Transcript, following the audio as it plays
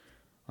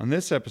On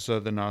this episode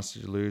of the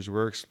Gnostic Deluge,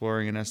 we're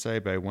exploring an essay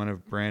by one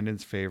of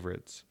Brandon's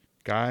favorites,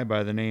 a guy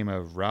by the name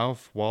of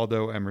Ralph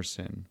Waldo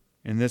Emerson.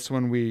 In this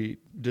one, we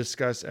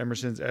discuss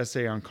Emerson's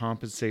essay on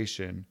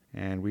compensation,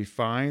 and we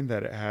find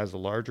that it has a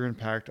larger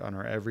impact on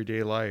our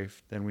everyday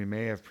life than we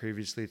may have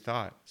previously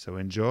thought. So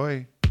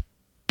enjoy.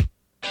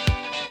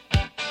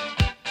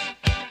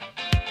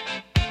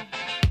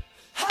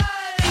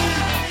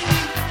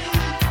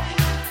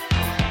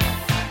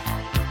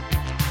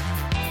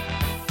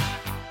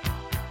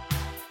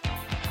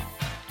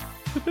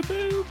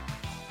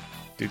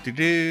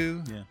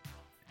 Yeah.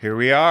 Here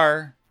we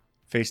are,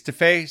 face to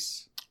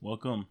face.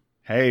 Welcome.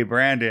 Hey,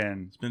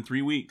 Brandon. It's been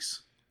 3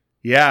 weeks.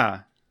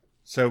 Yeah.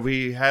 So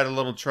we had a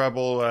little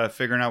trouble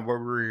figuring out what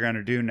we were going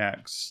to do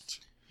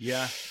next.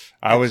 Yeah.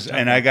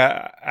 I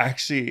got,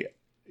 actually,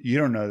 you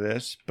don't know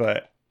this,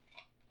 but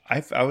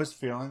I was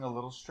feeling a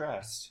little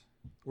stressed.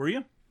 Were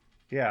you?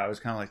 Yeah. I was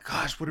kind of like,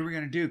 gosh, what are we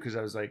going to do? Because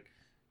I was like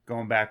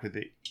going back with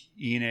the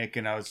Enoch,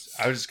 and I was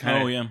just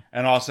kind of, yeah.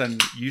 And all of a sudden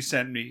you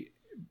sent me,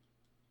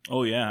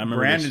 Oh, yeah. I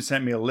remember Brandon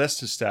sent me a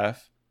list of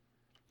stuff,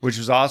 which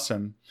was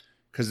awesome.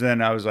 Because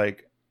then I was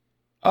like,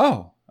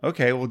 oh,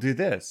 okay, we'll do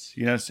this.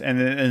 You know, and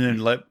then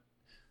let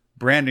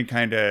Brandon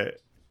kind of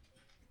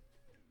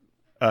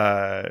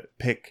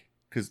pick.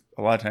 Because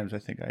a lot of times I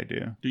think I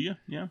do. Do you?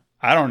 Yeah.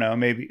 I don't know,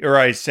 maybe. Or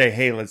I say,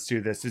 hey, let's do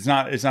this. It's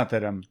not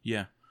that I'm...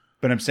 Yeah.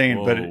 But I'm saying,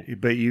 Whoa.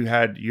 but you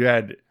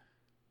had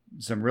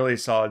some really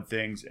solid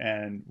things.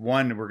 And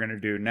one we're going to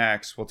do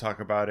next. We'll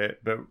talk about it.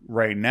 But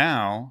right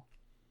now,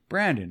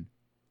 Brandon...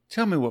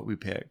 Tell me what we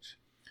picked.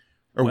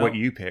 Or what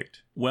you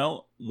picked.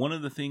 Well, one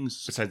of the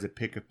things... Besides a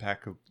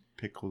pack of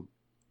pickled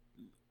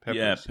peppers.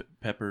 Yeah,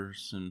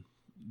 peppers and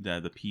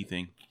the pea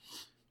thing.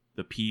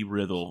 The pea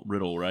riddle,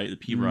 right? The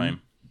pea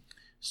rhyme.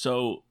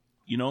 So,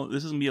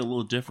 this is going to be a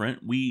little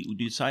different. We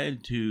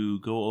decided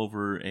to go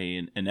over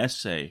an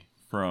essay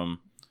from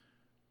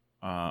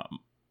our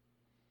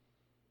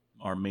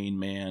main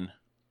man,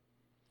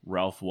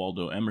 Ralph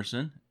Waldo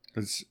Emerson.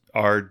 It's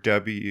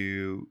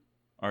RWE.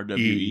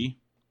 RWE.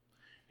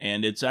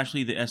 And it's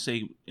actually the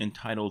essay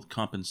entitled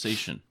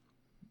Compensation.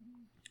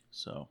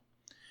 So,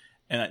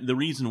 and the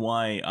reason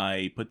why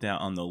I put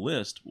that on the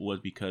list was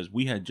because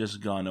we had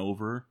just gone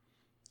over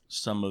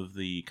some of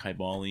the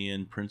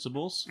Kybalion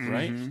principles,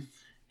 right?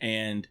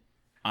 And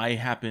I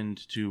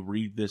happened to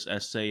read this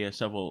essay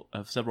several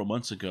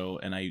months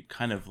ago, and I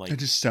kind of like... I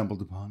just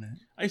stumbled upon it.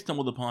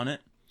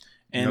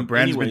 And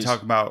Brandon's been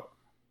talking about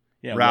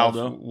Ralph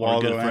Waldo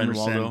our good friend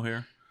Emerson Waldo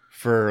here.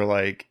 For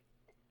like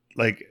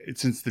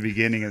since the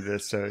beginning of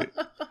this. So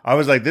I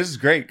was like, this is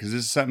great because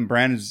this is something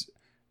Brandon's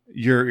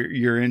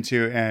you're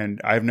into, and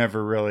I've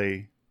never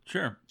really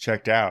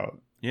checked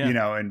out.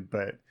 Yeah.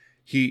 But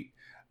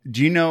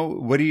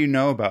what do you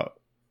know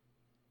about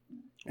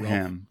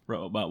him?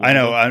 About I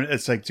know.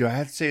 It's like, do I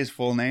have to say his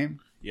full name?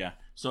 Yeah.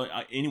 So,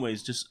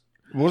 anyways,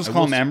 we'll just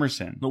call him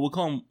Emerson. No, we'll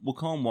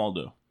call him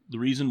Waldo. The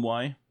reason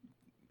why,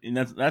 and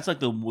that's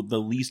like the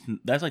least.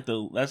 That's like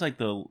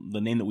the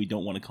name that we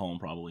don't want to call him,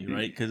 probably,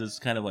 right? Because it's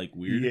kind of like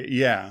weird.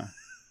 Yeah.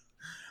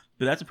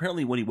 But that's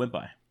apparently what he went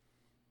by.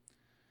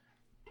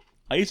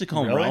 I used to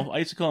call him Ralph. I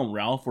used to call him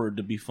Ralph, or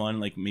to be fun,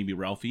 like maybe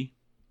Ralphie.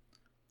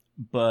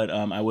 But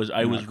I was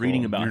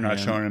reading about him. You're not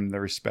showing him the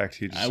respect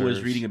he deserves. I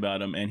was reading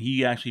about him, and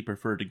he actually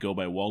preferred to go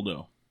by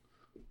Waldo.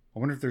 I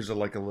wonder if there's a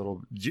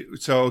little.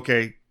 So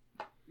okay,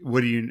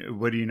 what do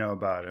you know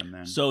about him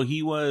then? So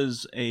he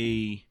was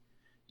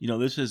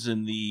this is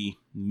in the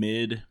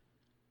mid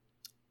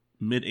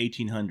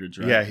 1800s,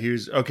 right? Yeah, he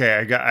was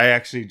okay. I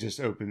actually just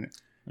opened it.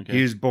 Okay.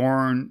 He was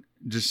born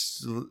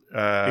just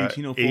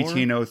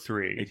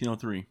 1803.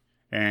 1803,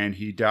 and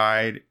he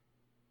died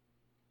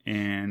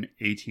in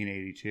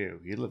 1882.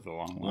 He lived a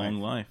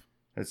long life.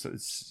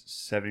 It's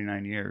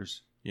 79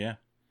 years. Yeah.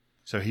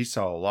 So he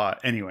saw a lot.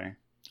 Anyway.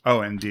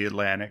 Oh, and the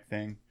Atlantic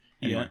thing.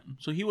 Anyway. Yeah.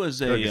 So he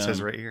was Look, it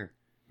says right here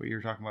what you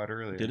were talking about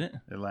earlier. Did it?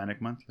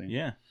 Atlantic Monthly.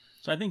 Yeah.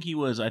 So I think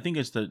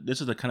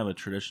this is a kind of a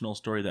traditional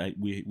story that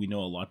we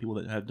know a lot of people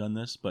that have done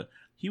this, but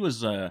he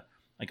was I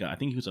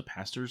think he was a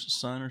pastor's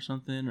son or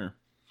something, or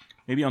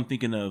maybe I'm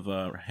thinking of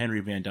Henry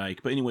Van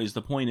Dyke. But anyways,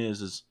 the point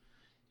is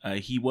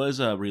he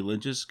was a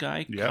religious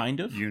guy, kind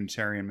of.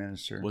 Unitarian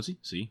minister. Was he?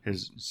 See?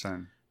 His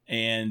son.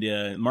 And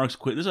Mark's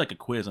quiz. This is like a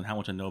quiz on how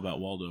much I know about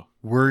Waldo.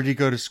 Where did he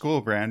go to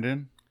school,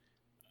 Brandon?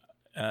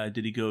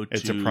 Did he go to...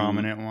 It's a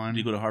prominent one. Did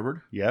he go to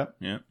Harvard? Yep.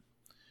 Yeah.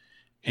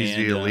 He's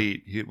the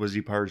elite. Was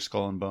he part of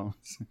Skull and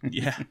Bones?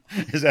 Yeah.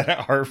 Is that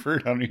at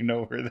Harvard? I don't even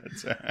know where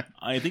that's at.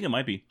 I think it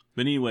might be.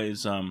 But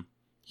anyways,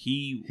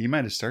 he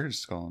might have started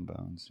Skull and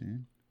Bones,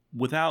 dude.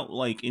 Without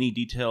any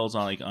details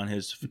on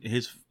his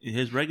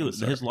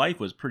life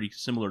was pretty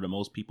similar to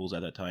most people's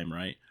at that time,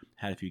 right?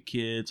 Had a few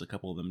kids, a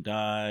couple of them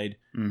died,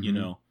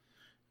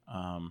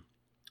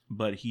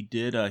 but he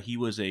did. He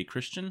was a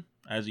Christian,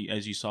 as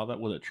you saw that,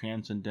 was a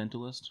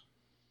transcendentalist. Is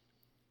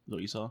that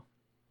what you saw?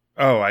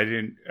 Oh, I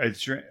didn't.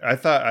 I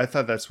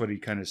thought that's what he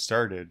kind of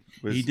started.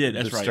 He did.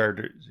 That's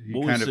right. He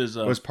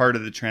was part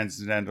of the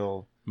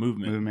transcendental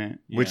movement,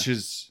 yeah. which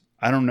is,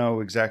 I don't know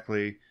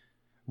exactly.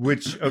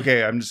 Which,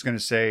 okay, I'm just going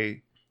to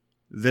say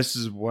this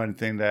is one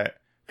thing that,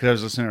 because I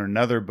was listening to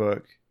another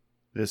book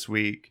this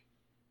week,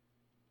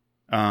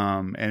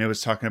 and it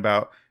was talking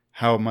about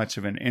how much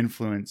of an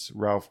influence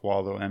Ralph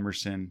Waldo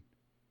Emerson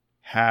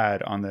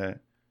had on the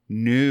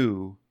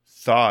new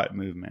thought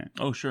movement,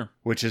 Oh, sure.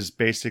 which is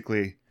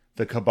basically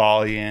the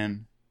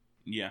Kabbalion,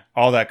 Yeah.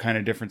 all that kind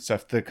of different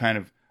stuff, the kind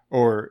of,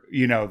 or,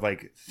 you know,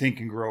 like Think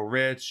and Grow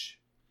Rich,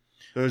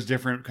 those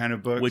different kind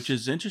of books. Which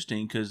is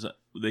interesting because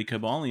the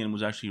Kabbalion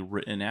was actually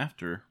written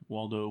after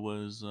Waldo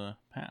was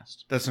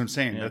passed. That's what I'm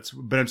saying. Yeah.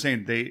 But I'm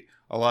saying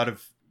a lot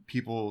of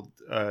people,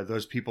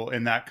 those people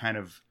in that kind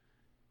of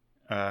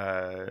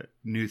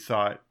new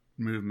thought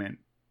movement,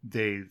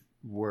 they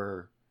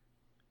were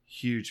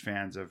huge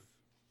fans of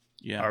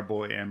Yeah. our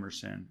boy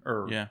Emerson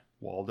or Yeah.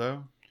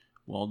 Waldo.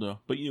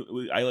 But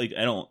I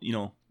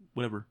don't,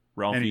 whatever.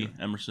 Ralphie Anyway.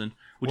 Emerson.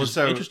 Which Well, is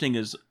so- interesting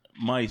is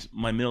my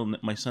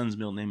son's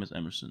middle name is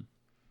Emerson.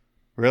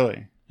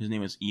 Really? His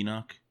name is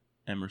Enoch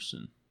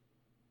Emerson.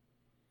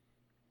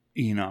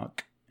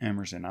 Enoch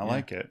Emerson. I Yeah.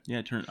 like it.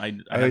 Yeah, I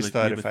always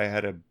thought if I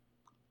had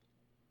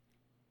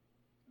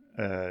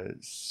a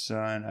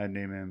son, I'd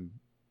name him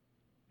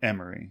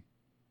Emery.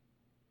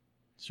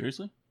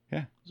 Seriously?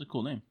 Yeah. It's a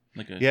cool name.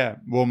 Yeah.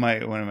 Well,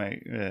 one of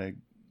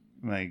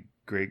my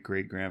great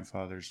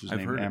grandfathers was I've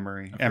named heard it.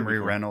 Emery. I've heard Emery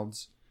before.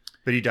 Reynolds,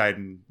 but he died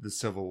in the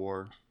Civil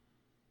War.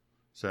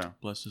 So,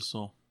 Bless his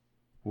soul.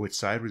 which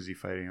side was he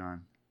fighting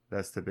on?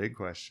 That's the big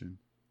question.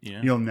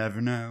 Yeah. You'll never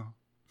know.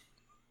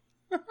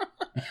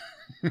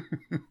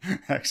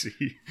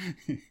 Actually,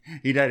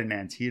 he died in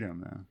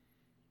Antietam, though,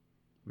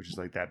 which is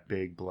like that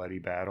big bloody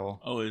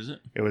battle. Oh, is it?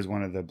 It was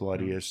one of the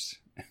bloodiest.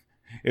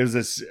 It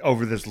was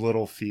over this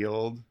little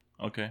field,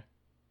 Okay.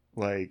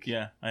 like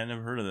Yeah, I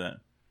never heard of that.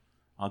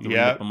 I'll have to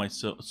Yeah. read up on my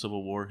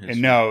Civil War history.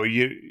 And no,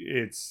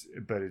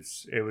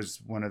 it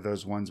was one of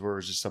those ones where it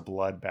was just a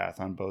bloodbath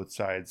on both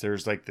sides. There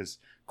was like this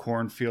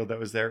cornfield that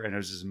was there, and it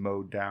was just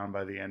mowed down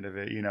by the end of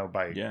it,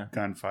 by Yeah.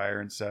 gunfire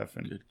and stuff.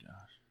 And Good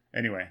gosh.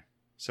 anyway,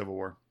 Civil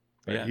War.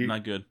 But Yeah,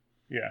 not good.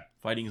 yeah.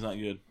 Fighting's not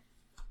good.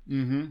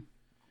 Mm-hmm.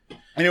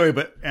 Anyway,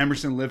 but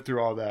Emerson lived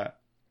through all that,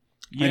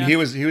 Yeah. and he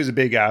was a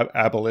big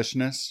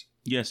abolitionist,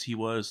 Yes, he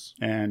was.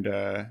 and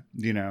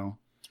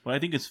What I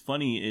think is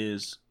funny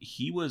is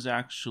he was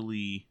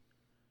actually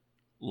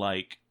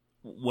like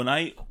when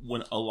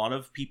a lot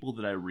of people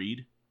that I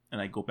read and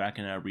I go back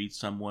and I read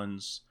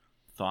someone's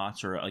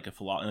thoughts or like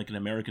like an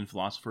American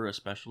philosopher,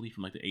 especially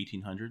from like the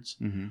 1800s.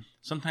 mm-hmm.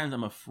 Sometimes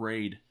I'm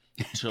afraid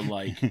to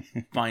like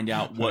find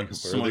out what Like,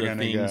 some where of are the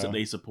they gonna things go? that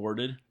they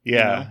supported.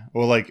 Yeah,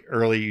 well, like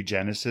early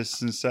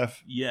eugenicists and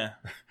stuff. Yeah.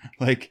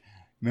 Like,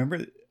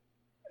 remember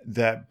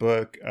that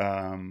book,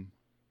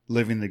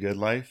 Living the Good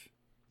Life?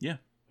 Yeah.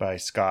 By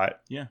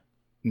Scott Yeah.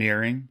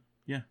 Nearing?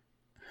 Yeah.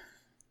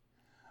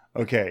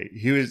 Okay.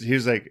 He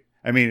was like,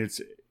 I mean,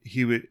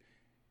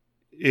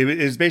 it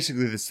was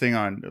basically this thing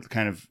on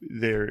kind of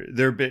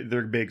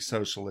they're big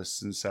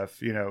socialists and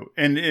stuff,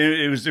 and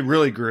it was a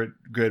really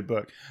good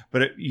book.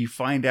 But you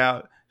find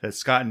out that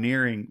Scott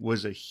Nearing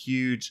was a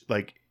huge,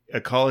 like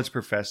a college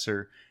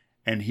professor,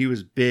 and he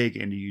was big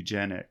into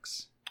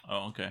eugenics.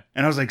 Oh, okay.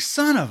 And I was like,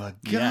 son of a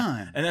gun.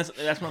 Yeah. And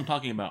that's what I'm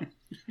talking about.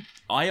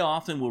 I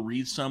often will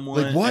read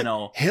someone Like, what? and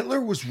I'll Hitler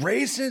was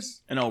racist?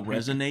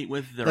 resonate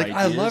with their Like, ideas.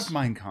 I loved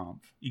Mein Kampf.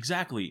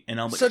 Exactly. And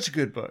I'll Such a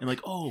good book. and like,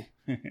 oh,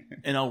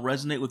 and I'll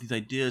resonate with these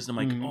ideas. And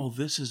I'm like, Mhm. oh,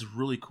 this is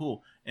really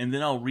cool. And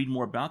then I'll read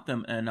more about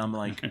them, and I'm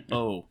like,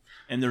 oh,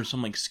 and there's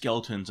some like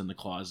skeletons in the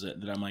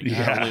closet that I'm like, I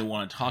Yeah. don't really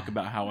want to talk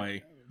about how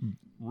I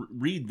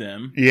read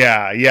them.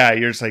 Yeah.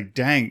 You're just like,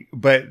 dang.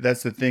 But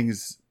that's the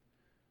things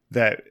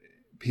that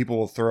people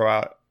will throw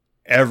out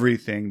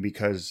everything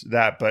because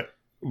that. But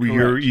Correct.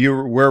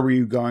 where were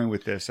you going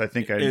with this? I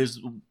think It's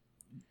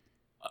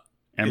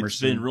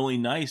Emerson been really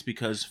nice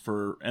because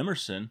for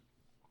Emerson,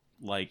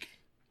 like,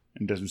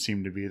 and doesn't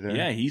seem to be there.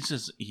 yeah,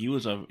 he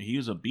was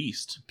a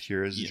beast.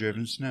 Pure as Yeah.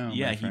 driven snow. my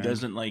Yeah, he friend.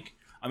 doesn't like.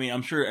 I mean,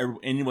 I'm sure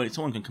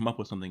someone can come up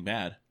with something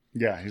bad.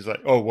 Yeah, he's like,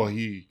 oh well,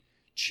 he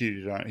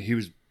cheated on. He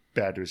was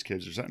bad to his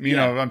kids or something.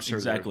 Yeah, I'm sure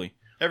there- exactly.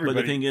 Everybody.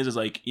 But the thing is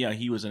like, yeah,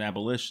 he was an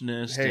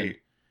abolitionist. Hey. And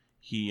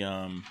he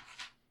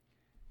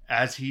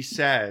as he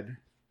said,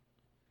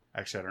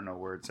 actually, I don't know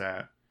where it's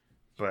at,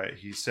 but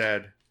he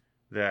said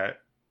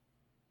that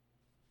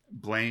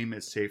blame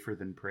is safer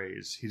than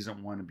praise. He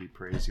doesn't want to be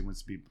praised. He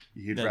wants to be.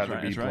 He'd That's rather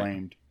right, be that's right.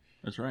 blamed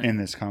that's right. in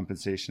this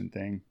compensation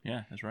thing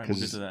Yeah, that's right. We'll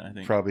because get to that. I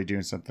think. probably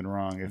doing something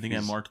wrong. I if think I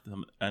he's- marked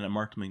them and I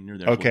marked something near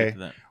there. So Okay. we'll get to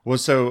that. Well,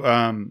 so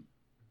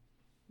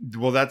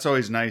well, that's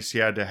always nice.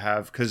 Yeah, to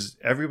have because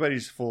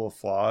everybody's full of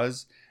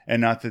flaws,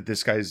 and not that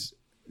this guy's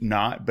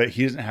not, but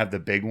he doesn't have the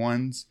big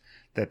ones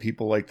that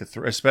people like to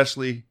throw,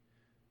 especially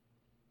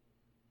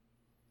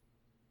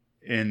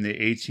in the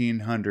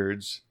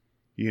 1800s.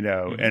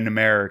 Mhm. In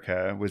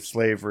America with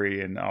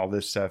slavery and all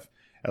this stuff.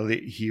 At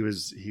least he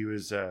was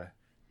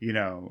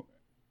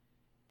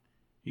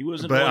He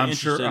wasn't. but really I'm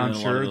interested sure in a I'm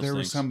lot sure of those there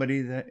was things.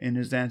 somebody that in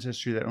his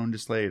ancestry that owned a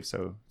slave.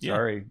 So Yeah,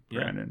 sorry, yeah.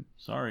 Brandon.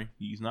 Sorry,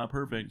 he's not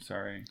perfect.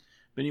 Sorry.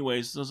 But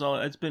anyways,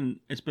 it's been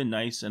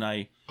nice, and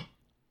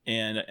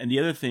And the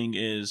other thing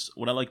is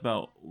what I like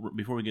about,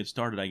 before we get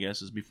started, I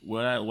guess, is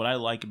what I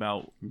like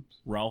about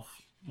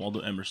Ralph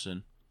Waldo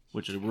Emerson,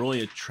 which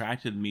really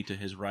attracted me to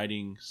his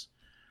writings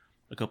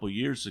a couple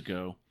years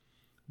ago,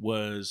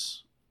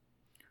 was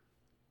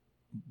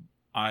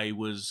I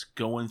was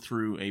going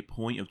through a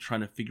point of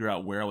trying to figure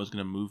out where I was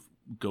going to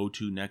go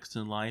to next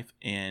in life,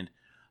 and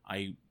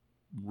I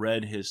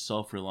read his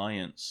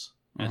self-reliance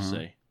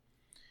essay,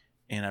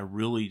 and I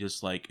really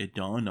just like, it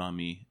dawned on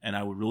me, and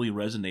I really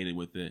resonated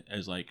with it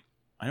as like,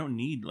 I don't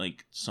need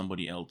like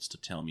somebody else to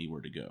tell me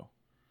where to go.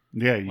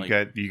 Yeah,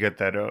 you got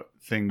that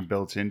thing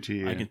built into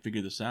you. I can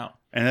figure this out.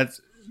 And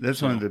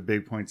that's one of the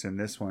big points in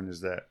this one,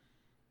 is that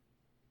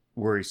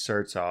where he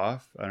starts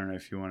off, I don't know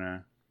if you want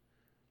to,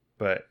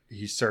 but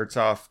he starts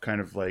off kind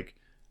of like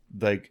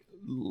the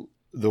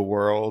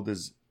world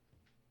is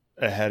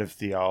ahead of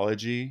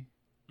theology,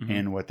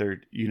 and what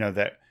they're,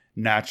 that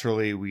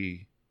naturally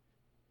we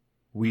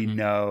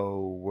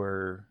know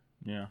where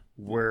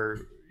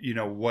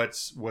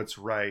what's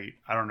right.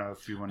 I don't know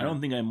if you want to. I don't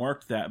think I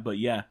marked that, but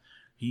yeah,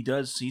 he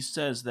does. He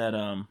says that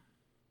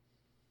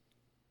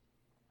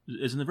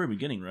it's in the very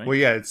beginning, right? Well,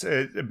 yeah,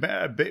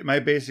 my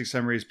basic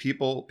summary is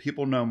people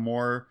know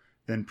more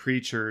than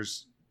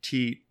preachers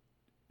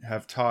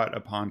have taught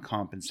upon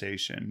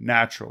compensation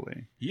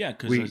naturally. Yeah,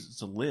 because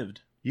it's a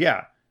lived.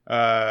 Yeah.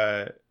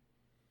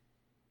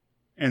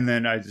 And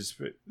then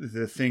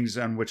the things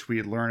on which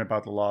we learn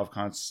about the law of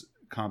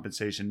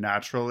compensation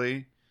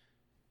naturally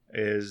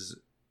is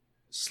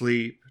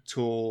sleep,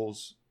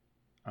 tools,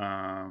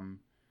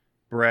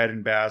 bread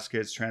and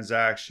baskets,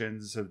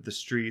 transactions of the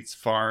streets,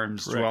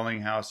 farms, Correct.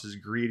 Dwelling houses,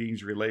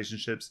 greetings,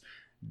 relationships,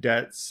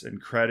 debts and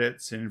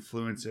credits,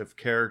 influence of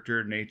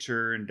character,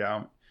 nature, and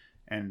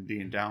the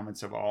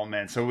endowments of all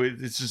men. So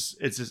it's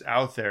just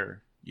out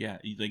there. Yeah,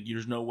 like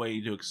there's no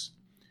way to.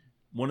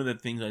 One of the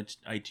things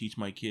I teach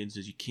my kids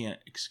is you can't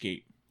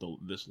escape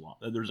this law.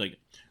 There's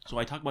so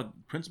I talk about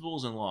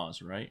principles and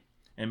laws, right?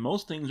 And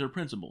most things are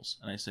principles.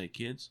 And I say,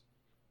 kids,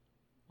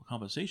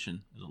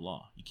 compensation is a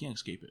law. You can't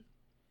escape it.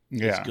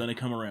 Yeah. It's gonna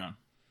come around.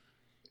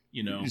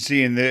 You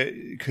see,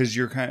 because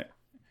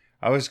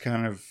I was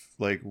kind of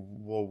like,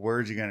 well,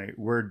 where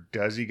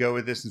does he go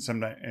with this? And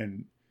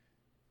sometimes,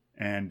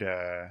 and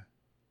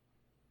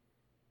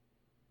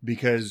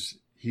because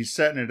he's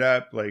setting it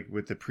up like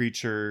with the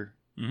preacher,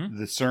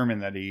 the sermon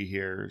that he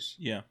hears.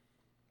 Yeah.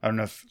 I don't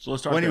know if. So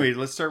let's start. Well, anyway,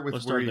 there. let's start with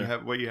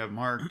what you have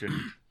marked. And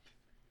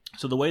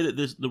so the way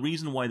that the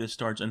reason why this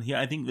starts, and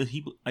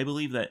I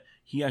believe that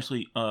he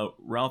actually,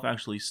 Ralph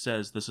actually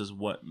says this is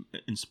what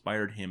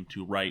inspired him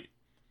to write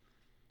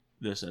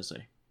this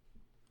essay,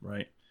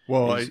 right?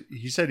 Well,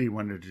 he said he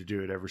wanted to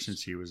do it ever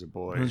since he was a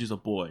boy. Since he was a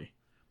boy.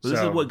 But this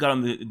is what got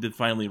him to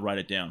finally write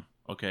it down,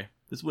 okay?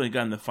 This is what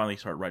got him to finally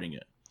start writing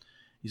it.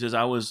 He says,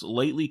 I was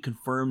lately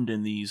confirmed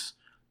in these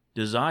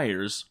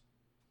desires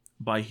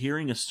by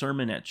hearing a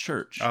sermon at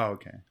church. Oh,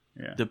 okay.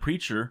 Yeah. The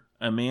preacher,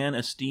 a man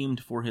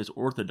esteemed for his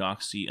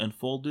orthodoxy,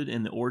 unfolded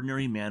in the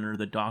ordinary manner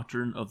the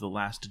doctrine of the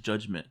last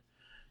judgment.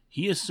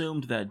 He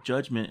assumed that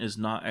judgment is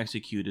not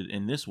executed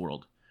in this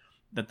world,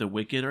 that the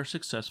wicked are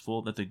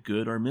successful, that the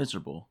good are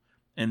miserable,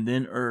 and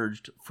then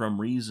urged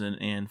from reason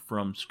and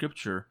from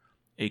Scripture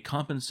a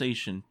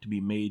compensation to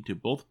be made to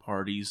both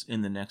parties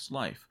in the next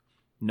life.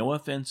 No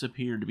offense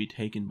appeared to be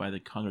taken by the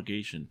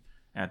congregation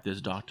at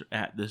this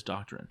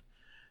doctrine.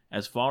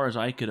 As far as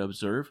I could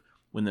observe,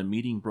 when the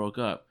meeting broke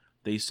up,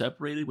 they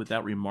separated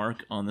without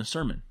remark on the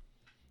sermon.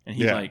 And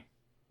he's like,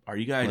 are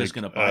you guys just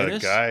going to buy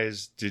this?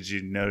 Guys, did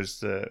you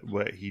notice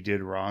what he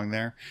did wrong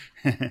there?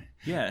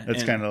 Yeah.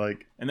 That's kind of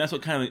like... And that's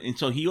what kind of... And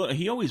so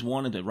he always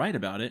wanted to write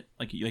about it,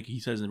 like he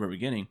says in the very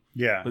beginning.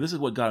 Yeah. But this is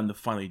what got him to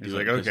finally do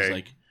it. Like, okay. It's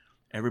like,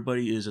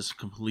 everybody is just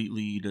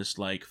completely just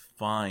like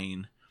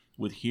fine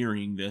with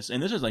hearing this.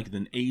 And this is like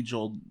an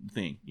age-old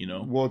thing,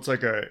 Well, it's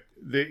like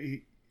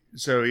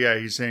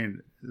he's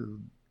saying,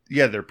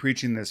 they're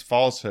preaching this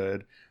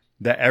falsehood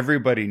that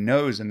everybody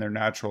knows in their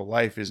natural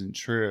life isn't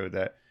true.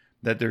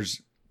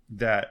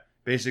 That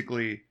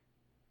basically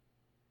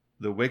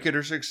the wicked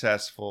are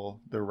successful,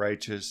 the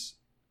righteous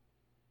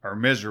are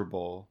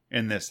miserable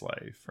in this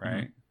life,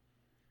 right?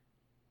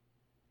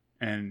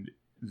 Mm-hmm. And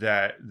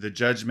that the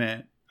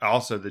judgment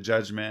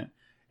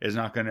is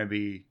not going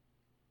to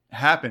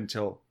happen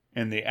till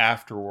in the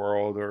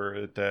afterworld or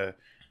at the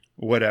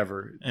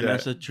whatever. And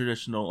that's a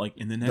traditional, like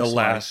in the next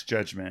last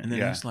judgment. In the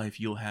next life,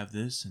 you'll have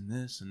this and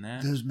this and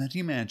that. There's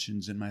many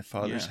mansions in my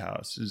Father's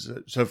house.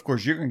 So of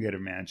course you're going to get a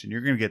mansion. You're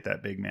going to get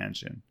that big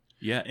mansion.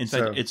 Yeah. In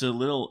fact, it's a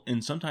little,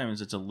 and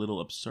sometimes it's a little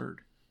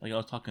absurd. Like I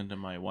was talking to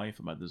my wife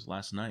about this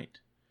last night,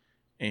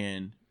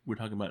 and we're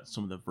talking about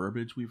some of the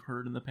verbiage we've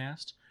heard in the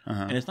past.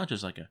 And it's not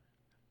just like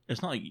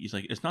it's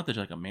not just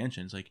like a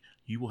mansion. It's like,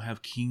 you will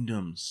have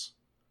kingdoms.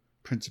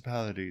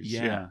 Principalities,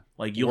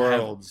 like you'll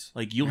worlds,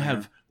 you're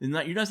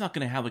just not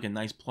going to have like a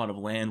nice plot of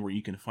land where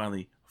you can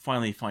finally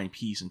find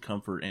peace and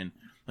comfort, and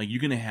like you're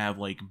going to have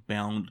like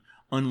bound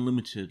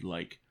unlimited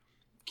like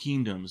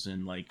kingdoms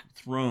and like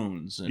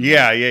thrones and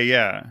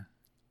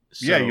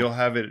you'll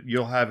have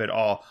it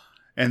all.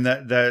 And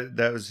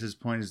that was his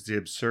point, is the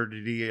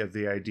absurdity of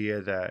the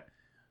idea that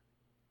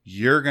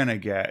you're going to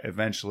get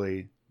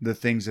eventually the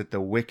things that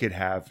the wicked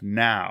have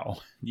now.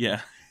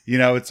 Yeah.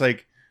 It's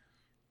like,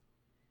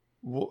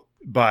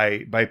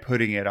 by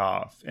putting it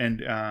off.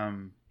 And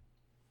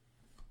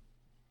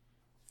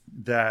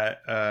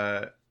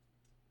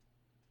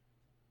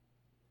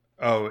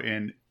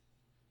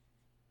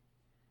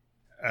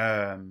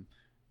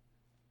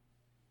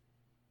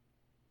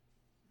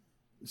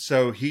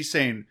so he's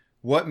saying,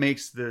 what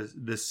makes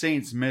the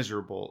saints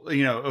miserable?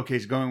 Okay,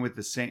 he's going with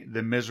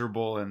the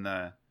miserable and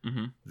the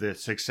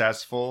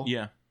successful.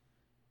 Yeah.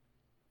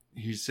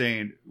 He's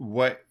saying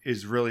what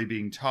is really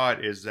being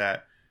taught is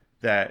that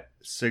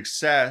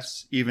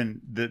success,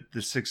 even the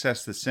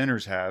success the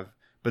sinners have,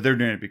 but they're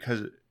doing it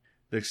because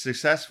the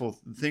successful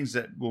things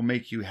that will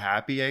make you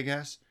happy, I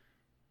guess,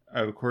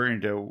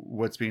 according to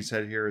what's being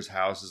said here, is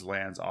houses,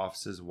 lands,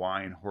 offices,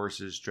 wine,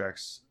 horses,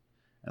 dress,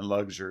 and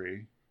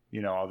luxury.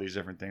 All these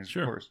different things,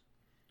 sure. Of course.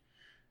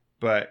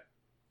 But,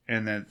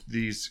 and then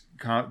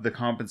the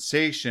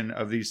compensation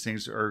of these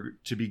things are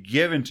to be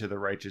given to the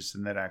righteous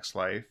in the next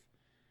life.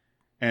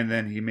 And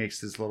then he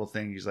makes this little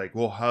thing. He's like,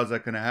 well, how's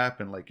that going to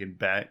happen? Like in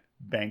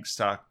bank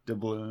stock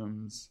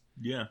doubloons,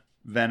 yeah,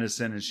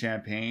 venison and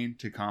champagne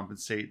to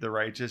compensate the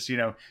righteous.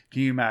 Can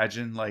you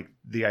imagine like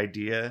the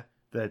idea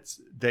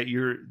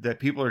that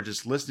people are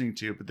just listening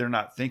to, but they're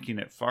not thinking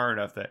it far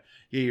enough that,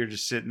 you're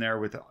just sitting there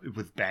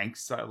with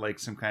banks, like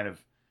some kind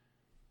of,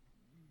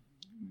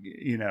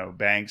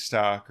 bank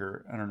stock,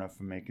 or I don't know if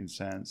I'm making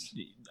sense.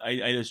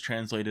 I just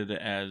translated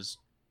it as,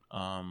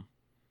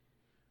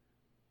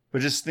 but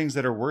just things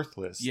that are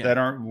worthless,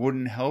 that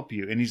wouldn't help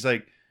you. And he's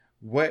like,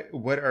 what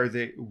are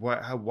they?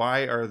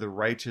 Why are the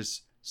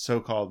righteous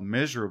so-called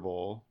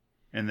miserable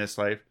in this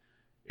life?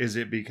 Is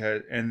it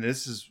because, and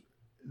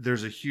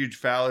there's a huge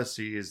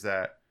fallacy, is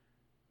that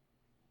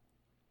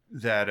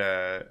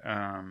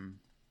the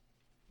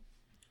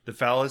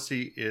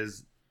fallacy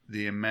is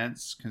the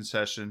immense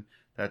concession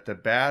that the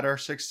bad are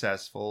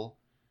successful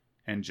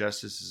and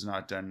justice is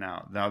not done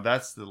now. Now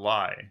that's the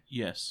lie.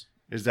 Yes.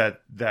 Is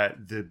that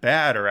the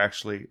bad are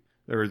actually,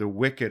 or the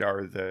wicked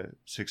are the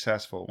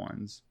successful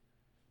ones,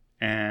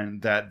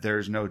 and that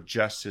there's no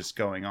justice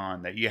going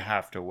on, that you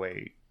have to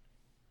wait.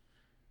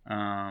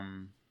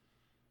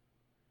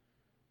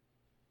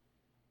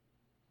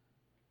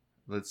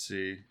 Let's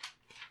see.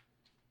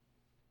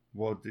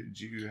 Well,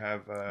 did you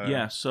have...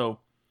 Yeah, so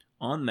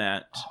on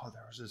that... Oh,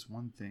 there was this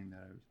one thing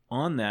that...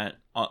 On that,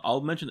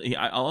 I'll mention...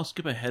 I'll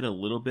skip ahead a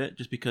little bit,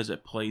 just because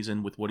it plays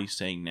in with what he's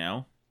saying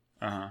now.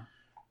 Uh-huh.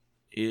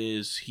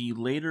 Is he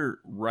later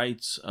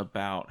writes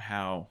about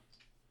how...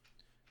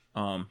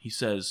 he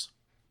says...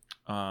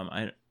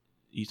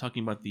 he's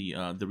talking about the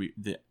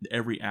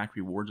every act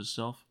rewards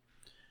itself.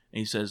 And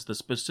he says, the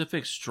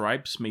specific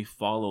stripes may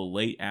follow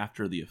late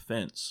after the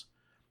offense,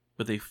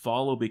 but they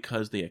follow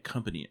because they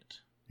accompany it.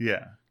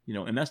 Yeah.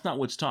 And that's not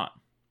what's taught.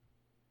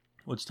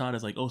 What's taught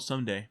is like, oh,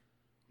 someday.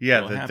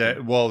 Yeah. What's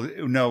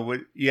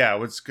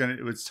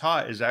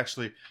taught is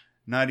actually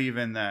not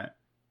even that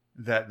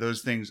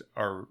those things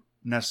are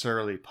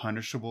necessarily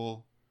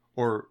punishable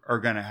or are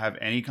going to have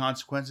any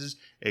consequences,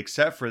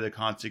 except for the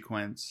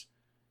consequence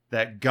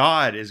that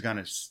God is going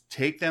to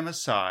take them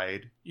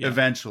aside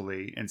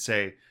eventually and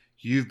say,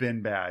 you've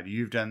been bad,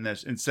 you've done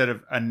this, instead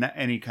of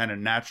any kind of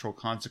natural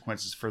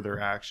consequences for their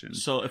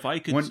actions. So if I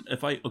could,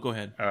 go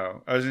ahead.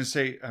 Oh, I was going to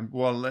say,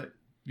 well, let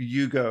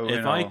you go.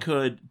 If I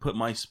could put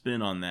my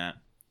spin on that,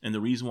 and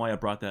the reason why I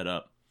brought that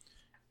up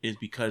is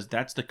because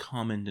that's the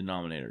common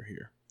denominator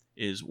here.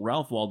 Is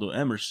Ralph Waldo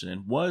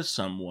Emerson was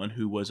someone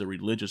who was a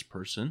religious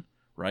person,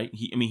 right?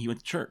 He went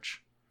to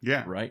church.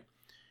 Yeah. Right?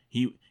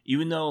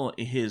 Even though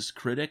his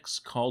critics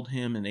called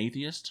him an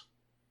atheist,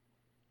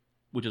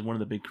 which is one of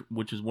the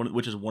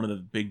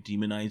big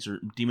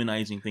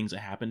demonizing things that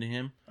happened to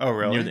him. Oh,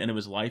 really? Near the end of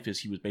his life, is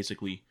he was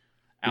basically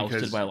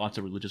ousted by lots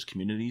of religious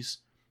communities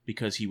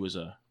because he was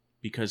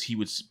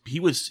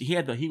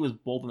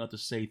bold enough to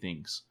say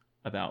things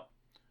about,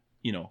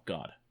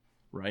 God,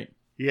 right?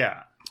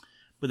 Yeah.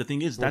 But the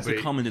thing is, that's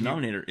the common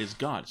denominator is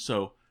God.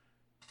 So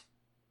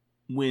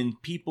when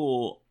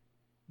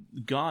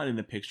God in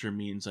the picture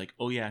means like,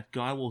 oh yeah,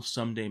 God will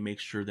someday make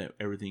sure that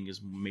everything is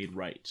made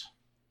right.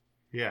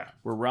 Yeah.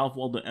 Where Ralph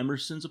Waldo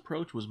Emerson's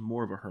approach was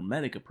more of a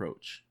hermetic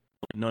approach.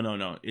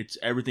 No. It's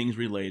everything's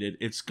related.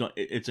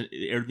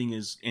 Everything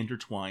is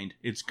intertwined.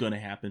 It's gonna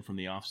happen from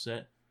the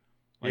offset.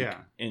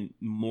 And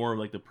more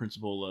like the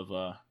principle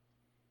of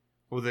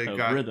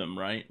rhythm,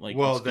 right? Like,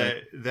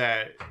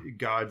 that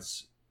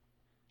God's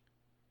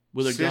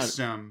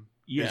system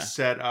is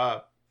set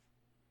up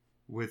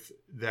with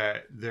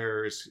that.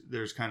 There's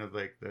kind of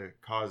like the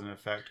cause and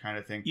effect kind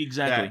of thing.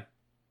 Exactly.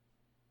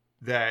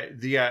 God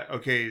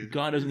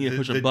doesn't need to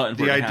push a button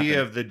for the it to idea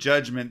happen. Of the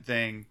judgment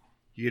thing,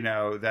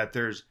 that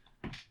there's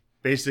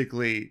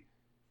basically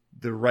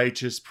the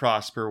righteous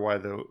prosper while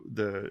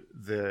the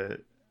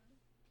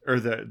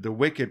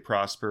wicked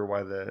prosper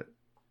while the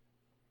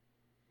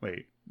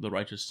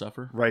righteous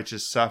suffer.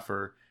 Righteous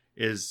suffer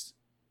is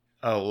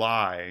a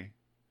lie,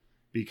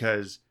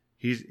 because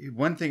he's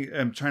one thing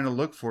I'm trying to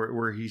look for it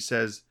where he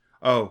says,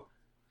 "Oh,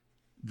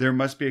 there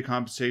must be a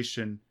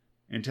compensation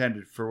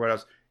intended for what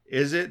else?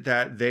 Is it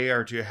that they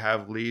are to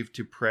have leave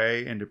to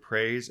pray and to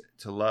praise,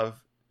 to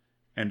love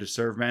and to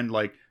serve men?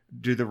 Like,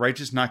 do the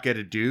righteous not get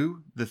to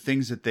do the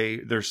things that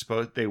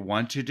they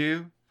want to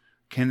do?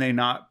 Can they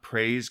not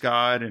praise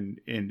God and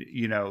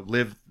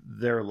live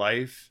their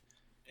life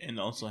and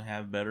also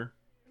have better?"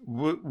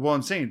 Well,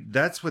 I'm saying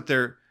that's what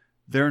they're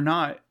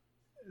not.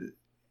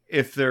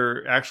 If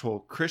they're actual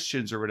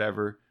Christians or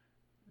whatever,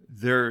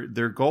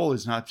 their goal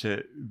is not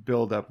to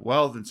build up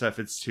wealth and stuff.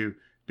 It's to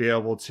be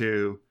able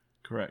to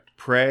correct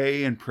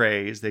pray and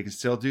praise. They can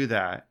still do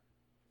that,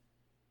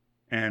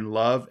 and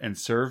love and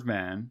serve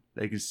men.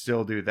 They can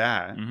still do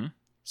that. Mm-hmm.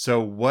 So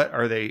what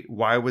are they?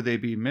 Why would they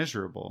be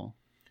miserable?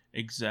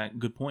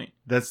 Good point.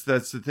 That's the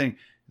thing.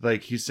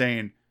 Like he's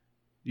saying,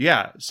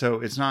 yeah. So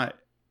it's not.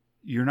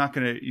 You're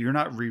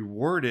not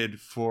rewarded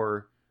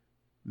for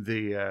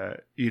the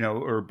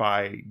or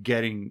by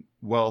getting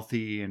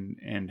wealthy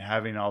and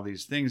having all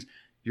these things.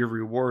 Your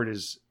reward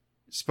is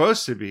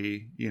supposed to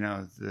be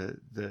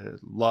the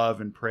love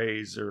and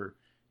praise or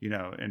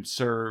and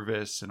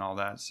service and all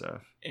that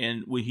stuff.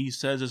 And he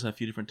says this a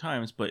few different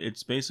times, but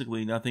it's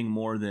basically nothing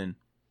more than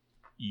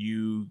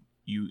you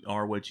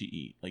are what you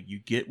eat. Like you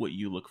get what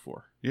you look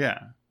for. Yeah.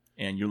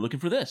 And you're looking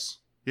for this.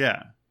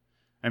 Yeah.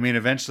 I mean,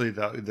 eventually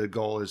the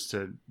goal is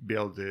to be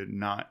able to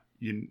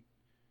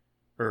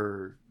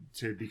or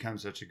to become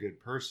such a good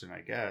person,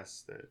 I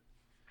guess, that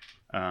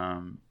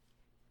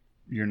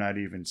you're not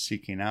even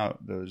seeking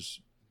out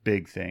those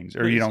big things,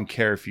 or you don't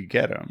care if you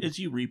get them. It's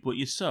you reap what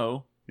you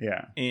sow.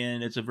 Yeah.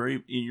 And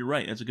you're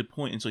right. That's a good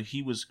point. And so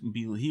he was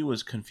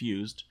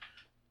confused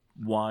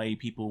why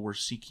people were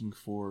seeking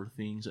for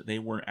things that they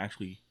weren't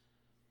actually.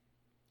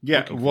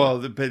 Yeah.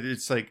 Well, but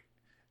it's like,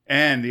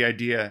 and the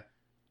idea,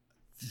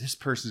 this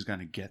person's going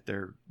to get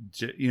their,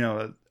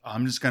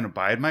 I'm just going to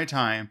bide my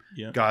time.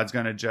 Yeah. God's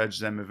going to judge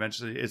them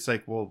eventually. It's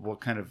like, well,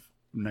 what kind of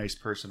nice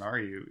person are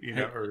you?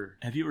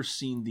 Have you ever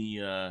seen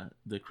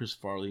the Chris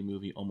Farley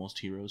movie Almost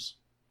Heroes?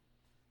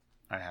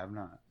 I have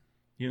not.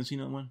 You haven't seen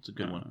that one? It's a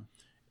good one.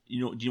 Do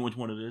you know which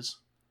one it is?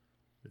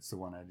 It's the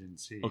one I didn't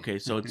see. Okay,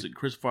 so it's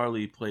Chris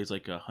Farley plays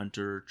like a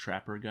hunter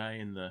trapper guy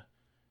in the,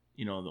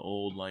 the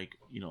old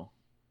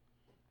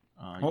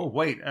oh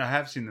wait, I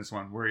have seen this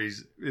one where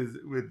he's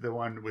with the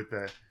one with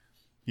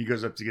he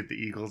goes up to get the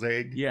eagle's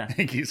egg. Yeah, I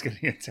think he's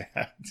getting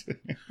attacked.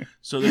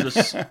 So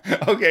there's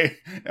okay.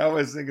 I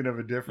was thinking of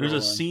a different. There's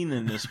a scene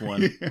in this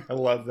one. I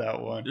love that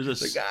one. There's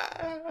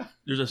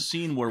a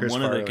scene where Chris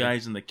one Farley. of the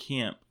guys in the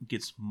camp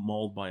gets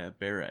mauled by a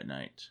bear at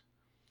night,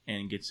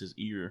 and gets his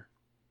ear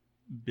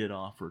bit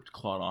off or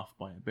clawed off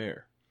by a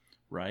bear,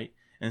 right?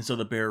 And so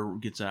the bear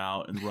gets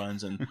out and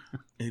runs, and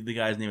the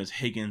guy's name is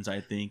Higgins,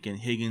 I think. And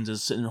Higgins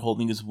is sitting there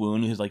holding his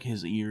wound.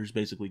 His ear's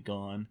basically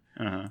gone,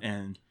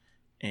 and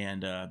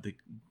the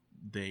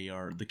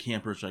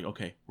campers are like,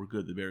 okay, we're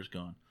good. The bear's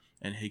gone.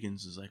 And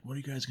Higgins is like, what are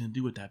you guys gonna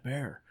do with that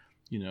bear?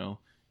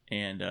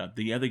 And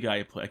the other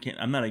guy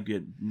I'm not a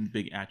good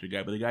big actor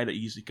guy, but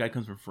the guy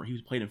comes from he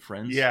was played in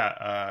Friends.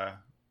 Yeah,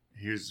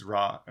 he was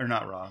Ross or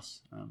not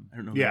Ross. I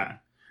don't know. Yeah,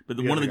 but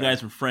one of the guys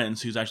from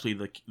Friends, who's actually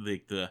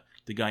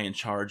the guy in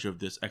charge of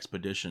this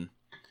expedition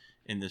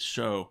in this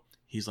show,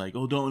 he's like,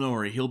 oh, don't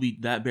worry,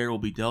 that bear will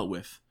be dealt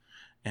with.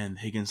 And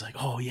Higgins like,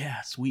 oh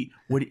yeah, sweet.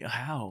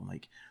 How?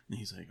 Like, and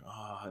he's like,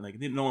 oh, like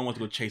no one wants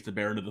to go chase the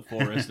bear into the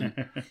forest, and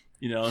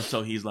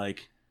so he's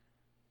like,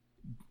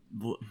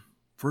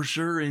 for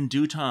sure, in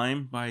due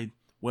time,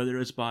 whether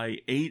it's by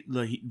 8,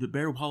 the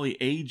bear will probably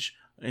age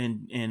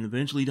and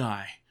eventually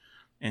die.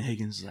 And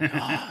Higgins is like,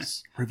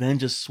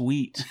 revenge is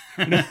sweet.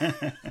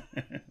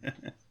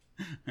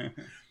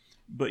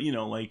 But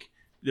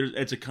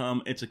it's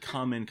a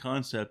common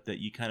concept that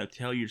you kind of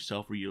tell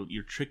yourself, or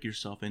you trick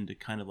yourself into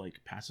kind of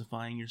like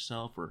pacifying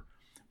yourself, or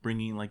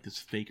bringing like this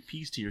fake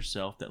peace to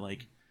yourself that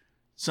like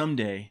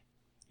someday,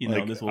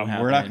 this will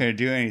happen. We're not going to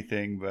do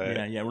anything,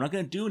 but yeah, we're not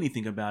going to do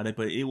anything about it,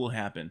 but it will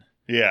happen.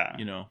 Yeah,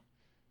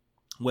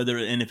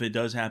 if it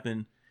does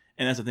happen,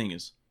 and that's the thing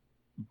is,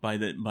 by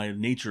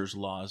nature's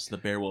laws, the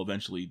bear will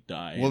eventually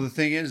die. Well, the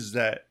thing is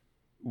that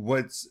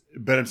but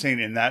I'm saying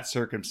in that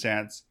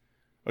circumstance,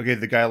 okay,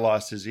 the guy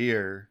lost his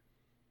ear.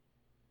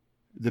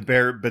 The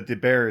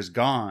bear is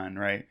gone,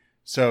 right?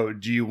 So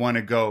do you want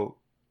to go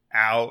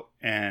out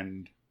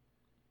and,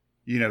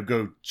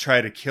 go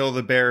try to kill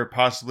the bear,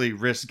 possibly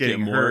risk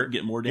getting hurt,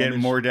 get more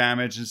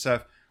damage and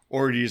stuff?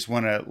 Or do you just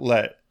want to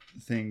let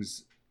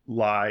things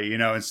lie,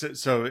 And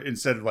so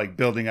instead of like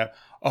building up,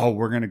 oh,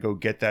 we're going to go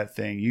get that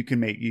thing, you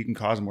can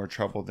cause more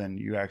trouble than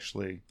you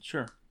actually.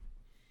 Sure.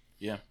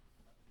 Yeah.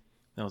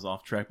 That was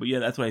off track. But yeah,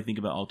 that's what I think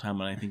about all the time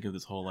when I think of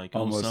this whole like,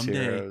 Almost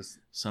Heroes.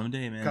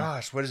 Someday, man.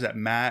 Gosh, what is that?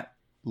 Matthew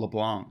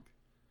LeBlanc.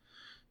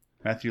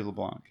 I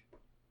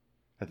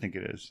think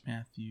it is.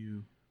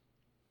 Matthew.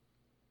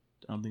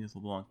 I don't think it's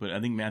LeBlanc, but I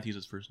think Matthew's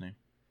his first name.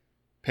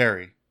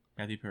 Perry.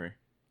 Matthew Perry.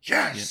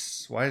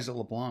 Yes! Yep. Why is it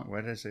LeBlanc?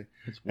 Why did I say?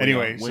 It's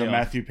anyway, way off.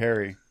 Matthew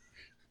Perry.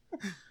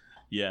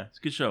 Yeah, it's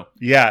a good show.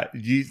 Yeah,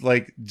 you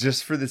like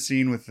just for the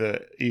scene with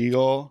the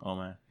eagle. Oh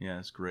man, yeah,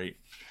 it's great.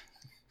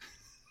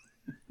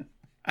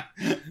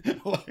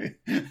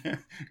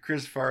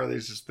 Chris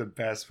Farley's just the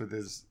best with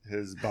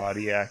his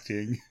body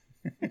acting.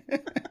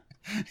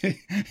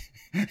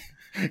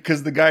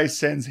 Because the guy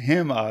sends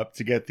him up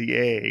to get the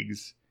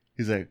eggs.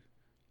 He's like,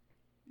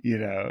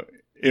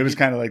 it was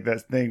kind of like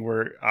that thing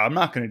where I'm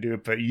not going to do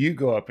it, but you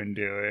go up and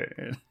do it.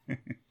 And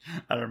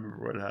I don't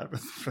remember what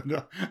happened.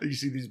 But you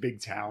see these big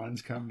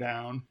talons come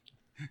down.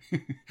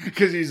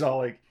 Because he's all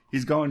like,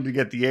 he's going to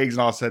get the eggs,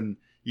 and all of a sudden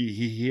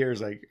he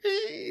hears like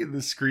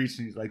the screech,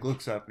 and he's like,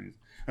 looks up, and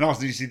all of a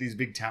sudden you see these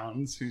big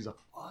talons. And he's like,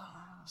 oh.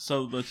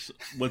 So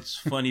what's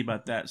funny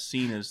about that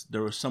scene is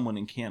there was someone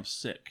in camp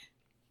sick,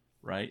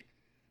 right?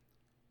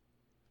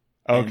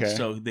 Okay. And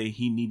so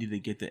he needed to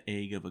get the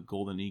egg of a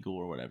golden eagle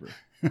or whatever.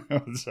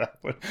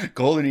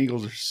 Golden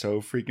eagles are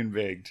so freaking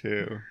big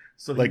too.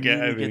 So he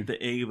needed to get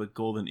the egg of a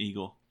golden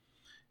eagle.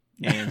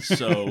 And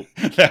so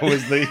that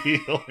was the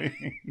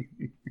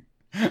healing.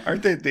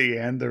 Aren't they at the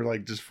end? They're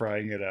like just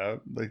frying it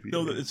up. Like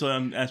so that's where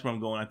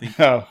I'm going. I think.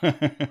 Oh.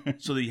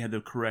 So that you had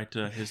the correct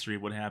history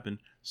of what happened.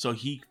 So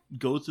he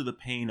goes through the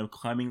pain of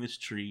climbing this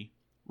tree,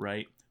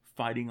 right?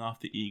 Fighting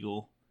off the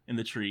eagle in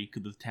the tree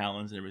with the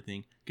talons and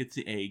everything. Gets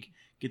the egg.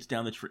 Gets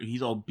down the tree.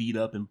 He's all beat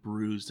up and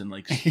bruised and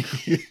like,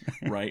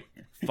 right?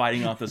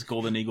 Fighting off this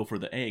golden eagle for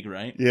the egg,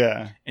 right?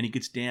 Yeah. And he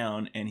gets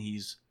down and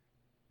his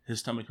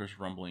stomach starts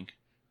rumbling.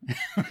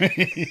 And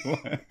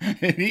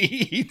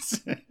he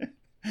eats.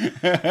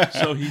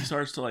 So he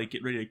starts to like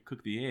get ready to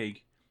cook the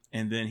egg,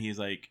 and then he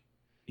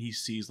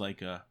sees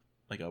like a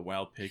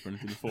wild pig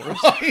running through the forest.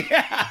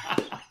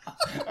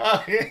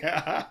 Oh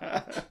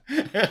yeah.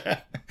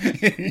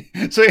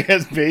 So he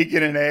has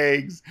bacon and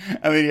eggs,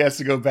 and then he has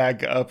to go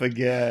back up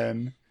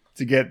again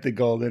to get the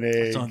golden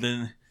egg. So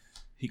then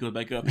he goes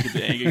back up to get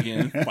the egg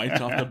again,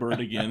 fights off the bird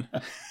again.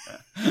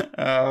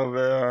 Oh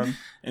man.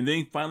 And then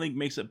he finally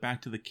makes it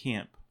back to the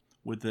camp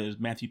with the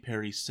Matthew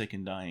Perry sick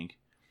and dying.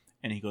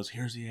 And he goes,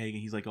 here's the egg.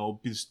 And he's like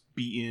all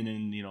beaten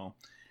and,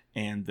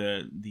 and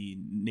the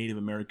Native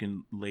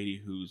American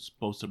lady who's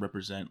supposed to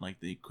represent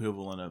like the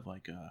equivalent of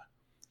like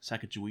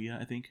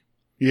Sacagawea, I think.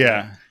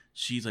 Yeah.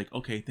 She's like,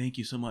 okay, thank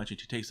you so much. And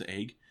she takes the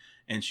egg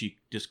and she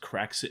just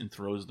cracks it and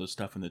throws the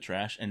stuff in the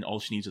trash. And all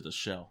she needs is a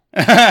shell.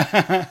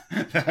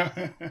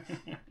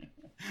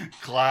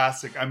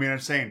 Classic. I mean, I'm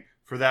saying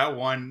for that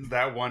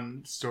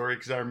one story,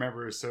 because I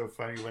remember it was so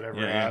funny,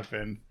 whatever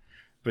happened.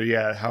 But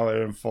yeah, how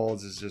it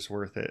unfolds is just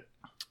worth it.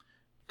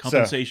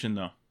 Compensation,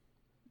 though.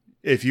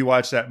 If you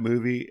watch that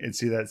movie and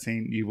see that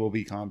scene, you will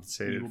be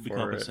compensated. You will be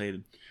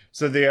compensated.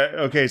 So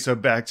so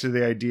back to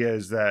the idea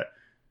is that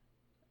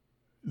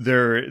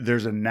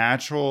there's a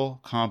natural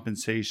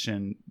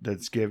compensation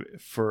that's given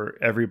for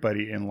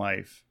everybody in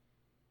life.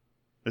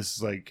 This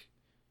is like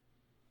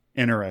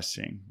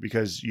interesting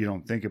because you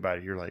don't think about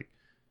it. You're like,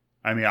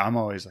 I mean, I'm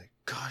always like,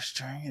 gosh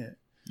dang it.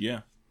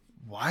 Yeah.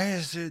 Why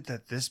is it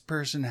that this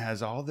person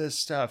has all this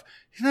stuff?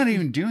 He's not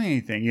even doing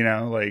anything,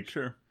 like.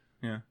 Sure.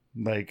 Yeah.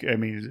 Like, I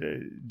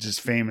mean,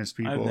 just famous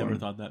people. I've never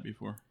thought that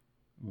before.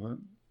 What?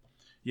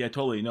 Yeah,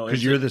 totally. No,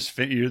 because you're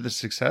the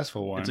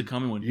successful one. It's a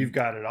common one. You've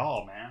got it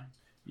all, man.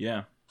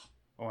 Yeah.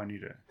 Oh, I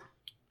need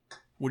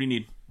What do you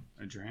need?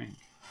 a drink.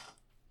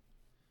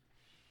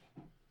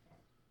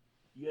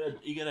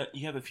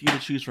 You have a few to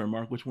choose from,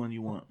 Mark. Which one do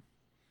you want?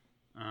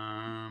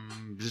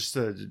 Just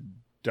a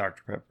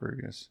Dr. Pepper,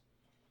 I guess.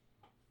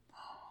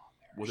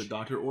 What the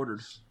doctor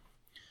ordered.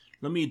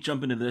 Let me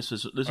jump into this.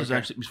 This is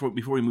actually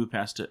before we move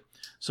past it.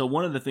 So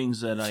one of the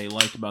things that I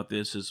liked about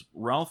this is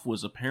Ralph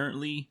was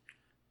apparently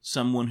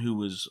someone who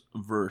was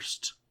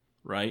versed,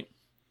 right,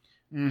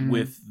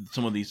 with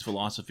some of these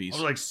philosophies.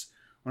 I was like,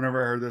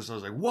 whenever I heard this, I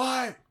was like,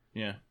 "What?"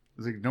 Yeah. I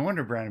was like, "No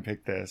wonder Brandon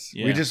picked this."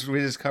 Yeah. We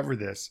just covered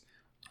this.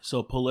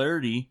 So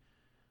polarity,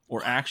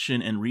 or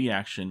action and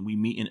reaction, we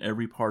meet in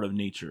every part of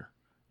nature,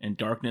 in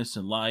darkness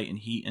and light, in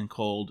heat and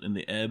cold, in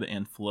the ebb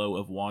and flow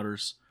of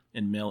waters,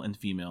 in male and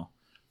female,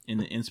 in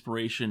the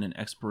inspiration and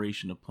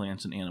expiration of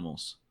plants and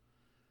animals.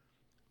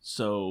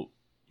 So,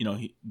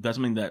 that's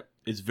something that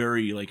is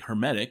very like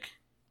hermetic,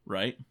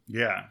 right?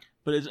 Yeah.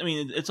 But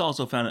it's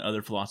also found in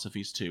other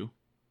philosophies too,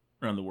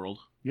 around the world.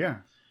 Yeah.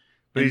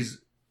 But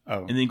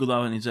and then he goes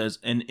on and he says,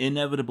 an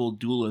inevitable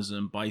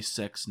dualism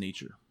bisects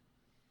nature.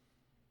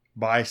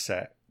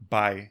 Bisects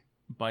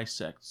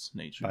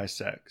nature.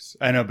 Bisects.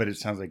 I know, but it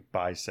sounds like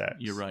bisects.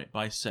 You're right.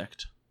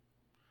 Bisect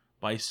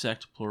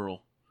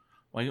plural.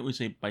 Why don't we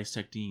say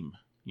bisecteme?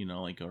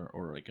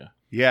 Or like a...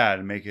 Yeah,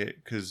 to make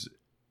it, because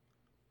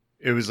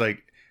it was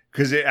like,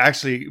 because it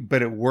actually,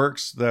 but it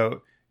works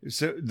though.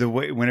 So the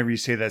way, whenever you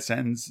say that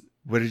sentence,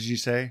 what did you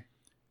say?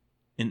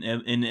 An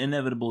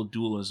inevitable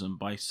dualism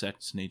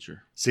bisects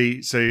nature.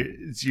 See, so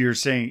you're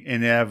saying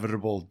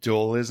inevitable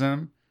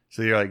dualism.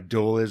 So you're like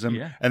dualism.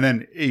 Yeah. And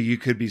then you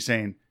could be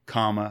saying,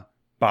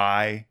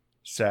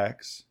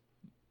 bisex.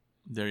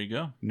 There you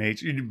go.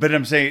 Nature. But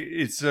I'm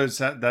saying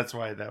that's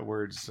why that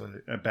word's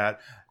bad.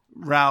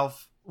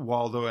 Ralph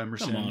Waldo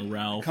Emerson. Come on,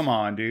 Ralph. Come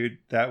on, dude.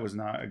 That was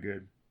not a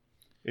good.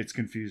 It's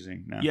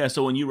confusing now. Yeah,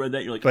 so when you read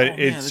that, you're like, but oh,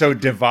 it man, so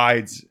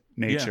divides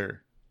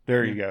nature. Yeah.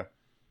 There you go.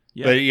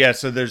 Yeah. But yeah,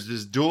 so there's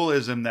this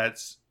dualism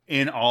that's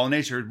in all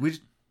nature.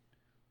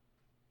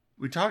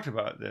 We talked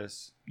about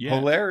this. Yeah.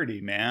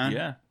 Polarity, man.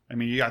 Yeah. I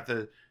mean, you got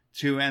the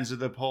two ends of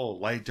the pole,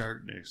 light,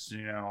 darkness,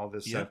 all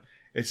this stuff.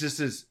 It's just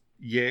this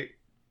yay,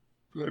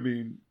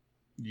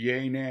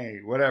 nay,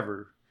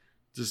 whatever.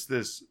 Just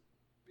this,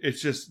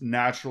 it's just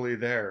naturally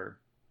there.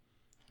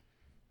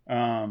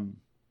 And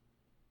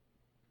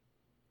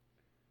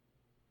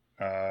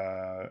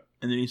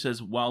then he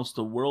says, whilst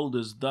the world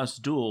is thus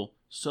dual,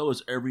 so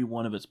is every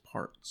one of its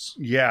parts.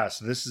 Yeah,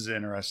 so this is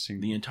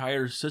interesting. The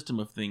entire system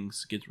of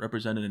things gets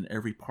represented in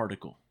every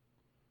particle.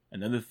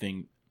 Another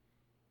thing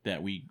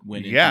that we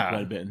went into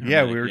quite a bit.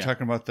 Yeah, we were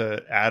talking about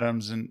the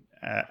atoms and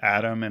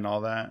atom and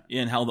all that.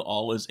 Yeah, and how the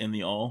all is in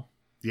the all.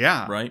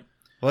 Yeah. Right?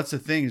 Well, that's the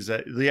thing is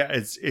that,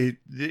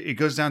 it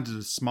goes down to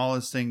the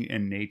smallest thing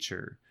in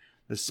nature.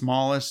 The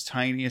smallest,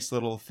 tiniest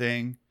little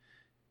thing.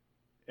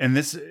 And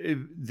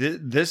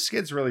this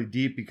gets really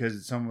deep because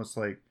it's almost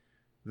like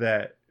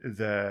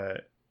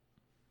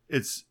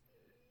it's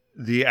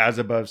the as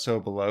above, so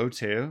below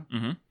too.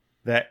 Mm-hmm.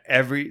 That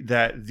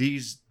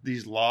these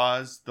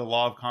laws, the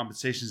law of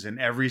compensation is in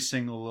every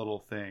single little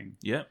thing.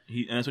 Yeah,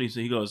 and that's what he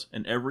said. He goes,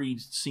 in every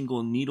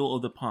single needle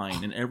of the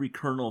pine, in every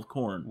kernel of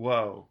corn.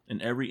 Whoa.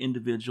 In every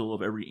individual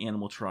of every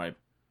animal tribe.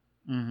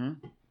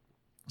 Mm-hmm.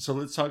 So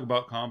let's talk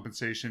about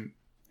compensation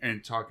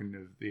and talking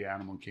to the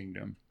animal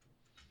kingdom.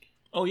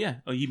 Oh, yeah.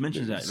 Oh, he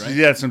mentions that, right?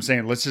 Yeah, that's what I'm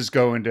saying. Let's just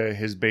go into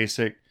his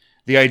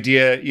the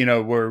idea,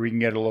 where we can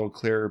get a little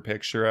clearer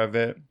picture of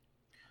it.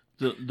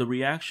 The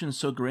reaction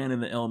so grand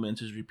in the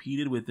elements is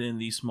repeated within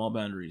these small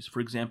boundaries.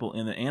 For example,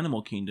 in the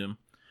animal kingdom,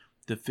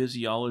 the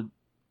physiologist,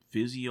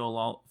 is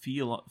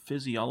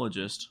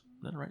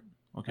that right?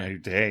 Okay.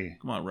 Hey.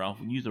 Come on, Ralph.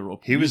 Use the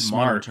He was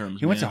smart.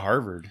 Terms, he went to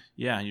Harvard.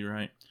 Yeah, you're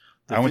right.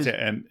 I went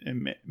to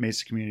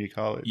Mesa Community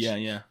College.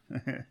 Yeah.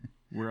 And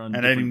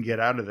I didn't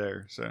get out of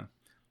there, so.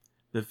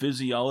 The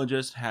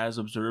physiologist has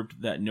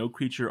observed that no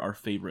creature are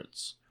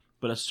favorites,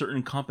 but a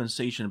certain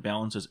compensation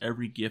balances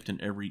every gift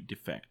and every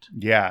defect.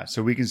 Yeah,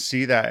 so we can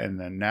see that in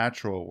the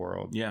natural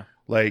world. Yeah.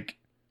 Like,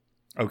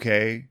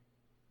 okay,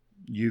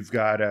 you've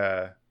got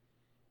a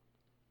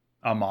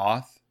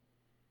moth.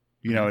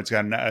 It's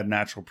got a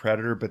natural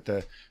predator, but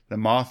the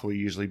moth will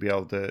usually be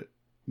able to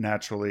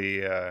naturally,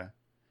 it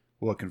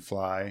can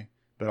fly,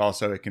 but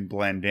also it can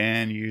blend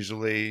in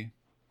usually.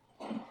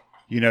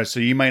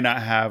 So you might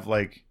not have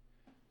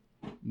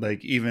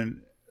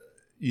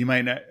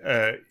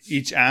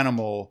each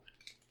animal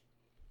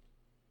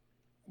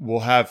will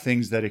have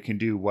things that it can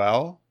do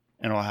well,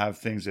 and it'll have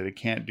things that it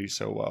can't do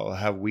so well. It'll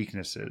have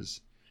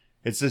weaknesses.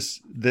 It's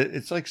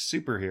it's like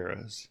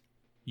superheroes.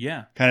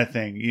 Yeah. Kind of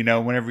thing.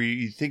 Whenever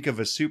you think of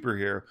a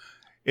superhero,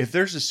 if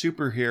there's a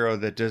superhero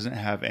that doesn't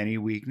have any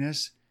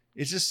weakness,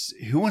 it's just,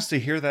 who wants to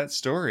hear that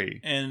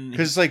story? And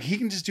because he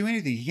can just do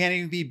anything. He can't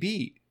even be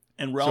beat.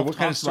 And Ralph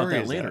talks about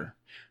that later.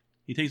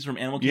 He takes it from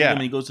animal kingdom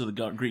and he goes to the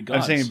Greek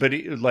gods. I'm saying, but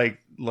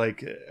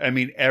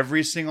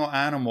every single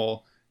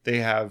animal, they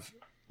have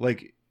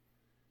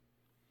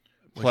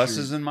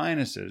pluses and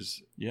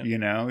minuses. Yeah.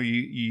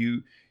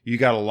 You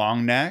got a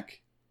long neck,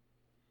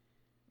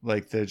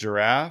 like the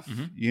giraffe.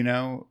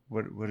 Mm-hmm.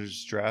 What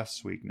is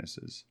giraffe's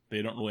weaknesses?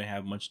 They don't really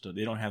have much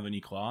they don't have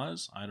any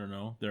claws. I don't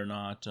know. They're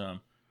not.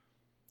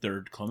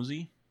 They're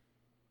clumsy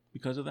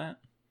because of that.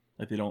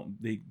 Like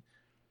they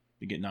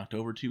get knocked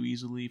over too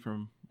easily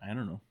from. I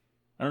don't know.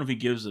 I don't know if he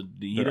gives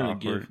he doesn't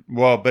give.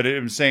 Well, but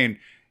I'm saying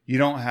you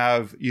don't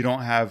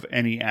have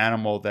any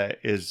animal that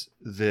is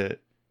the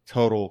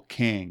total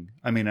king.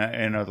 I mean,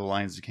 I know the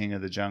lion's the king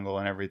of the jungle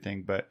and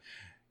everything, but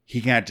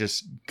he can't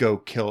just go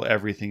kill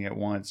everything at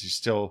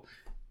once.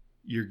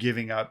 You're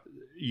giving up.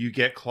 You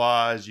get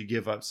claws. You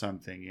give up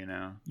something.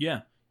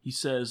 Yeah, he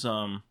says.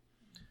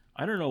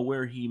 I don't know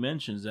where he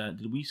mentions that.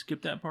 Did we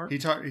skip that part? He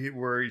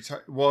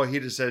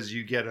just says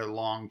you get a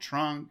long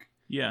trunk.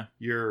 Yeah.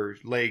 Your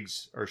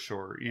legs are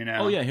short,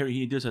 Oh, yeah. Here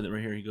he does have that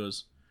right here. He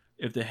goes,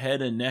 if the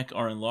head and neck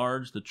are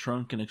enlarged, the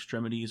trunk and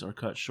extremities are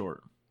cut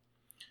short.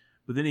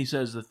 But then he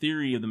says the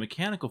theory of the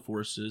mechanical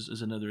forces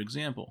is another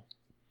example.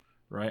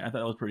 Right? I thought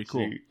that was pretty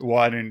cool.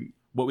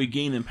 What we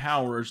gain in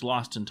power is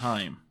lost in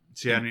time.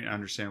 See, I didn't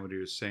understand what he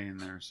was saying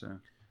there, so.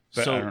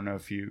 But I don't know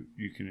if you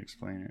can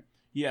explain it.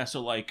 Yeah,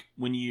 so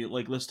when you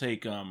let's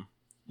take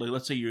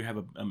let's say you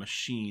have a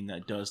machine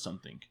that does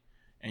something,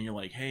 and you're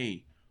like,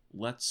 hey,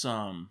 let's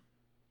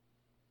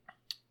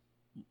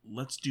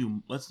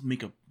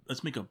make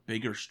a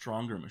bigger,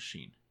 stronger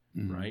machine,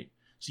 mm-hmm. right?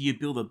 So you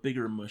build a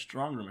bigger,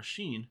 stronger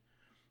machine,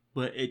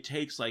 but it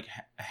takes a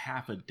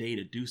half a day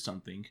to do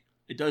something.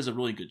 It does a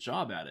really good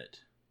job at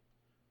it,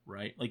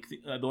 right?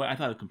 The way I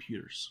thought of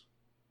computers.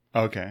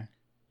 Okay.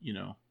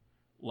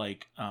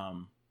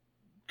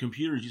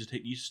 Computers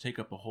used to take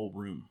up a whole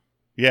room.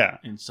 Yeah.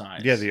 In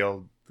size. Yeah,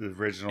 the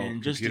original.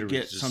 And just to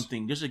get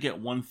something, just to get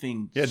one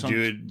thing. Yeah,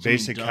 do a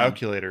basic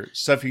calculator.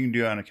 Stuff you can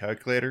do on a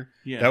calculator.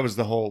 Yeah. That was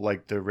the whole,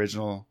 the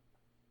original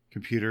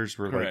computers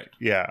were Correct. like,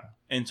 yeah.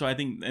 And so I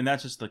think, and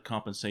that's just the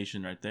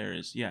compensation right there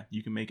is, yeah,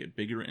 you can make it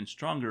bigger and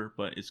stronger,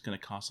 but it's going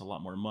to cost a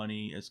lot more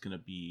money. It's going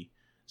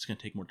to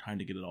take more time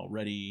to get it all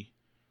ready,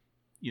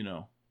 you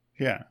know.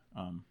 Yeah.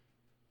 Um,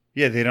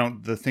 Yeah,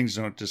 the things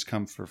don't just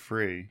come for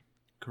free.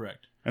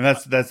 correct. And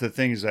that's the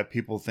thing is that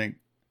people think,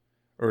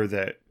 or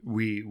that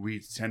we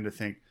tend to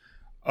think,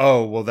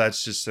 oh, well,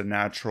 that's just a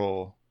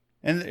natural.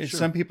 And Sure.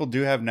 some people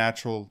do have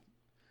natural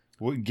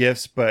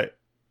gifts, but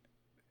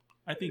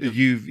I think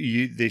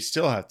they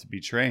still have to be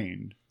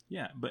trained.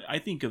 yeah, but I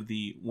think of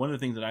one of the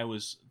things that I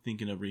was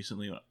thinking of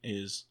recently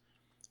is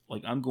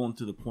like I'm going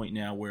through the point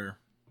now where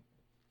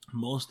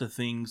most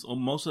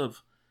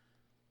of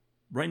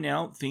right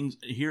now things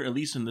here, at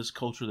least in this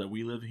culture that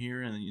we live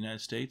here in the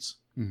United States,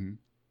 Mm-hmm.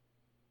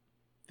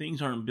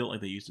 things aren't built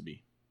like they used to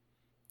be.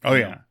 Oh, You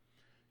yeah. know?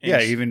 Yeah,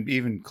 And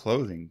even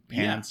clothing,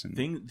 pants, and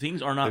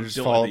things are not they just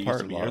built fall like they used apart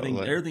to a be. lot,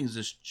 like- Everything's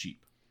just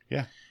cheap.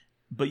 Yeah.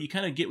 But you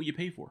kind of get what you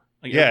pay for.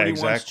 Like Yeah,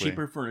 everybody wants exactly.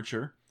 cheaper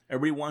furniture.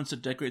 Everybody wants to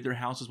decorate their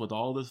houses with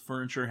all this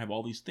furniture, have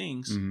all these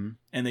things, Mm-hmm.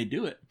 and they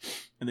do it.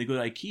 And they go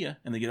to IKEA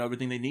and they get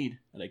everything they need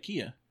at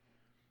IKEA.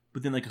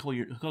 But then like a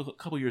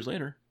couple years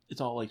later, it's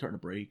all like starting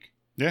to break.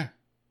 Yeah.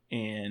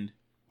 And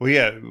Well,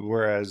 yeah.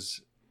 Whereas,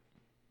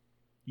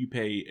 you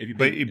pay if you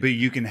but pay,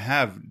 you can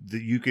have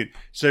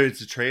so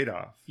it's a trade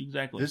off.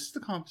 exactly. This is the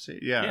compensation.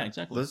 Yeah. Yeah,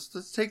 exactly.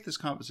 Let's take this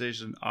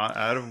compensation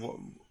out of what.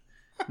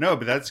 No,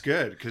 but that's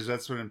good because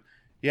that's what I'm.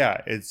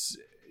 Yeah, it's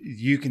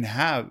you can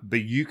have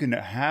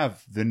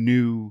the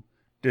new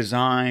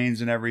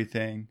designs and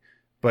everything,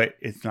 but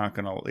it's not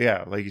gonna.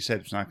 Yeah, like you said,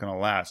 it's not gonna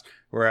last.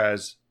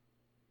 Whereas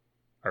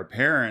our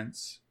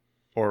parents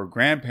or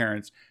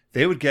grandparents,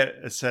 they would get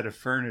a set of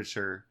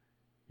furniture,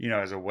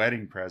 as a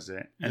wedding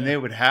present, and Yeah. they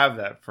would have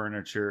that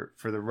furniture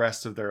for the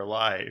rest of their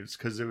lives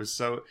because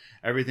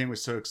everything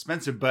was so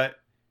expensive.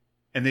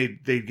 And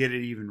they'd get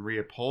it even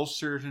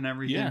reupholstered and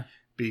everything. Yeah.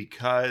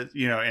 Because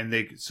and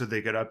they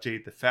could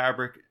update the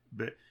fabric,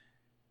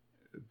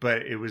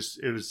 but it was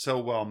so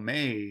well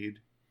made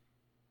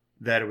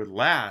that it would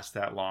last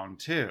that long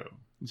too.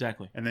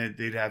 Exactly. And then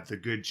they'd have the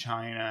good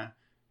china,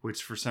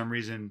 which for some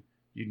reason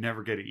you'd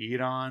never get to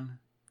eat on.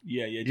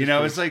 Yeah,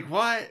 yeah. It's like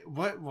why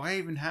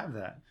even have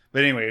that?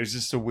 But anyway, it was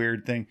just a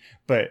weird thing.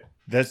 But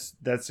that's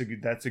a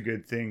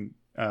good thing,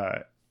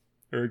 or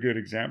a good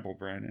example,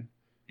 Brandon.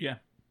 Yeah.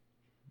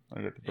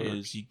 I got the burps.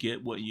 Is you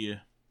get what you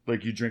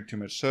Like you drink too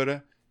much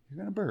soda, you're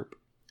gonna burp.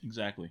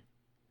 exactly.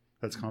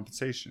 That's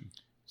compensation.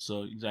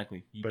 So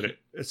exactly. You But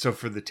get, so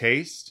for the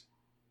taste,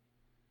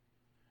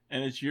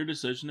 and it's your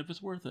decision if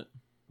it's worth it.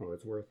 oh,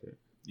 it's worth it.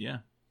 Yeah.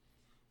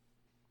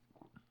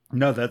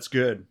 No, that's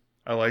good.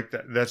 I like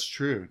that. That's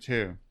true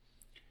too.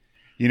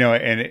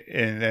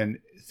 And then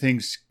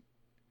things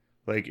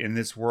like in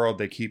this world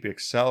they keep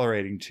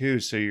accelerating too.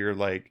 So you're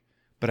like,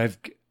 but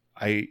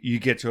you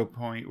get to a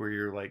point where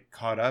you're like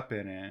caught up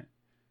in it,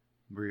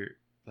 where you're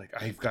like,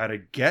 I've got to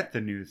get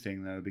the new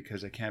thing though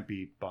because I can't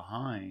be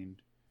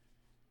behind.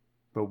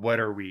 But what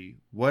are we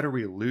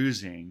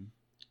losing?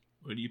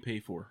 What do you pay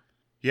for?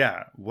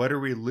 Yeah, what are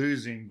we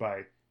losing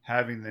by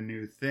having the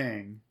new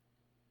thing?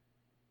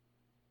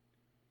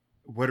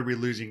 What are we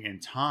losing in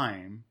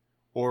time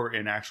or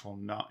in actual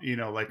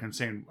like I'm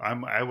saying,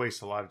 I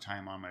waste a lot of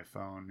time on my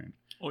phone and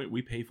Oh,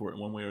 we pay for it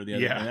one way or the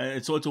other. Yeah.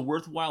 And so it's a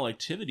worthwhile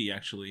activity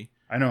actually.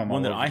 I know I'm One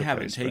all that over I the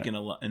haven't place, taken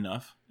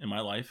enough in my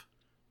life,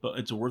 but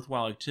it's a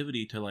worthwhile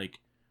activity to like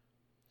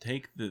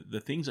take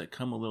the things that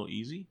come a little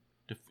easy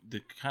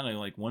to kind of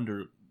like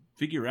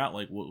figure out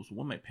like what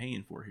am I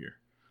paying for here,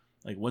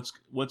 like what's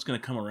going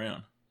to come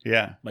around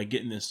Yeah. by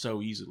getting this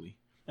so easily.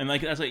 And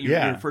like that's like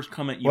Yeah. your first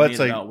comment you Well, made it's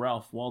like- about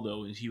Ralph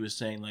Waldo is he was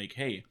saying like,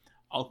 hey,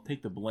 I'll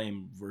take the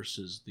blame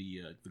versus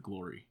the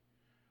glory,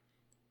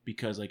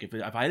 because like if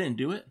I didn't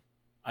do it,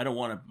 I don't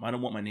want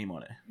my name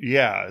on it.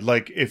 Yeah.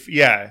 Like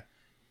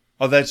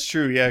oh, that's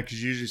true. Yeah.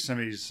 Cause usually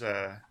somebody's,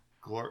 yeah.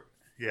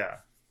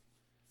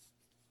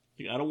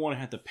 Like, I don't want to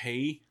have to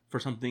pay for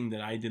something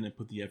that I didn't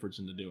put the efforts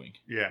into doing.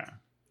 Yeah.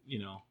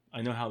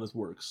 I know how this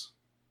works.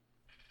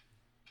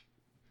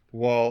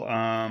 Well,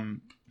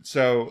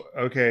 so,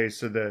 okay.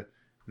 So back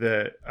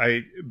to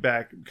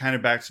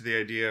the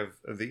idea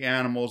of the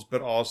animals,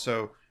 but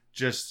also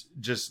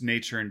just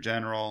nature in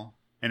general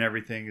and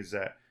everything is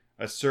that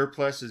a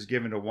surplus is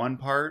given to one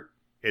part,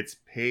 it's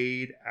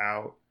paid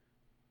out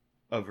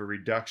of a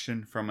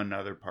reduction from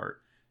another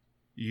part.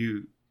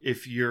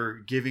 If you're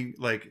giving,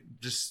 like,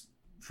 just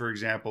for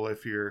example,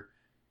 if you're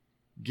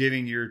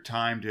giving your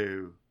time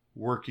to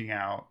working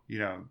out,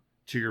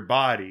 to your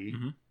body,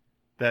 Mm-hmm.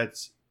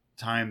 that's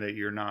time that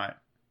you're not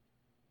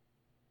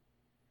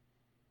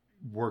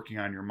working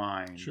on your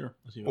mind. Sure.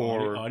 Let's see.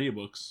 Or-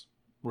 audiobooks.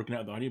 Working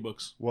out the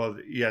audiobooks. Well,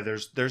 yeah,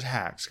 there's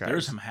hacks, guys.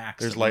 There's some hacks.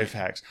 There's that life we-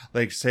 hacks.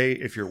 Like, say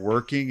if you're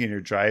working and you're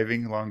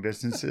driving long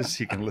distances,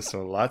 you can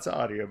listen to lots of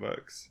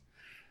audiobooks.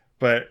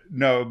 But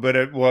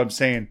I'm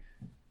saying,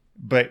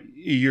 but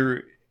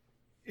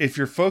if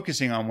you're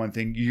focusing on one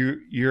thing,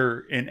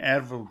 you're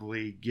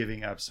inevitably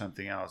giving up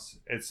something else.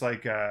 It's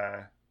like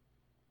this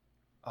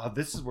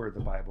is where the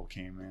Bible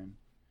came in.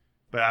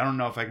 but I don't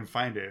know if I can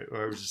find it.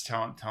 Or I was just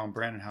telling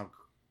Brandon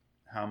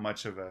how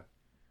much of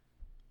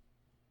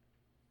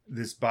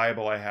this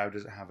Bible I have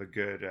doesn't have a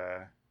good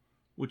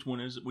Which one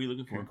is it? What are you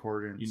looking for?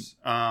 concordance.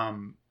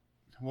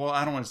 Well,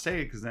 I don't want to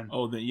say it because then.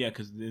 Oh,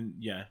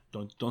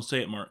 don't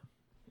say it, Mark.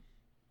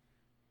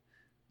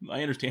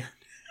 I understand.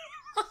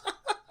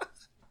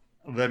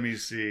 Let me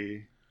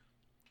see.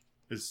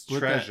 It's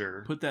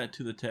treasure. Put that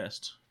to the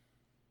test.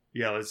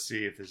 Yeah, let's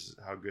see if this is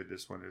how good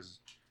this one is.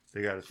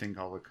 They got a thing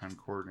called a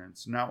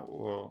concordance. Now,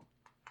 well,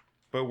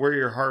 but where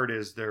your heart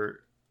is,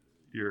 where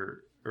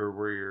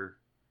your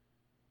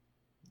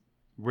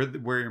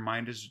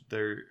mind is,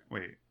 there.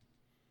 Wait,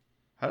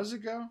 how does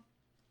it go?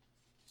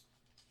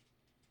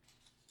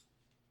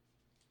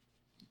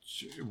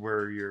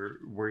 Where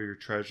your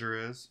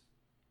treasure is.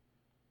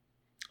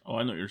 Oh,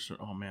 I know you're.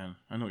 Oh man,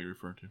 I know what you're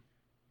referring to.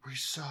 We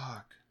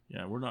suck.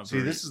 Yeah, we're not. See,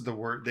 this is the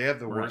word. They have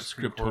the worst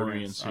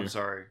concordance. I'm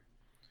sorry.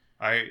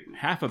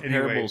 Half of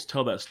parables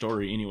tell that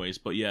story, anyways.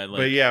 But yeah,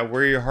 but yeah,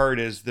 where your heart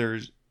is,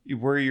 there's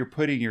where you're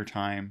putting your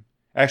time.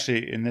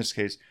 Actually, in this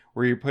case,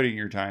 where you're putting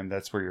your time,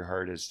 that's where your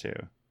heart is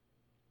too.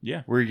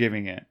 Yeah, where you're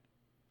giving it.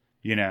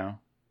 You know,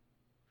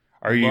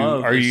 are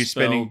you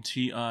spending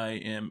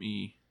Time?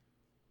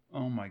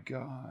 Oh my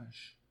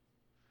gosh.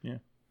 Yeah,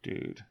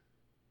 dude,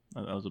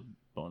 that was a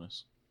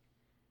bonus.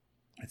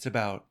 It's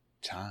about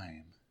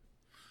time.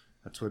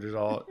 That's what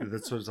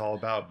it's all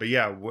about. But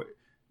yeah,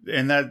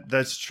 and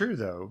that's true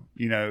though.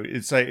 You know,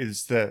 it's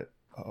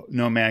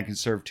no man can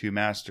serve two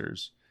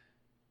masters.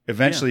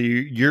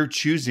 Eventually, you're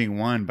choosing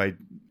one by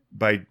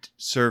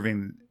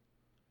serving,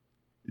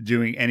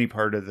 doing any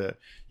part of the.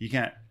 You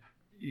can't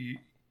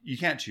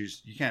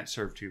choose. You can't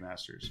serve two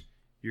masters.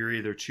 You're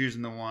either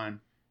choosing the one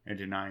and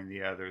denying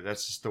the other.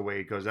 That's just the way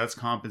it goes. That's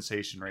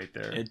compensation right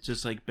there. It's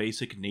just like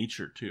basic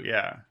nature too.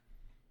 Yeah,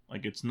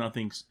 like it's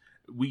nothing.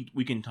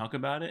 We can talk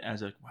about it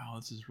as like, wow,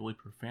 this is really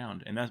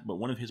profound, but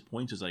one of his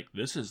points is like,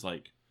 this is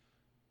like,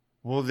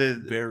 well,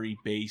 the very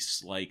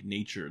base like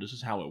nature. This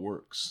is how it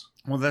works.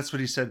 Well, that's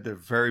what he said at the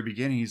very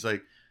beginning. He's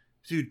like,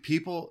 dude,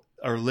 people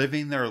are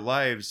living their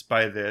lives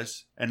by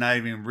this and not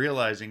even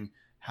realizing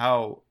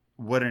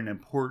what an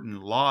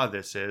important law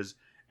this is,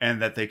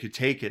 and that they could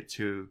take it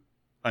to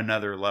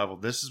another level.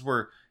 This is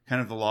where kind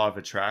of the law of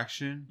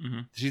attraction. Mm-hmm.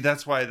 See,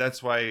 that's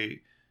why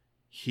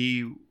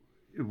he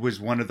was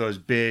one of those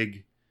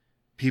big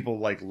people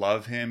like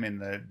love him in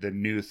the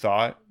New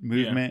Thought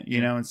movement, you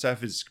know, and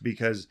stuff, is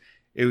because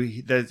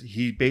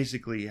he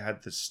basically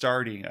had the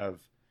starting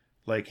of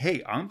like,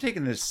 hey, I'm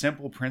taking this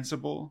simple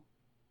principle,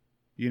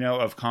 you know,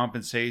 of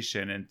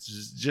compensation, and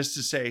just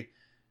to say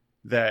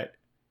that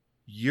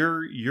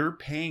you're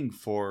paying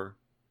for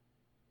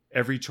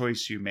every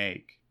choice you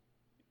make,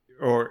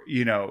 or,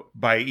 you know,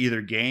 by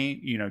either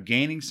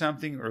gaining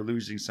something or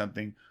losing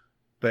something,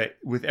 but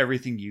with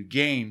everything you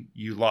gain,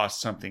 you lost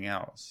something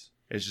else.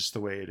 It's just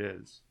the way it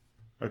is.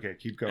 Okay,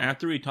 keep going.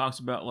 After he talks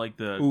about like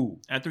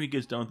after he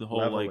gets done with the whole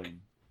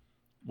leveling.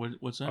 Like,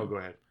 what's that? Oh, go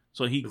ahead.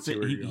 So he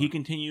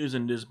continues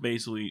and just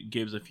basically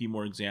gives a few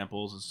more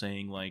examples of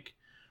saying like,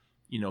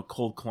 you know,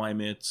 cold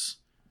climates,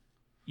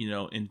 you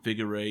know,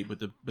 invigorate, but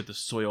the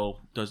soil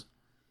does.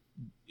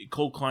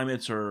 Cold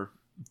climates are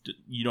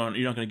you're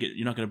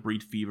not gonna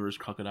breed fevers,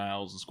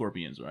 crocodiles, and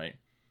scorpions, right?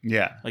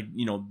 Yeah. Like,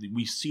 you know,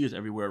 we see this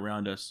everywhere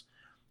around us.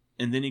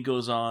 And then he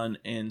goes on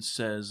and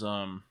says,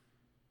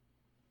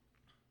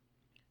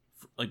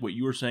 like what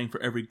you were saying,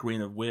 for every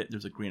grain of wit,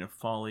 there's a grain of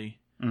folly,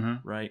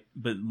 right?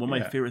 But one of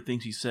my favorite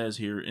things he says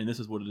here, and this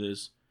is what it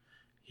is,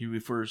 he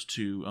refers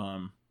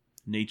to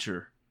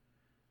nature.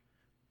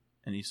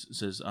 And he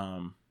says,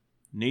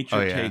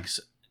 nature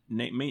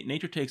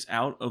takes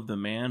out of the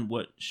man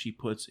what she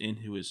puts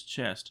into his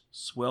chest,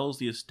 swells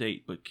the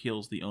estate but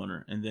kills the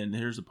owner. And then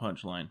here's the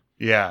punchline.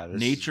 Yeah.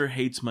 Nature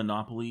hates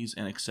monopolies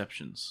and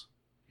exceptions.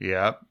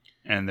 Yep.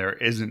 And there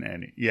isn't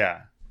any.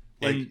 Yeah.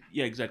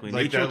 Yeah, exactly.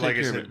 Like that, like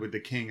I said, with the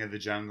king of the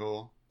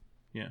jungle.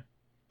 Yeah.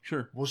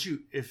 Sure. Well,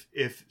 shoot,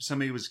 if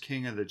somebody was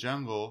king of the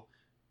jungle,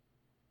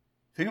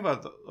 think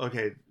about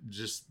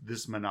just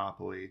this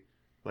monopoly,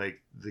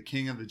 like the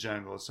king of the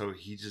jungle. So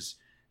he's just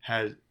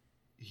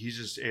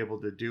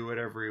able to do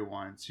whatever he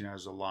wants, you know,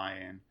 as a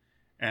lion,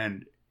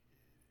 and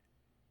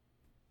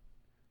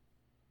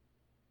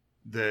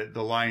the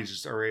lions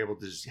just are able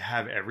to just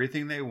have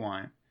everything they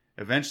want.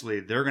 Eventually,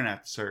 they're gonna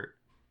have to start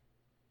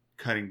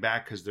cutting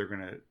back because they're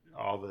gonna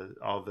all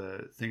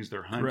the things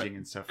they're hunting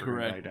and stuff are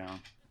gonna die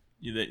down.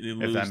 Yeah, they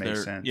lose if that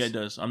makes sense. Yeah, it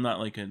does. I'm not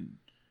like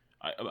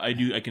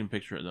I can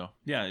picture it though.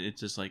 Yeah, it's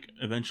just like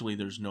eventually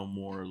there's no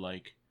more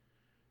like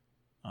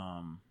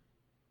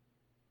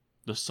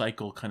the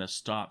cycle kind of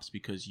stops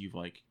because you've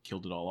like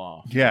killed it all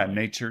off. Yeah,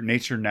 like,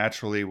 nature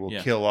naturally will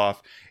kill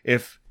off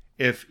if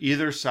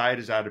either side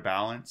is out of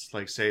balance.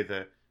 Like say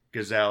the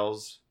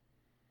gazelles,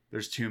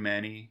 there's too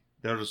many,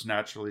 they'll just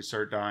naturally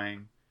start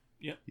dying.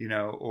 Yeah, you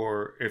know,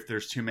 or if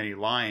there's too many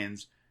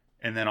lions,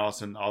 and then all of a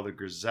sudden all the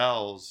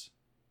gazelles,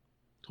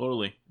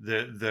 totally,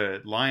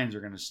 the lions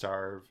are going to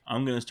starve.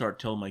 I'm going to start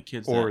telling my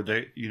kids, or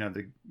they, you know,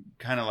 the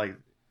kind of like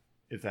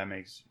If that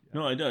makes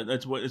No, it does.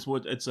 That's what it's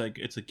like.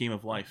 It's a game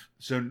of life.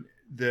 so.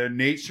 The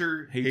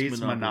nature hates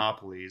Monopoly.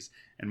 monopolies,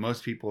 and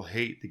most people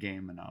hate the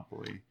game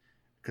Monopoly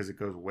because it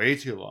goes way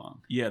too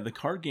long. Yeah, the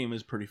card game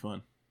is pretty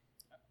fun.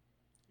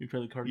 You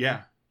tried the card game?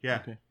 Yeah.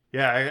 Okay.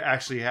 Yeah, I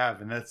actually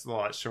have, and that's a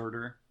lot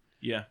shorter.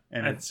 Yeah,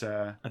 And it's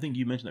I think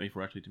you mentioned that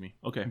before actually to me.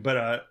 Okay.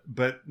 but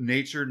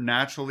nature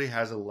naturally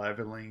has a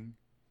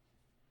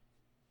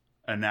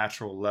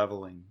natural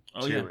leveling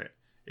to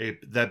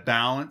it. The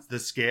balance, the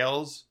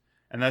scales,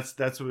 and that's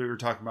what we were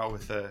talking about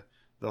with the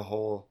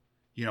whole,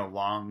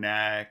 long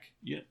neck,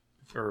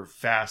 or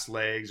fast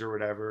legs or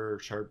whatever, or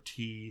sharp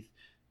teeth.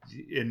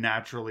 It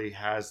naturally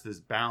has this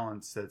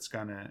balance that's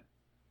gonna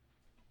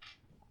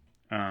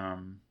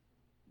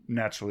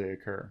naturally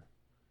occur.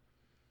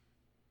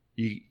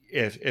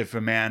 If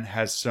a man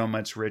has so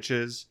much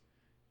riches,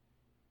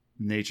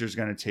 nature's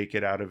going to take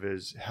it out of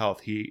his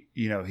health. He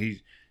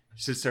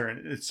sits there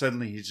and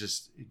suddenly he's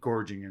just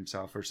gorging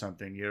himself or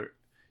something.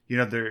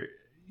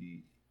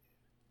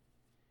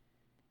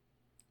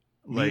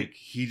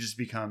 He just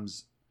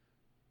becomes,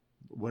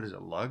 what is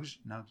it? Lugs?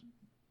 No.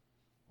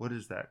 What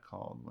is that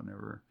called?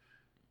 Whenever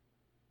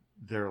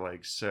they're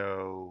like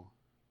so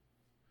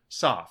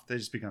soft, they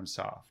just become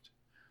soft.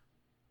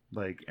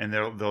 And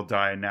they'll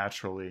die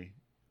naturally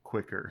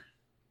quicker.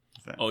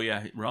 Oh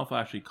yeah, Ralph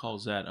actually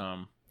calls that.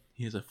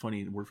 He has a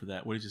funny word for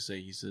that. What does he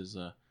say? He says,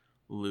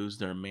 "lose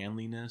their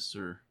manliness,"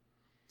 or.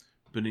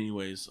 But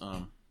anyways,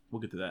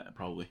 we'll get to that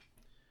probably.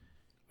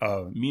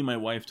 Me and my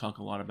wife talk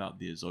a lot about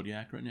the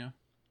zodiac right now.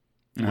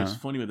 And what's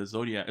funny with the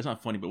zodiac? It's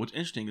not funny, but what's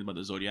interesting about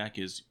the zodiac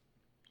is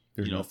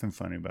there's nothing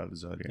funny about the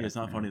zodiac. Yeah, it's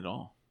not funny at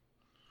all.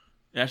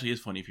 It actually is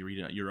funny if you read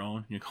it on your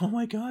own. You're like, oh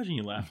my gosh, and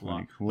you laugh a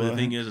lot. But the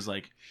thing is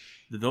like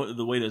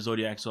the way the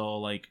zodiac's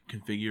all like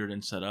configured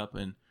and set up,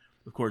 and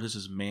of course this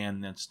is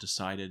man that's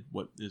decided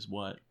what is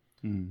what.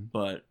 Mm-hmm.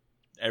 But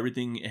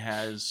everything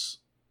has,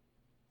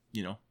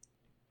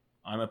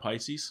 I'm a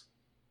Pisces.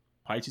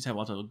 Pisces have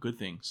lots of good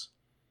things.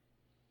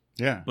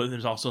 Yeah. But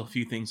there's also a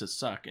few things that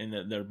suck and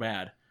that they're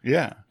bad.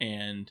 Yeah.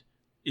 And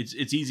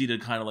it's easy to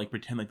kind of like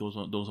pretend like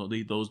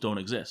those don't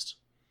exist.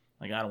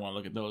 Like I don't want to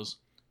look at those.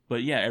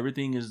 But yeah,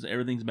 everything's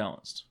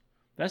balanced.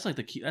 That's like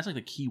the key. That's like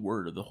the key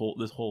word of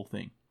this whole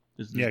thing.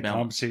 Balance.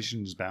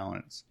 Compensation is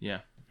balance. Yeah.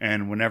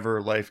 And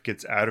whenever life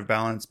gets out of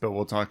balance, but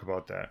we'll talk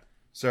about that.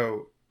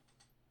 So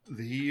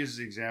he uses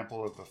the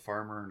example of a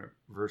farmer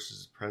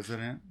versus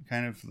president,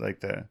 kind of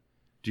like the.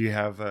 Do you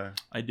have a?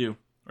 I do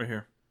right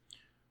here.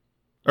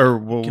 Or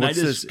well, can I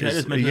just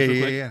mention this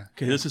real quick? Yeah.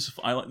 Okay, this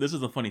is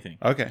the funny thing.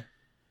 Okay.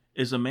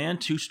 Is a man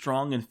too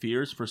strong and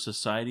fierce for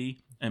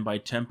society, and by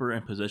temper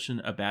and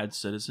position a bad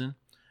citizen,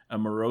 a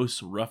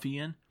morose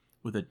ruffian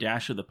with a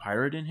dash of the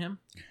pirate in him?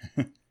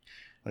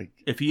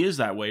 If he is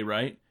that way,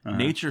 right? Uh-huh.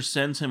 Nature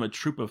sends him a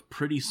troop of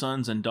pretty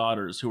sons and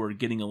daughters who are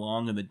getting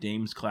along in the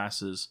dames'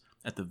 classes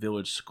at the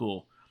village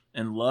school,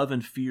 and love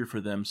and fear for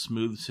them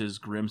smooths his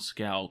grim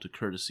scowl to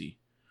courtesy.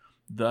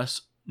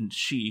 Thus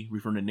she,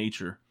 referring to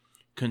nature,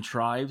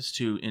 contrives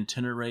to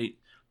itinerate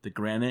the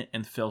granite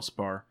and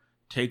felspar,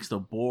 takes the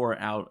boar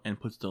out and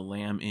puts the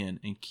lamb in,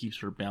 and keeps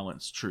her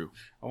balance true.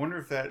 I wonder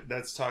if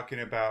that's talking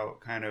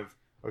about kind of,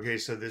 okay,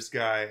 so this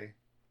guy,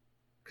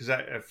 because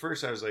at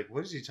first I was like,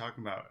 what is he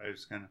talking about? I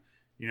was kind of,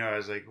 I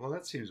was like, well,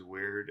 that seems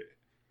weird.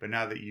 But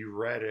now that you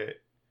read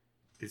it,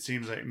 it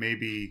seems like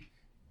maybe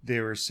they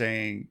were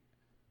saying,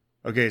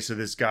 okay, so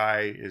this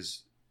guy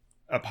is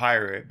a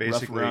pirate,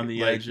 basically. Rough around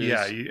the edges.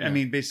 Yeah, I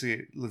mean,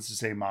 basically, let's just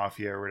say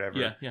mafia or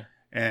whatever. Yeah.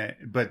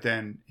 But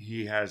then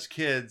he has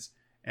kids,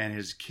 and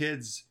his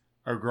kids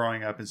are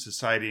growing up in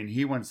society, and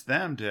he wants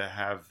them to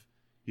have,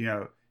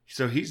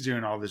 so he's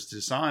doing all this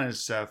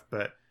dishonest stuff,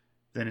 but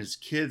then his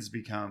kids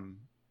become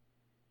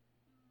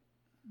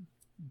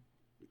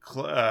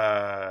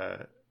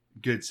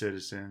good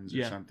citizens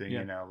or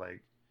something,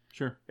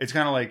 Sure. It's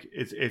kind of like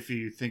if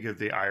you think of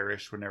the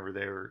Irish, whenever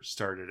they were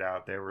started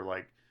out, they were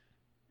like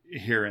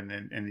here in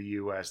the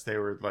U.S., they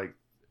were like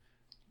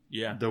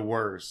the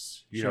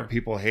worst.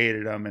 People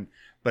hated them,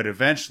 but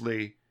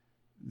eventually,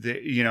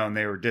 and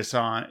they were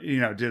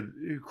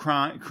did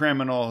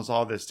criminals,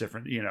 all this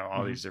different,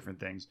 all these different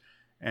things,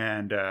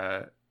 and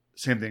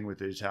same thing with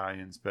the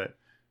Italians, but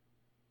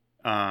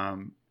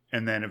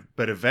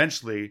but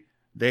eventually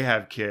they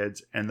have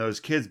kids, and those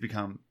kids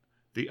become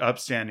the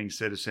upstanding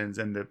citizens,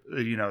 and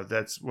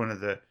that's one of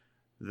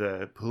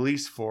the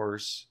police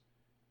force,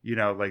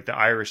 like the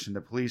Irish in the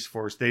police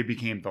force, they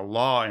became the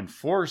law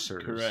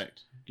enforcers.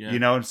 Correct. Yeah. You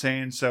know what I'm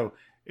saying? So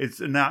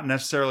it's not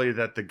necessarily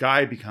that the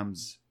guy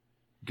becomes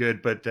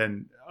good, but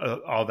then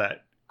all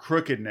that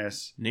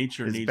crookedness,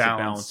 nature is needs to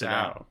balance it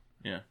out.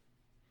 Yeah.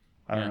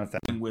 I don't know if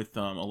that with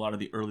a lot of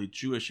the early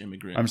Jewish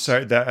immigrants. I'm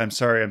sorry.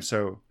 I'm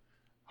so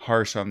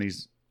harsh on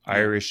these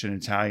Irish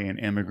and Italian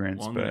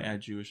immigrants. Well, I'm going to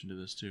add Jewish into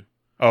this too.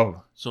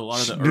 Oh, so a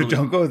lot of the early...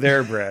 Don't go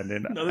there,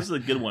 Brandon. No, this is a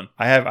good one.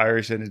 I have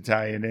Irish and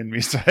Italian in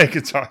me, so I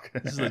could talk.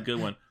 This is a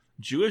good one.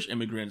 Jewish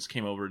immigrants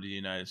came over to the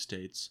United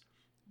States,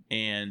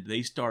 and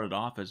they started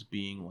off as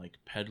being like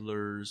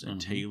peddlers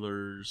and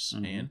tailors,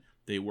 and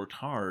they worked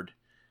hard.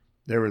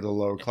 They were the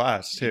low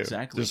class too.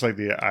 Exactly. Just like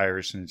the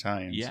Irish and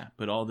Italians. Yeah,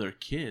 but all their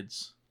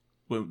kids,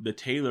 when the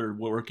tailor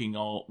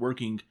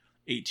working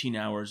 18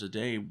 hours a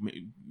day,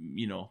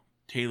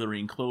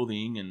 tailoring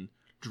clothing and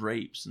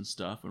drapes and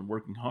stuff and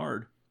working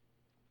hard.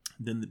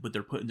 But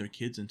they're putting their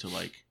kids into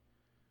like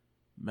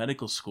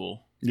medical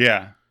school.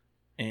 Yeah.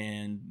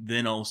 And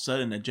then all of a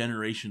sudden, a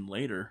generation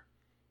later,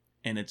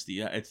 and it's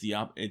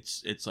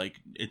like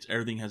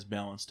everything has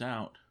balanced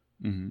out.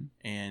 Mm-hmm.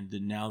 And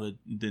now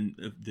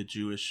the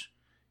Jewish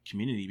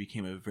community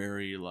became a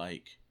very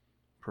like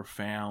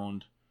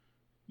profound,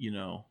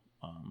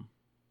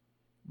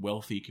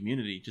 wealthy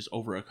community just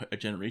over a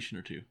generation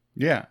or two.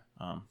 Yeah.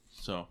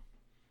 So,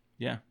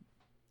 yeah.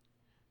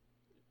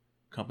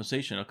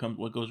 Compensation.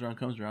 What goes around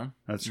comes around.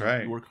 That's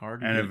right. You work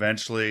hard. And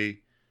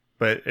eventually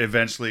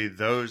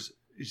those,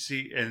 you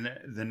see, in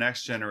the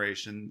next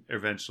generation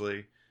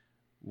eventually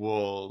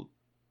will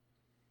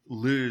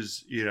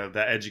lose,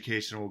 that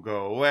education will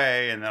go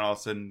away, and then all of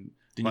a sudden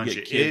then you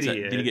get kids. Then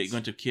you get a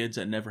bunch of kids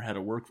that never had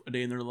to work a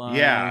day in their life.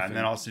 Yeah, and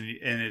then all of a sudden,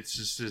 and it's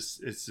just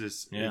it's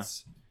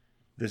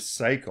this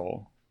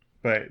cycle.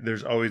 But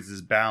there's always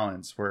this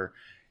balance where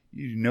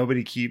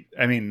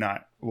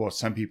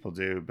some people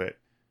do, but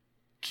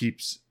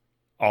keeps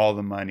all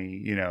the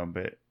money,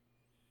 but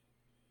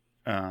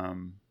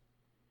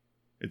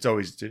it's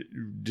always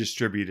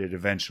distributed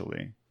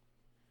eventually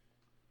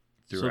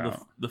throughout.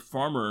 So the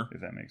farmer,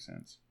 if that makes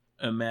sense,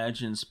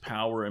 imagines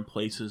power and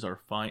places are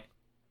fine.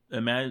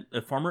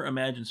 A farmer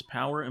imagines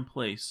power and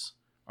place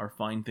are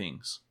fine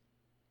things.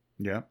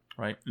 Yeah.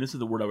 Right. And this is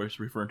the word I was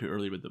referring to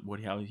earlier,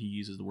 but how he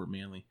uses the word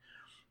manly.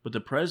 But the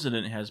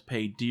president has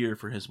paid dear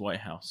for his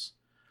White House.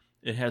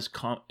 It has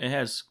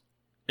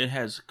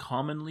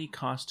commonly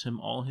cost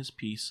him all his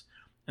peace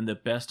and the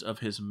best of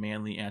his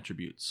manly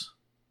attributes.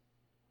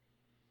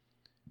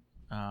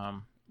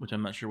 Which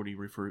I'm not sure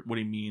what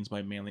he means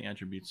by manly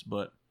attributes,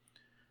 but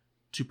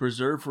to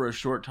preserve for a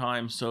short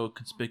time so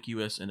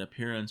conspicuous an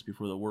appearance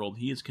before the world,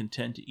 he is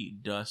content to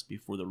eat dust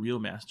before the real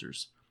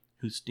masters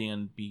who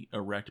stand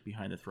erect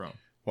behind the throne.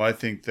 Well, I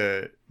think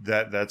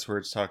that's where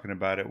it's talking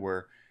about it,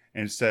 where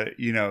instead,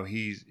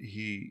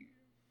 he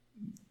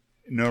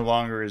no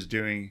longer is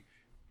doing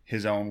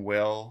his own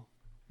will,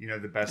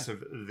 the best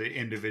of the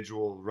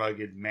individual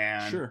rugged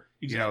man. Sure.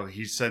 Exactly.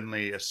 He's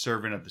suddenly a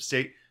servant of the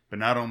state, but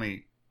not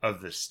only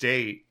of the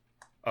state,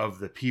 of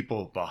the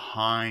people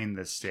behind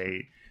the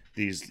state,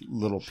 these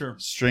little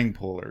string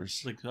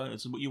pullers. Like,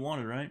 this is what you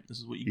wanted, right? This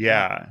is what you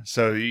got.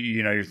 So,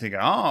 you're thinking,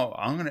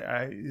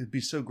 it'd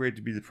be so great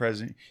to be the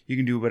president. You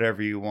can do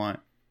whatever you want.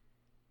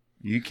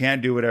 You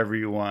can't do whatever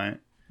you want.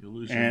 You'll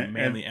lose your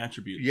manly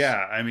attributes. Yeah,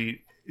 I mean,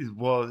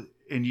 well,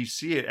 and you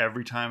see it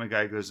every time a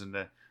guy goes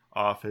into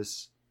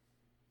office,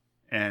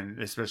 and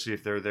especially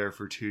if they're there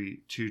for two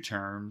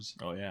terms.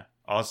 Oh yeah.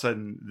 All of a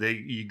sudden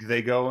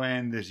they go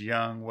in this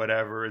young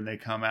whatever, and they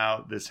come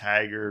out this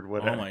haggard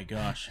whatever. Oh my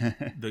gosh,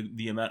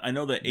 the amount. I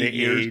know that 8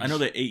 years. I know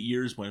that 8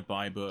 years went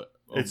by, but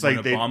it's when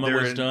like Obama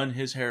was done,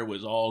 his hair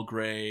was all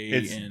gray. They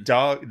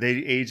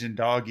age in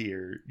dog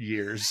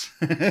years.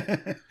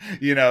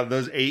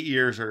 Those 8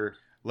 years are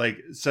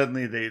like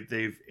suddenly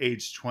they've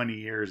aged 20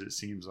 years. It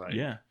seems like.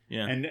 Yeah.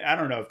 And I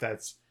don't know if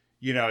that's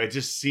it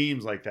just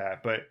seems like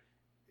that, but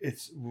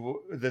it's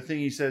the thing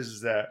he says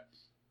is that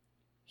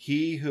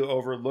he who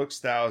overlooks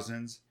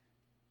thousands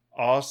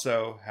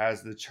also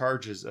has the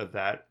charges of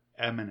that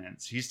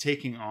eminence. He's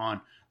taking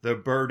on the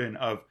burden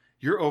of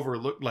you're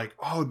overlooked. Like,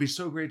 it'd be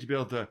so great to be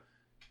able to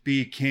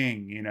be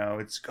king.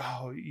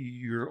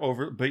 You're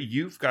over, but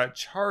you've got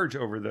charge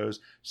over those.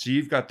 So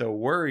you've got the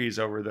worries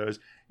over those,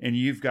 and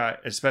you've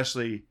got,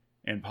 especially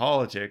in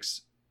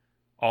politics,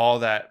 all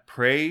that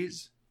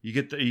praise. You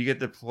get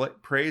the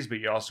praise, but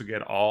you also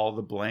get all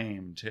the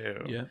blame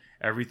too. Yeah.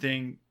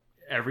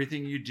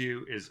 Everything you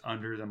do is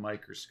under the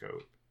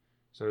microscope.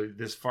 So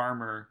this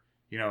farmer,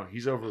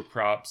 he's over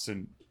crops,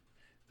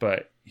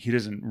 but he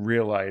doesn't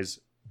realize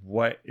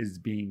what is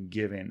being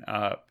given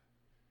up.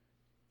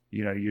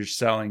 You're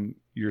selling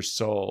your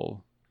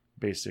soul,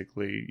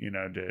 basically.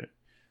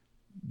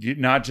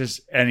 Not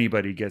just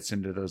anybody gets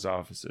into those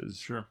offices.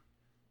 Sure.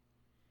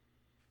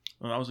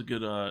 Well, that was a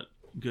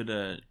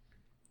good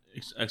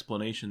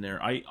explanation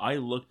there. I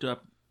looked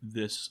up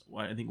this.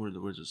 I think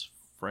was this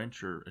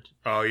French or?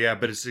 Oh yeah,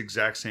 but it's the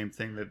exact same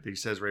thing that he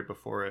says right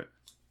before it.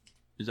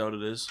 Is that what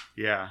it is?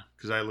 Yeah,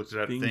 because I looked it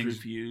up. Things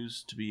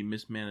refuse to be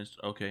mismanaged.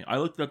 Okay, I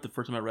looked it up the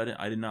first time I read it.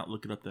 I did not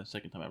look it up the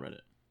second time I read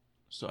it,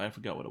 so I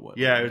forgot what it was.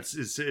 Yeah, it's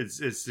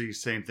the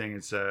same thing.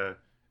 It's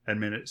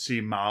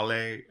si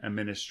male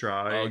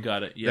administrare. Oh,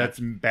 got it. Yeah, that's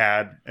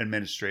bad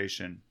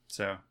administration.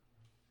 So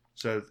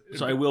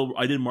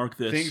I did mark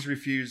this. Things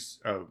refuse.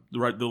 Oh,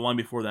 the line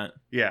before that.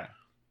 Yeah.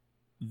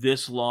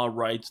 This law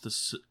writes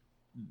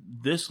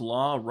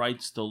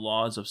the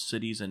laws of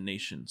cities and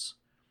nations.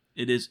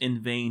 It is in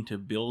vain to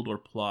build or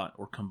plot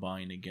or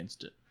combine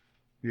against it.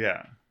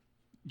 Yeah.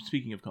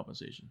 Speaking of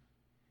compensation.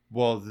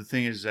 Well, the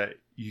thing is that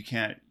you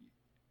can't.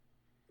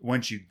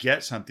 Once you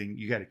get something,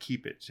 you got to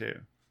keep it too.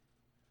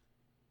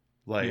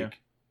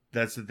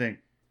 That's the thing,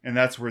 and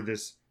that's where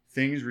this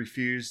things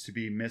refuse to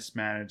be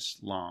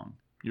mismanaged long.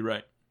 You're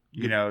right.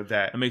 You know,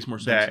 That makes more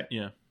sense. that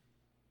Yeah.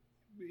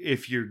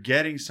 if you're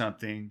getting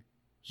something,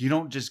 you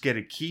don't just get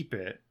to keep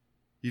it.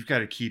 You've got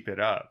to keep it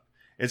up.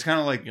 It's kind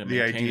of like You gotta the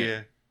maintain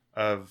idea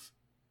of,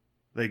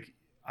 like,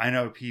 I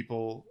know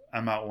people,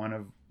 I'm not one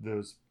of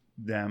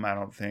them, I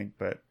don't think,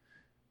 but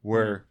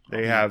where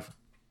they have,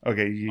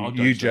 okay,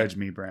 you judge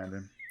me,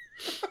 Brandon.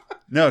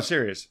 No,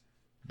 serious.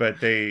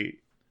 But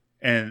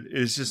and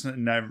it's just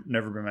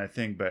never been my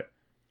thing, but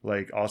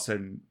like all of a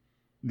sudden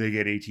they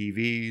get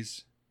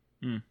ATVs,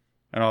 and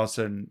all of a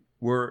sudden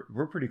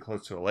we're pretty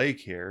close to a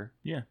lake here.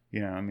 Yeah. You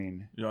know, I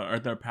mean,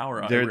 Aren't there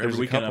power? There's every a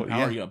weekend couple, on power,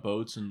 yeah. you got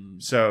boats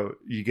and. So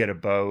you get a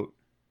boat,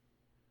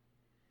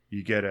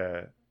 you get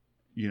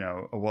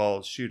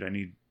well, shoot, I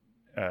need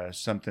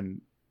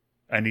something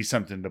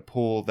to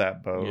pull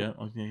that boat. Yeah.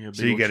 Okay,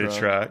 So you get a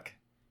truck.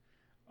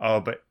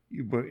 Oh,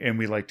 and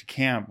we like to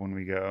camp when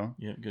we go.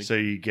 Yeah. Good. So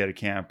you get a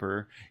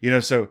camper. You know,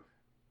 so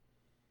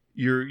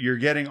you're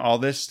getting all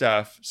this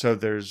stuff. So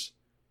there's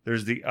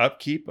the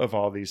upkeep of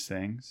all these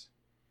things.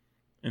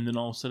 And then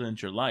all of a sudden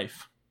it's your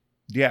life.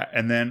 Yeah,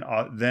 and then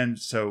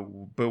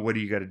but what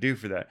do you got to do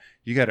for that?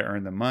 You got to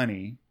earn the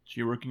money. So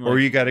you're working, or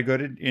you got to go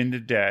into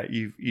debt.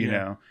 You Yeah.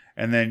 know,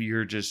 and then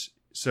you're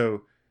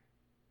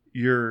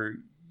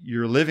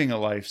living a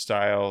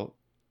lifestyle,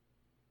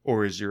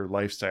 or is your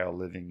lifestyle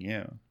living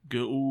you?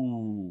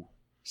 Ooh.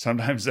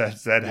 Sometimes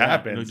that Yeah,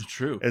 happens. It's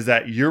true. Is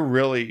that you're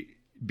really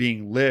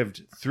being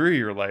lived through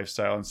your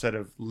lifestyle instead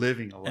of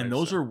living a lifestyle. And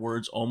those are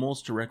words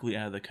almost directly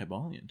out of the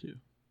Kybalion too.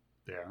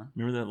 Yeah.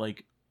 Remember that,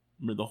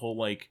 remember the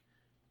whole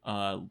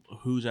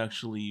who's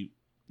actually,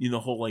 the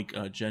whole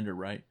gender,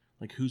 right?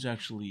 Like who's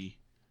actually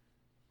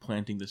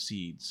planting the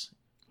seeds?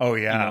 Oh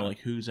yeah.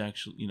 Who's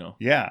actually,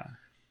 Yeah.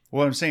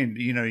 Well, I'm saying,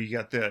 you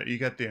got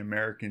the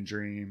American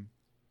dream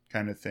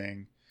kind of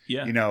thing.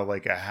 Yeah.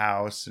 Like a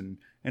house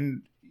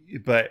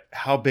but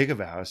how big of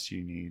a house do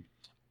you need?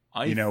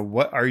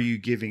 What are you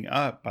giving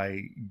up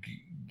by,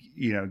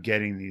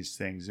 getting these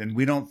things? And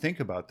we don't think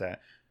about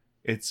that.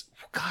 It's,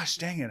 gosh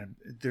dang it.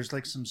 There's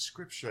some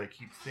scripture I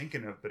keep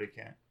thinking of, but I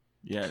can't.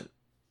 Yeah.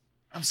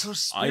 I'm so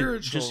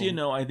spiritual. Just so you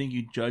know, I think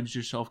you judged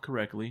yourself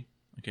correctly.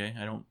 Okay.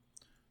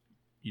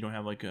 You don't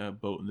have a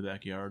boat in the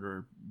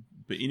backyard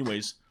but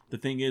anyways, the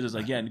thing is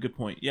again, good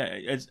point.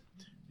 Yeah.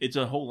 It's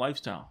a whole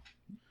lifestyle.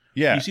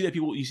 Yeah. You see what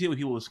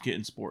people get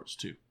in sports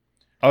too.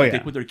 Oh yeah. They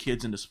put their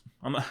kids into,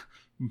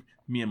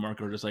 me and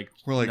Mark are just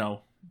we're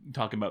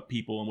talking about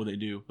people and what they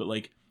do. But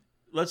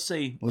let's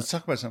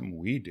talk about something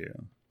we do.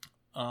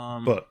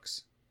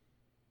 Books.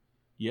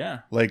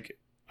 Yeah.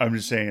 I'm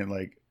just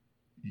saying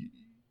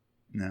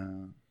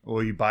no.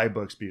 Well, you buy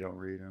books, but you don't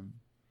read them.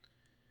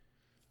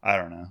 I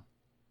don't know.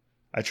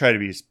 I try to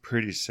be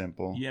pretty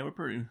simple. Yeah,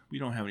 we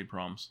don't have any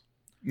problems.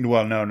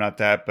 Well, no, not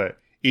that, but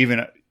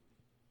even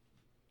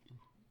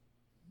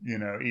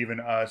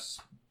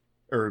us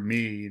or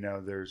me,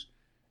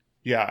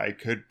 I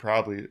could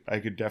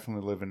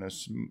definitely live in a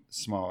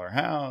smaller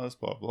house,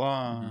 blah,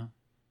 blah. Mm-hmm.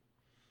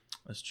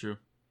 That's true.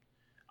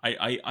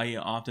 I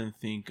often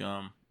think,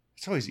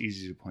 it's always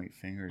easy to point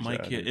fingers my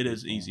at kid, it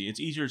is easy. It's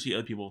easier to see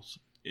other people's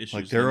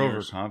issues. They're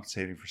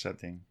overcompensating for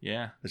something.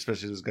 Yeah.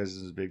 Especially those guys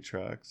in those big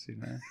trucks,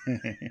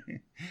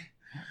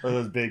 or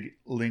those big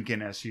Lincoln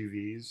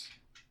SUVs.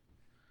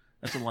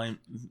 That's a line.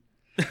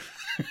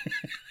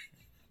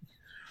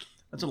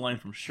 That's a line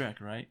from Shrek,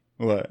 right?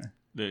 What?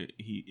 Do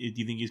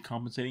you think he's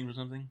compensating for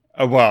something?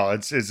 Well,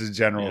 it's a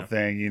general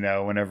thing,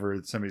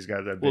 whenever somebody's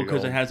got that big. Well,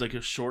 because it has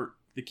a short.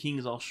 The king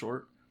is all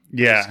short.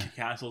 Yeah. His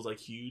castle's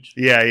huge.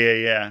 Yeah.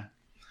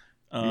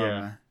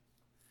 Yeah.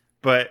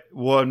 But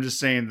I'm just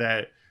saying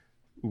that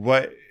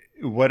what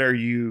are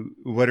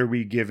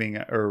we giving,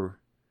 or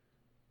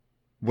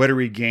what are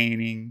we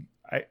gaining?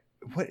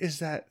 What is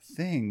that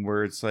thing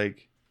where it's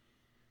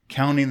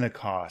counting the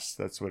costs?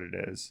 That's what it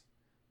is.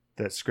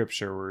 That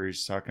scripture where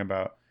he's talking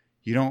about,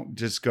 you don't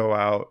just go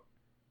out,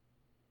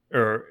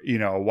 or,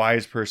 a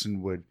wise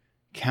person would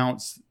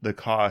count the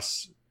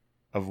costs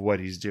of what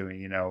he's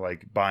doing,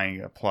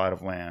 buying a plot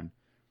of land.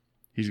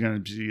 He's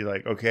going to be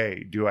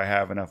okay, do I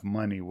have enough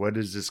money? What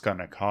is this going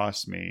to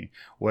cost me?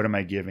 What am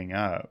I giving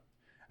up?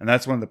 And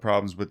that's one of the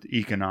problems with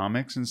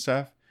economics and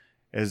stuff,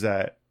 is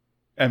that,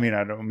 I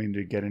don't mean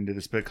to get into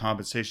this, but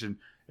compensation,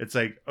 it's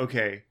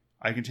okay,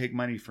 I can take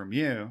money from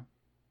you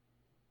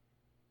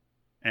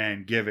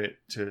and give it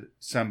to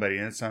somebody.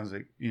 And it sounds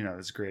like,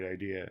 it's a great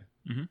idea.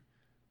 Mm-hmm.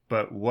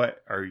 But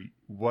what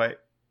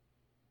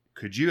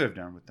could you have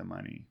done with the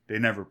money? They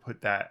never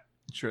put that.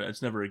 Sure,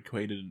 it's never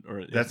equated,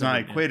 or that's not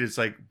equated. It's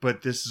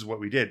but this is what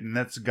we did, and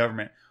that's the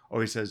government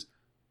always says,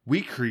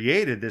 we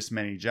created this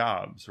many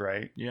jobs,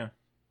 right? Yeah,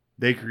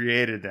 they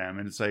created them,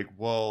 and it's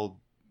well,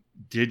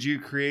 did you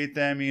create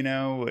them?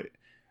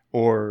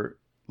 Or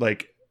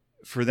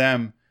for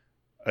them,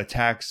 a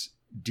tax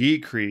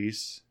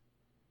decrease,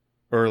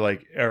 or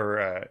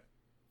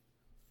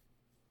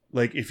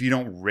if you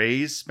don't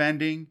raise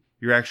spending,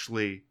 you're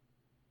actually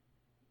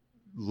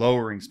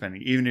lowering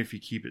spending, even if you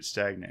keep it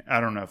stagnant.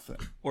 I don't know if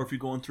or if you're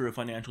going through a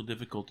financial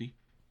difficulty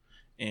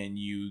and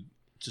you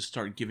just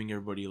start giving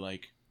everybody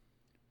like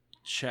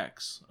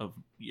checks of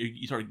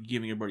you start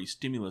giving everybody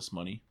stimulus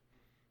money.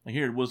 Like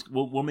here,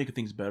 we'll make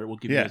things better. We'll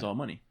give you guys all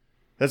money.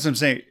 That's what I'm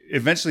saying.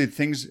 Eventually,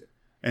 things,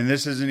 and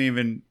this isn't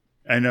even,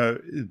 I know,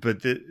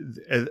 but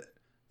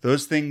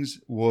those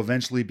things will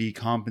eventually be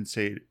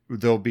compensated.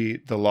 There'll be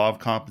the law of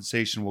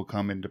compensation will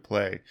come into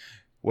play.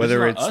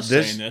 Whether it's us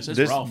this, saying this, it's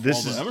this, Ralph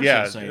this Waldo is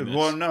Emerson saying this.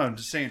 Well, no, I'm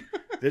just saying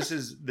this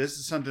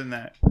is something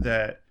that.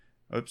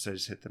 Oops, I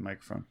just hit the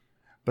microphone.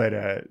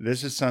 But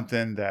this is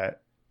something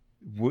that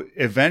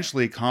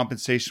eventually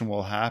compensation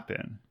will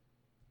happen.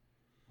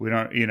 We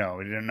don't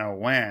know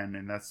when,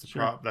 and that's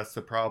the that's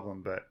the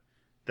problem. But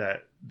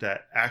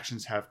that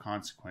actions have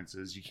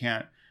consequences. You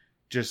can't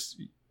just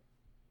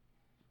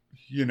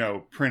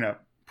print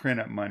up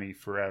money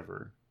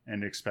forever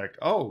and expect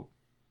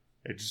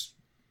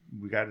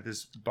we got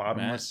this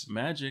bottomless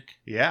magic.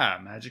 Yeah,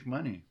 magic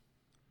money.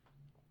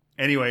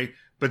 Anyway,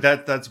 but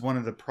that's one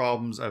of the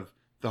problems of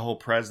the whole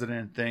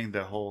president thing,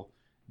 the whole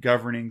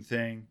governing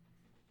thing,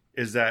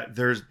 is that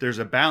there's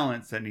a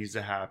balance that needs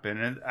to happen.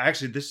 And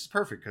actually, this is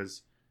perfect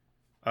because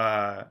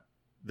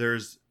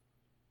there's,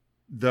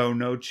 though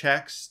no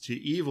checks to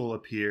evil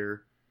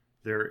appear,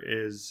 there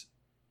is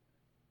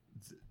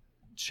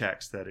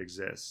checks that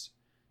exist.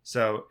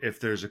 So if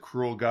there's a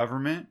cruel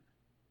government,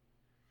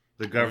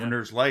 the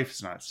governor's life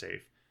is not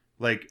safe.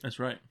 Like, that's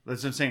right.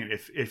 That's what I'm saying.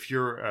 If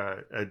you're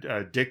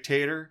a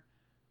dictator,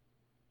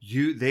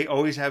 they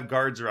always have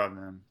guards around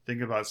them.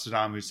 Think about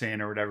Saddam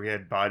Hussein or whatever. He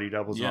had body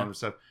doubles and all this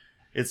stuff.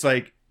 It's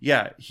like,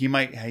 he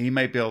might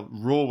be able to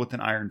rule with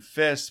an iron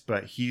fist,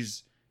 but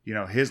he's,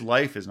 his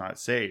life is not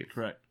safe.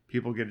 Correct.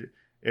 People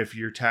if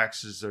your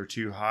taxes are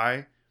too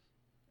high,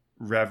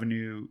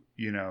 revenue,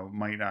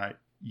 might not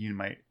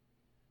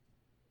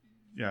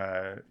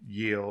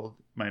yield.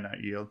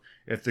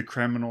 If the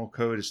criminal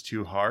code is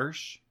too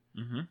harsh,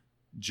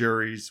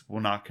 juries will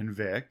not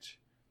convict.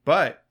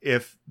 But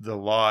if the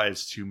law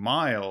is too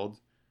mild,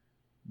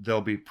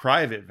 there'll be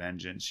private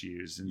vengeance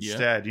used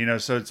instead.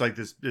 So it's like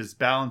this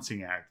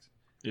balancing act.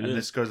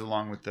 This goes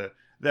along with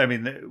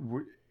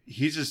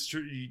he's just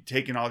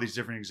taking all these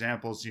different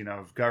examples,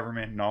 of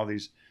government and all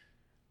these,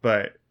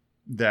 but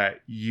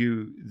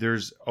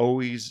there's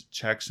always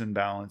checks and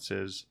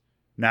balances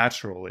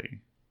naturally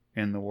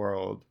in the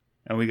world,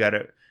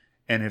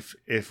 and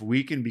if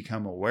we can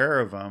become aware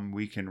of them,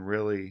 we can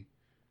really.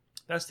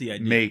 That's the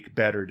idea. Make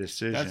better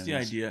decisions. That's the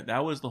idea.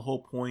 That was the whole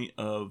point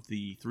of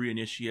the three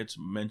initiates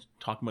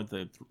talking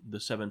about the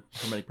 7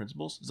 Hermetic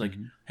principles. It's like,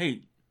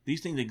 hey, these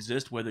things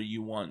exist whether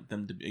you want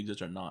them to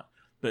exist or not.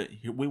 But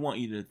we want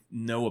you to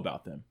know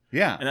about them.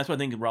 Yeah. And that's what I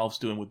think Ralph's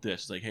doing with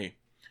this. It's like, hey,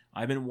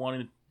 I've been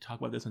wanting to talk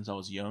about this since I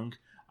was young.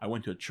 I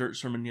went to a church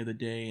sermon the other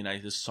day and I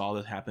just saw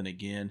this happen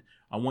again.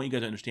 I want you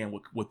guys to understand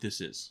what this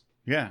is.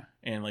 Yeah.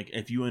 And like,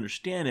 if you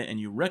understand it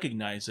and you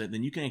recognize it,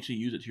 then you can actually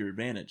use it to your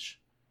advantage.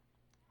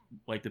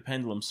 Like the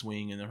pendulum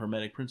swing and the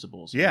Hermetic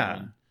principles.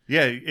 Yeah.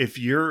 Yeah. If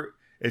you're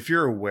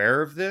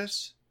aware of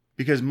this,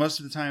 because most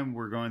of the time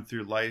we're going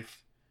through life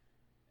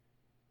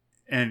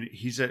and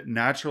he's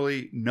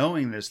naturally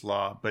knowing this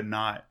law, but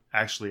not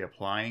actually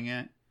applying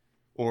it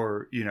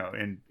or,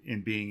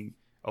 in being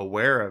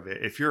aware of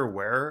it. If you're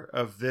aware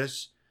of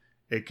this,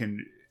 it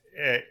can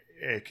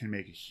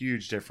make a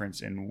huge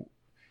difference in,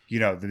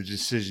 the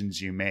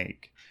decisions you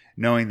make,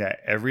 knowing that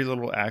every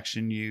little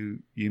action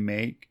you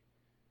make,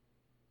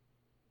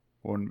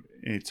 when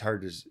it's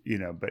hard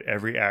to, but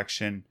every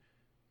action,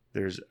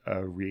 there's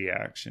a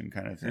reaction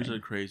kind of thing. Here's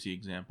a crazy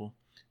example.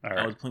 All right.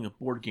 I was playing a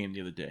board game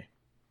the other day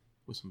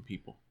with some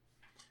people,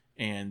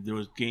 and there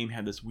was game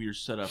had this weird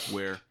setup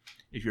where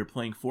if you're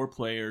playing 4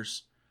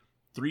 players,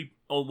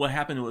 what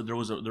happened was there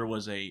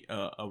was a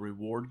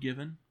reward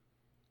given,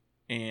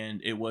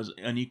 and it was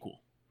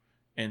unequal,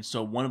 and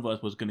so one of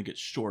us was going to get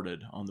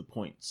shorted on the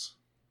points.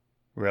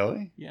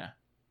 Really? Yeah.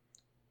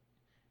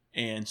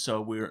 And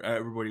so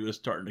everybody was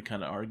starting to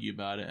kind of argue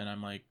about it, and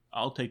I'm like,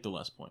 I'll take the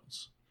less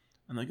points.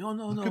 I'm like, oh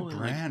no, Look no, at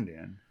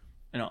Brandon.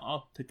 And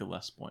I'll take the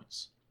less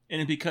points.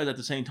 And it's because at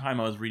the same time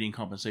I was reading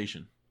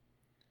compensation,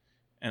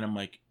 and I'm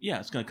like,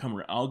 yeah, it's gonna come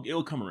around.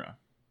 It'll come around.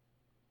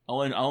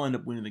 I'll end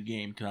up winning the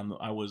game because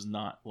I was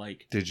not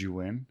like. Did you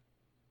win?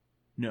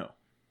 No.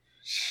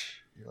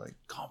 You're like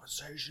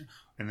compensation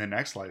in the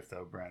next life,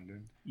 though,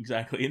 Brandon.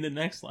 Exactly, in the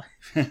next life.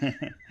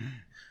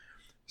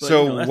 But,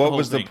 so what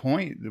was the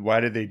point? Why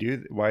did they do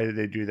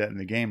that in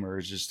the game, or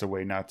is it just a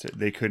way not to?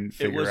 They couldn't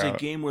figure out. It was a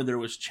game where there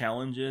was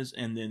challenges,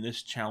 and then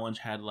this challenge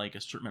had like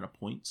a certain amount of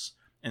points,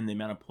 and the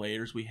amount of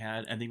players we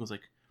had, I think it was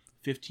like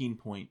 15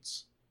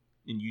 points,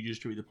 and you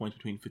distribute the points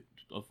between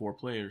 4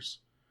 players,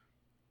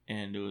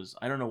 and it was,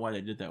 I don't know why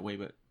they did that way,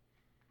 but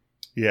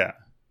yeah,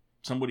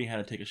 somebody had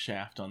to take a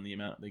shaft on the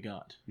amount they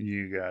got.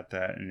 You got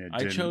that, and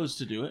I chose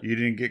to do it. You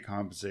didn't get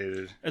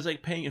compensated. It's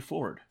like paying it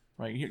forward,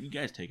 right? Here, you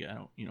guys take it. I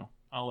don't,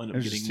 I'll end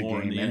up getting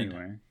more in the end.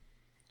 Anyway.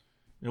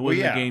 It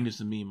wasn't a game just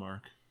to me,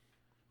 Mark.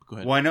 Go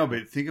ahead. Well, I know,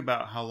 but think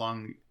about how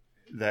long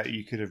that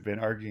you could have been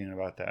arguing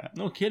about that.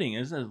 No kidding.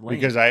 It's lame.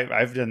 Because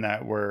I've done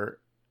that where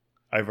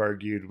I've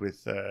argued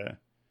with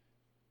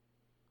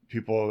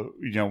people,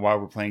 while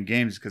we're playing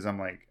games, because I'm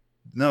like,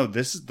 no,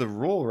 this is the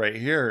rule right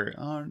here.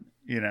 And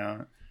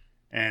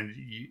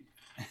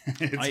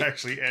it's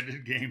actually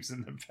ended games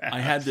in the past.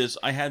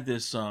 I had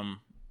this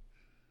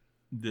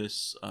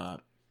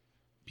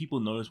people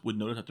would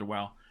notice after a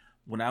while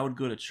when I would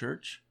go to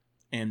church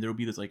and there would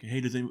be this like,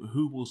 hey,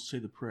 who will say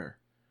the prayer?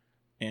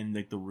 And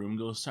like the room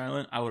goes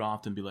silent. I would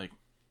often be like,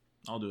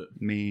 I'll do it.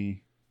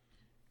 Me.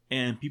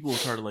 And people would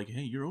start like,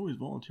 hey, you're always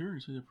volunteering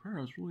to say the prayer.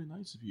 It was really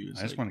nice of you.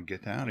 I just want to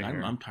get out of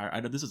here. I'm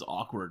tired. This is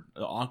awkward.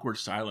 Awkward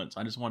silence.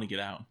 I just want to get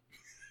out.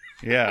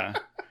 Yeah.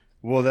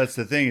 Well, that's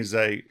the thing is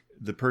like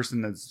the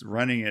person that's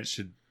running it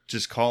should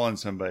just call on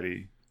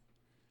somebody,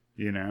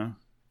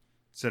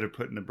 instead of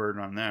putting the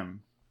burden on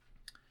them.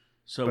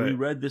 So we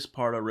read this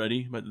part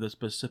already, but the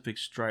specific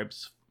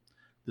stripes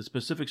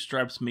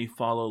may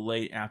follow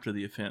late after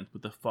the offense,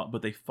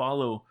 but they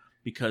follow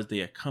because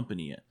they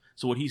accompany it.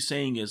 So what he's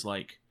saying is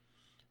like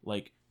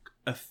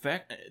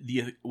effect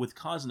with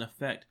cause and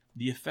effect.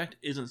 The effect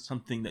isn't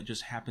something that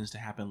just happens to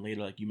happen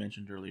later, like you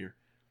mentioned earlier.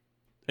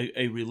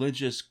 A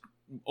religious,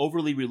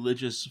 overly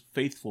religious,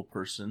 faithful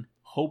person,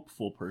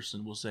 hopeful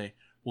person will say,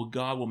 "Well,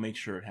 God will make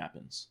sure it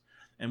happens."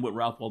 And what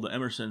Ralph Waldo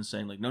Emerson is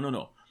saying, like,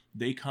 no,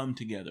 they come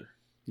together.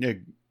 Yeah,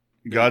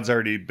 God's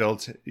already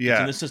built. Yeah,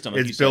 it's in the system.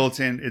 Like it's built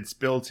in. It's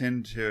built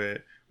into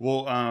it.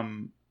 Well,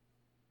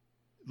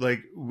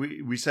 like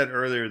we said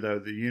earlier, though,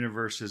 the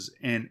universe is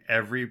in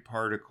every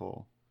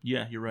particle.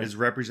 Yeah, you're right. Is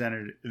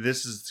represented.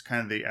 This is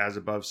kind of the as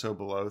above, so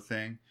below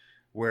thing,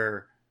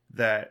 where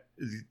that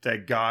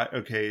God.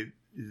 Okay,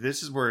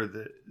 this is where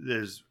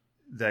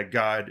that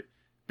God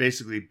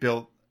basically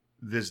built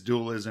this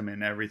dualism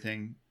in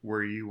everything.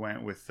 Where you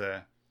went with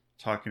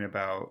talking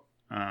about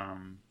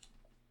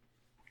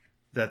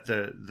that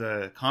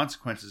the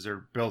consequences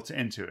are built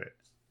into it,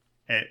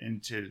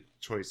 into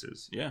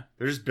choices. Yeah,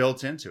 they're just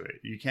built into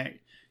it. You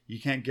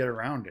can't get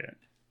around it.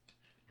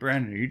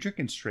 Brandon, are you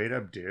drinking straight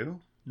up dew?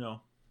 No.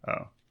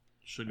 Oh,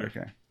 sugar.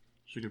 Okay,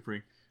 sugar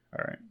free.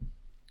 All right.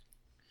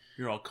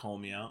 You're all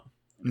calling me out.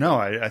 No,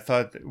 I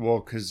thought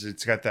because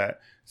it's got that.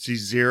 See,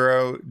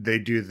 zero, they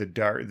do the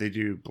dark, they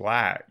do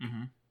black,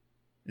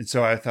 and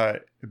so I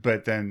thought,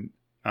 but then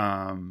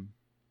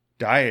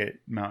Diet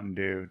Mountain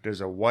Dew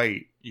does a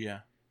white,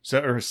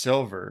 or a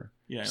silver,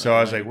 So I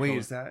was like, wait, color.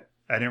 Is that?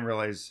 I didn't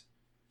realize.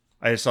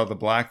 I just saw the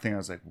black thing. I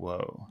was like,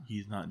 whoa,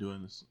 he's not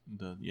doing this.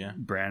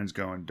 Brandon's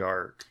going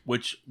dark,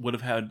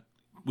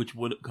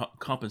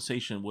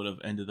 compensation would have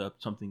ended up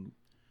something.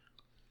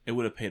 It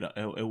would have paid.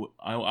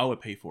 I would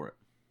pay for it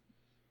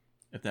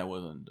if that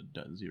wasn't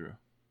zero.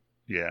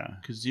 Yeah,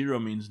 because zero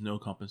means no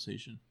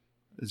compensation.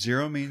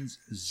 Zero means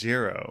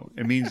zero.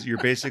 It means you're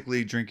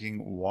basically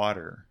drinking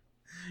water.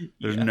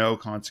 There's no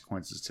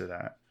consequences to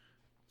that.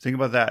 Think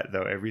about that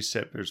though. Every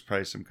sip, there's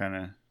probably some kind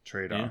of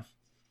trade-off.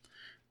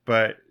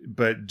 Yeah.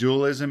 But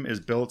dualism is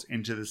built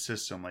into the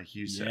system, like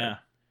you said. Yeah.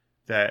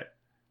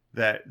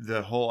 That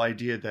the whole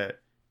idea that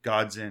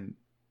God's in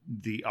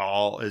the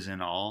all is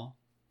in all.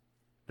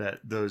 That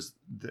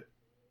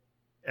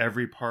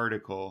every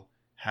particle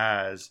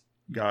has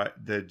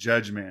got the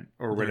judgment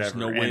or whatever. There's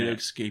no way to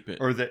escape it.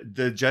 Or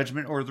the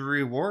judgment or the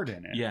reward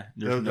in it. Yeah,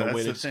 there's no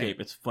way to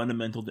escape. It's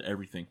fundamental to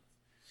everything.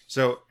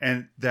 So,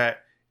 and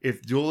that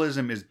if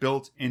dualism is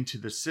built into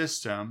the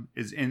system,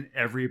 is in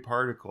every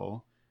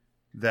particle,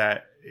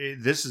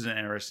 this is an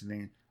interesting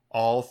thing.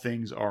 All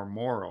things are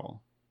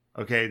moral.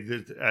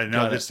 Okay, I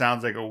know this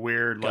sounds like a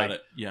weird,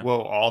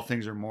 well, all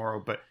things are moral,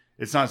 but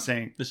it's not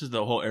saying... This is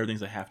the whole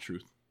everything's a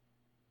half-truth.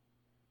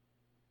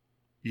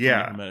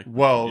 Yeah,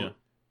 well...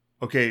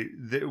 Okay,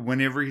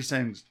 whenever he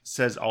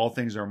says all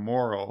things are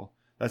moral,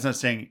 that's not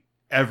saying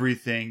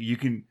everything. You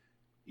can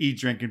eat,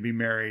 drink, and be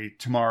merry.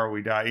 Tomorrow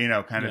we die,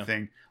 kind of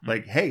thing.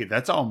 Like, hey,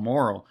 that's all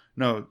moral.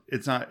 No,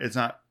 it's not. It's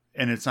not,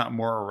 and it's not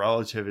moral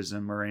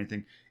relativism or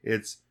anything.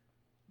 It's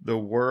the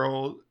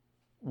world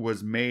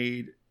was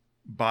made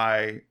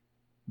by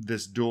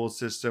this dual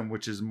system,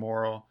 which is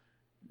moral,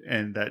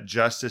 and that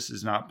justice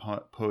is not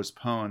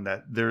postponed.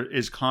 That there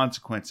is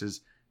consequences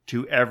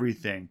to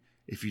everything.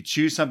 If you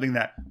choose something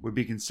that would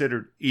be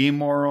considered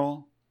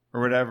immoral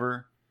or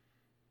whatever,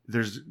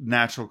 there's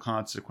natural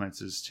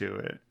consequences to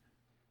it,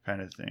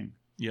 kind of thing.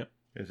 Yep.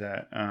 Is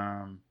that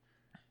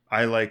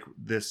I like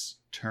this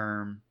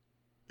term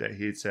that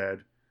he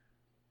said,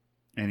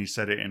 and he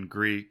said it in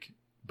Greek,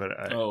 but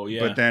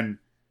But then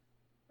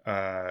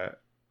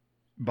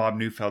Bob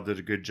Neufeld did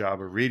a good job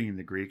of reading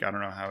the Greek. I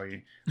don't know how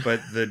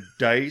but the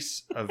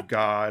dice of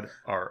God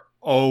are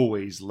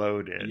always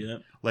loaded.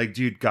 Yep. Like,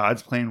 dude,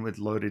 God's playing with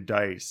loaded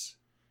dice.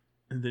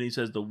 And then he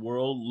says the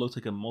world looks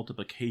like a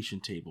multiplication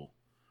table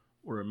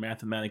or a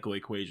mathematical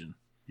equation.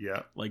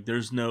 Yeah. Like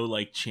there's no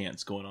like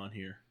chance going on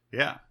here.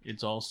 Yeah.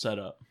 It's all set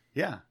up.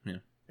 Yeah. Yeah.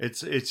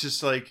 It's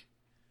just like,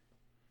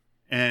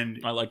 and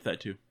I like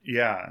that too.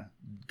 Yeah.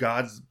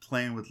 God's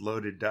playing with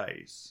loaded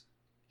dice.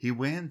 He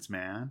wins,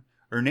 man.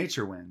 Or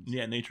nature wins.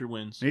 Yeah, nature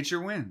wins.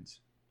 Nature wins.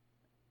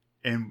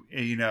 And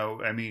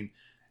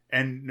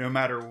and no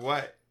matter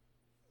what,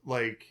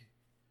 like,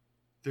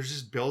 there's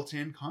just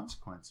built-in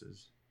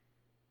consequences.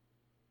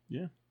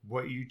 Yeah.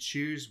 what you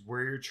choose,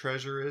 where your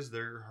treasure is,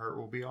 there your heart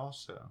will be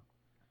also.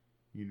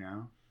 You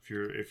know,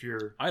 if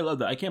you're I love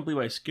that. I can't believe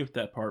I skipped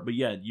that part, but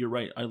yeah, you're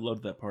right. I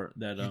love that part.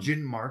 That you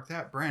didn't mark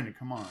that, Brandon.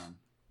 Come on.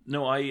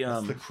 no, I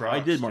That's the crux, I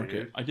did mark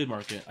dude. it. I did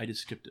mark it. I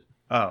just skipped it.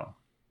 Oh,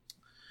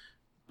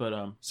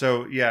 But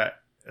so yeah,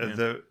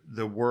 Yeah.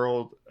 the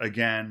world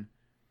again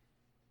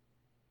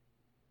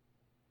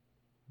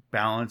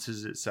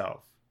balances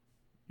itself.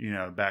 You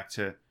know, back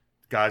to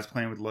God's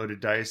playing with loaded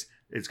dice.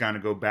 It's going to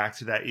go back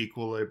to that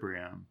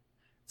equilibrium.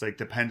 It's like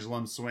the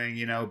pendulum swing,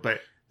 you know,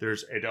 but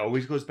it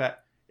always goes back.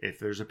 If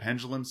there's a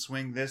pendulum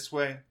swing this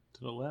way,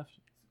 to the left,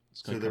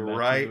 it's to gonna the come back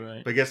right, to the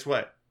right. but guess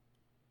what?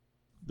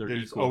 They're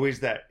There's equal. always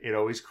that. It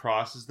always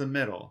crosses the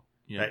middle,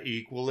 Yeah. that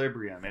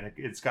equilibrium, and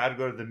it's got to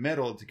go to the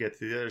middle to get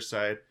to the other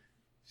side.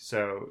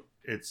 So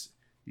it's,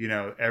 you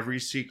know, every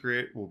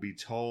secret will be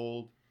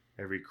told,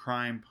 every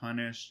crime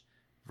punished,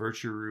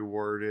 virtue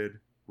rewarded,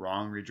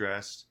 wrong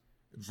redressed,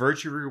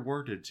 virtue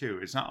rewarded too.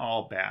 It's not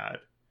all bad.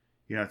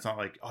 You know, it's not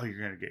like, oh, you're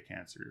gonna get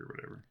cancer or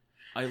whatever.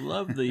 I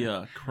love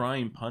the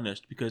crime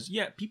punished because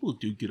yeah, people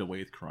do get away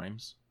with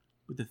crimes,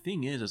 but the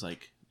thing is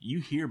like you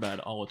hear about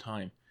it all the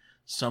time.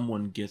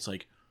 Someone gets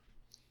like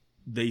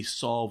they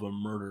solve a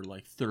murder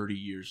like 30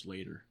 years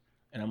later,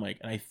 and I'm like,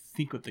 and I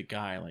think with the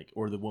guy like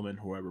or the woman,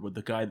 whoever, but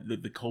the guy,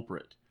 the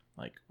culprit,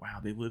 like wow,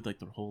 they lived like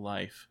their whole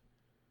life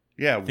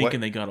Yeah,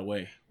 thinking they got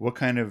away. what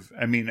kind of?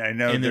 I mean, I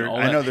know And then all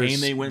that there's pain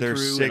they went there's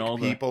through sick and all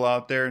the- people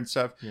out there and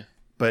stuff, Yeah.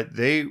 but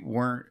they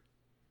weren't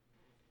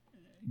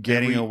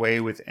getting away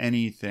with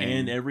anything.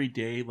 And every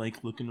day,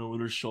 like looking over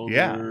their shoulder,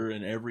 Yeah.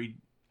 and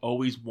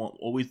always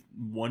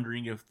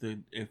wondering if the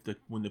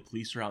when the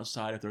police are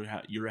outside, if they're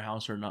at your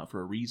house or not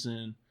for a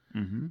reason.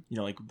 Mm-hmm. You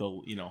know, like the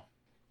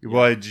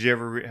Well, did you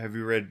ever have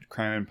you read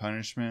Crime and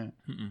Punishment?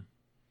 Mm-mm.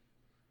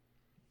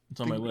 It's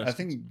on my list. I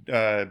think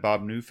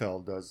Bob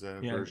Neufeld does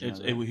a yeah,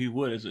 version. he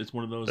would. It's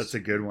one of those. That's a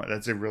good one.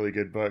 That's a really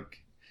good book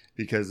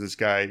because this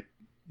guy,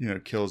 you know,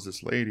 kills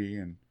this lady,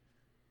 and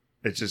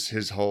it's just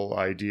his whole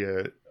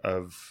idea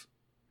of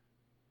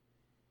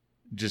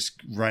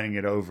just running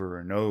it over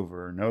and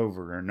over and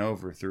over and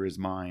over through his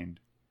mind.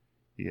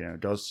 You know,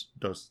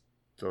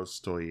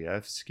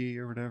 Dostoevsky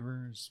or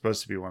whatever. It's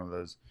supposed to be one of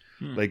those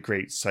like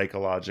great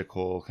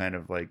psychological kind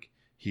of like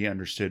he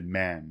understood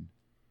men.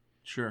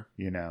 Sure.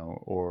 You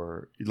know,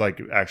 or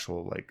like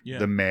actual like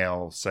the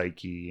male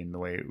psyche and the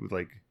way it would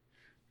like,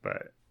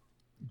 but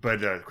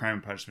Crime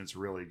and Punishment's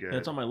really good.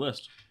 That's on my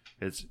list.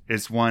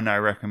 It's one I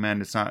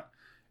recommend. It's not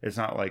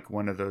like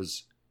one of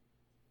those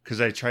because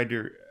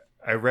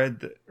I read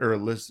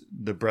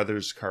the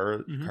brothers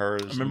Mm-hmm.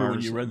 Karamazov. I remember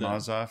when you read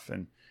that.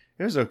 And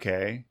it was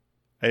okay.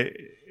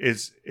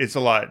 It's a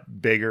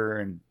lot bigger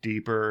and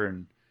deeper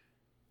and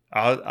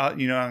I'll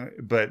you know,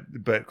 but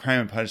Crime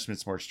and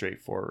Punishment's more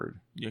straightforward.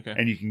 Okay.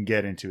 And you can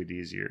get into it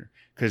easier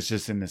because it's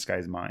just in this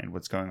guy's mind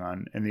what's going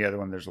on. And the other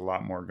one, there's a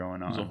lot more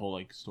going on. There's a whole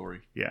like story.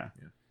 Yeah.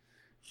 Yeah.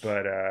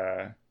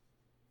 But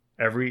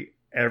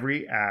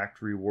every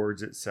act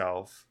rewards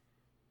itself.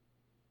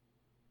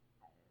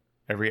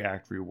 Every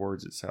act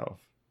rewards itself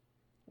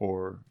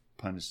or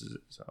punishes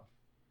itself.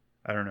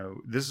 I don't know.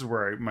 This is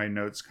where my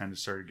notes kind of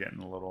started getting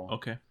a little.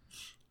 Okay.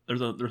 There's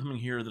something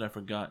here that I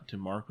forgot to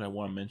mark, but I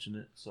want to mention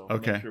it. So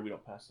okay. make sure we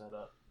don't pass that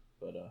up.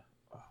 But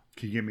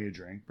can you give me a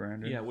drink,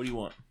 Brandon? Yeah. What do you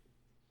want?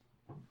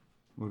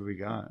 What do we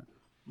got?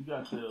 We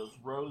got those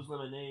rose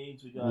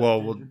lemonades. We got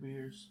ginger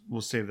beers.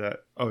 We'll save that.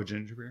 Oh,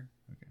 ginger beer.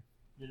 Okay.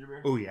 Ginger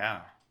beer. Oh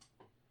yeah,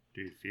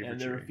 dude. Fever and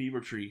tree. they're a fever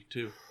tree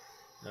too.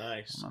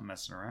 Nice. I'm not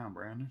messing around,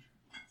 Brandon.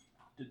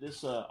 Did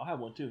this? I'll have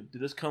one too.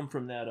 Did this come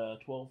from that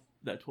 12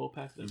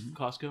 pack at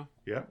Costco?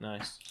 Yep.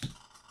 Nice.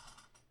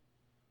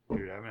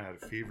 Dude, I haven't had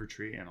a fever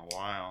tree in a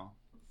while.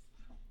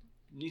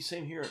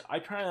 Same here. I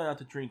try not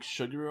to drink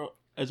sugar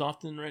as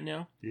often right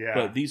now. Yeah.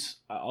 But these,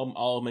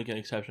 I'll make an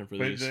exception for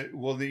these.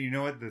 You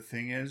know what the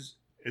thing is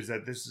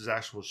that this is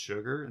actual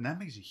sugar, and that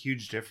makes a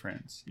huge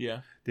difference.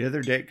 Yeah. The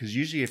other day, because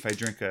usually if I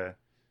drink a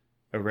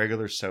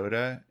regular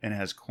soda and it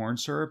has corn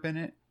syrup in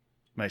it,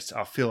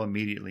 I'll feel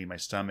immediately my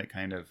stomach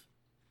kind of.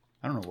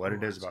 I don't know what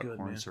it is about good,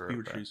 corn man. syrup.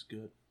 Fever tree's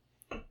good.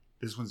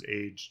 This one's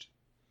aged.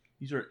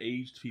 These are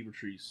aged fever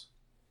trees.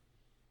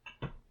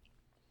 Oh,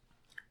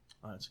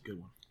 that's a good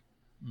one.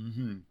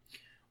 Mm-hmm.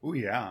 Oh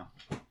yeah.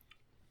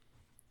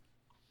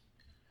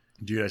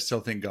 Dude, I still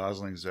think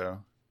Gosling's though.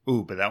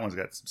 Ooh, but that one's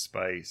got some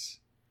spice,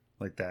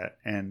 like that.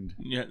 And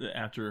yeah,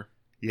 after.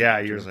 Yeah,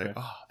 you're just like,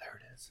 oh, there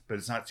it is. But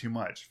it's not too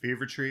much.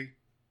 Fever Tree,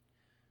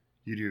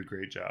 you do a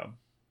great job.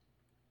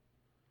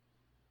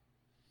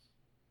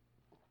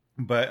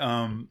 But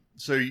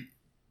so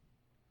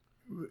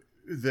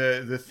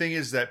the thing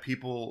is that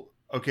people,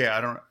 okay,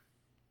 I don't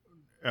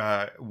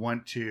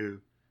want to.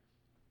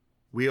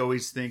 We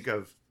always think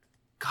of,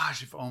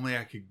 gosh, if only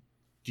I could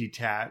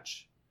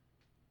detach,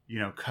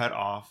 cut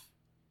off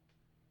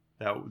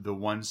the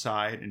one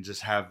side and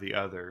just have the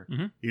other,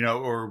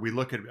 or we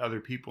look at other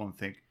people and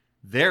think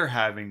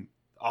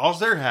all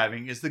they're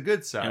having is the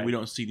good side. And we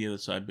don't see the other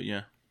side, but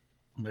yeah.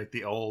 Like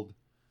the old,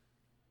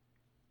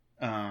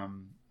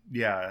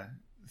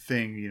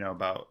 thing,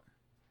 about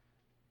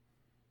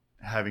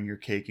having your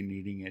cake and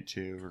eating it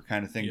too, or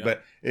kind of thing. Yeah.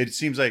 But it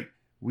seems like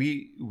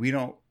we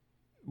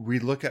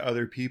look at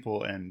other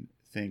people and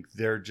think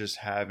they're just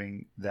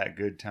having that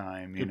good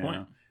time, you Good know,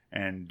 point.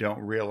 and don't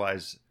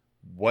realize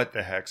what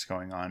the heck's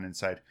going on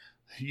inside.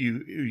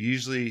 You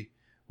usually,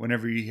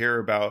 whenever you hear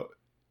about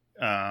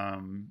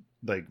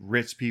like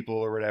rich people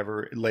or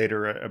whatever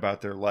later about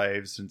their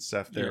lives and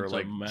stuff, they're it's a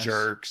like mess.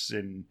 jerks,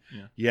 and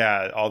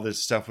Yeah. all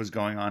this stuff was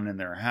going on in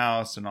their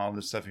house and all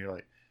this stuff. And you're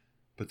like,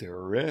 but they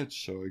were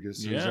rich, so I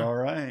guess it was Yeah. all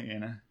right, you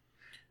know.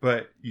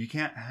 But you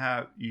can't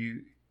have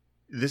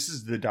this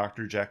is the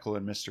Dr. Jekyll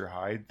and Mr.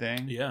 Hyde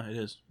thing. Yeah, it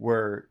is.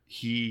 Where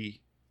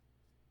he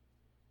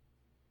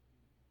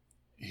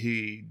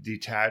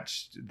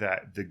detached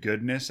the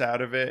goodness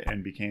out of it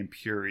and became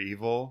pure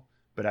evil,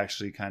 but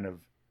actually kind of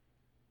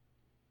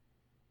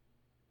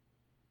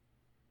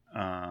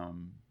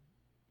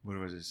what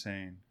was it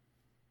saying?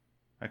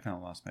 I kind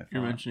of lost my thought.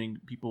 You're mentioning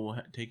people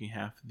taking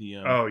half the.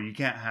 You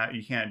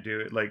can't do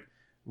it. Like,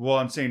 well,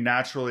 I'm saying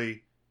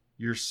naturally,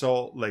 your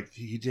soul, like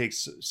he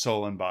takes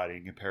soul and body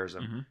and compares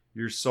them. Mm-hmm.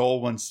 Your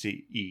soul wants to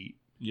eat.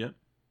 Yep.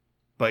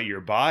 But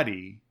your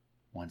body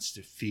wants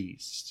to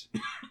feast.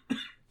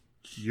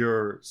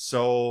 Your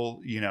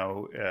soul,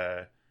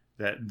 that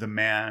the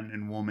man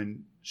and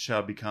woman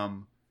shall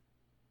become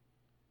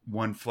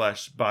one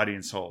flesh, body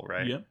and soul,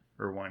 right? Yep.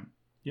 Or one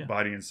Yeah.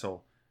 body and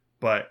soul.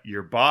 But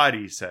your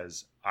body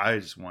says, I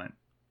just want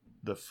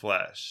the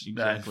flesh.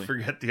 Exactly.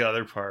 Forget the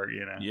other part,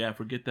 you know? Yeah,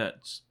 forget that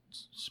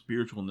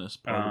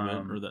spiritualness part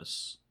of it, or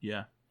that's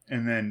yeah.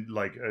 And then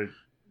like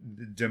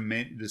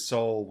the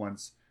soul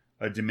wants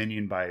a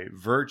dominion by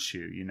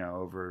virtue, you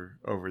know,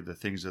 over the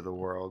things of the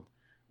world,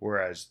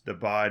 whereas the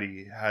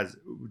body has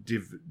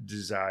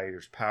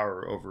desires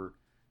power over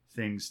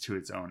things to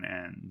its own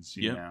ends,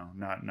 you know,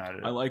 not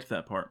I liked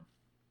that part.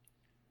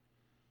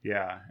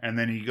 Yeah. And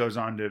then he goes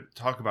on to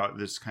talk about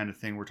this kind of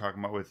thing we're talking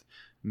about with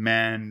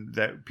men,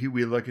 that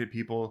we look at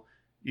people,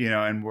 you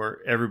know, and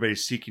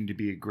everybody's seeking to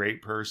be a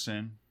great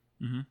person,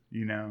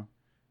 you know,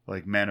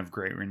 like men of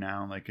great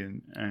renown, like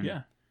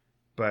yeah.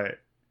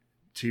 But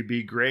to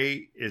be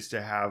great is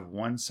to have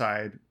one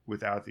side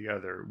without the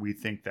other. We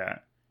think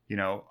that, you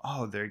know,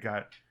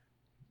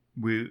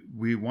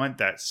 we want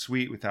that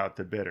sweet without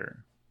the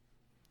bitter.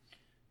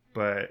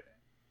 But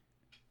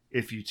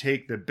if you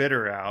take the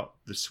bitter out,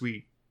 the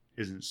sweet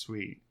isn't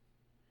sweet.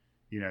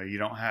 You know, you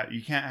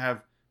can't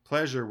have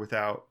pleasure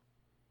without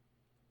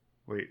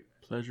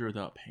pleasure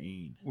without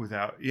pain.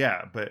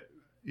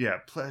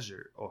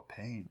 Pleasure or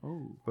pain.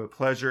 Oh. But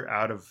pleasure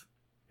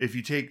if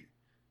you take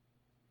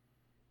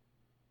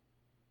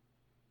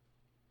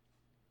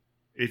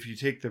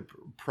the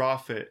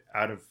profit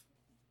out of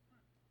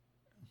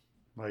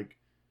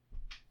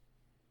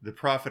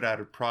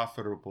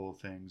profitable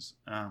things.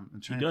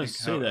 I'm trying to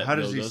think how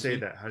does he say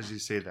that? How does he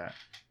say that?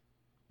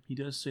 He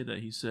does say that.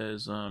 He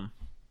says,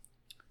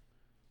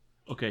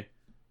 okay.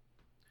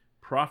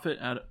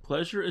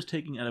 Pleasure is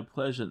taken out of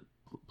pleasant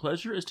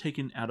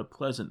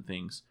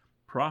things,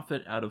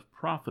 profit out of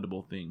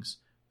profitable things,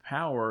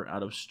 power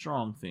out of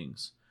strong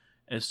things,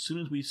 as soon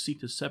as we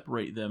seek to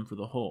separate them for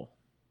the whole.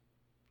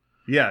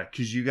 Yeah,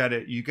 because you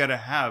gotta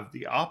have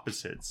the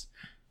opposites.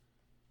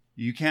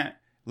 You can't,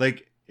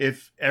 like,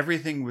 if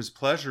everything was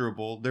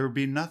pleasurable, there would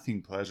be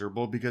nothing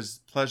pleasurable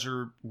because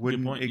pleasure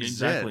wouldn't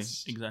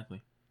exist.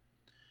 Exactly.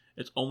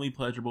 It's only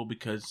pleasurable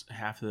because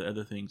half of the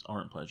other things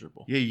aren't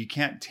pleasurable. Yeah, you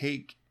can't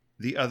take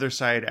the other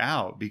side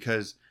out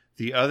because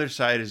the other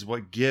side is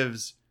what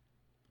gives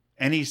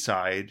any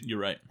side. You're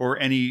right. Or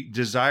any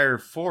desire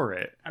for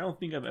it. I don't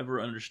think I've ever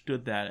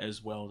understood that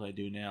as well as I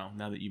do now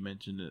that you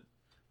mentioned it.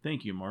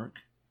 Thank you, Mark.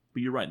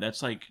 But you're right.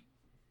 That's what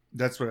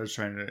I was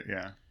trying to,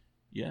 yeah.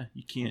 Yeah,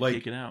 you can't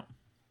take it out.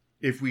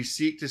 If we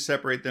seek to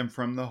separate them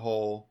from the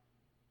whole,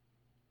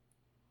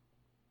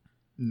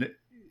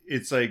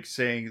 it's like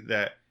saying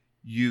that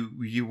you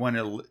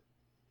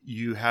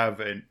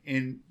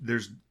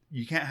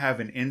can't have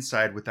an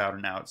inside without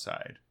an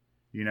outside.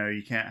 You know,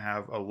 you can't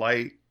have a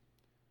light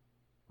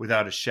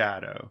without a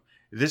shadow.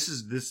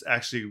 This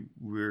actually,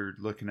 we're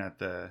looking at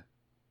the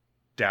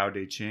Tao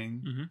Te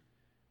Ching. Mm-hmm.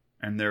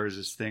 And there was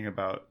this thing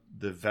about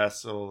the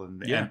vessel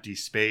and the empty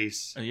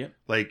space.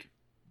 Like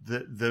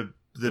the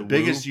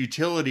biggest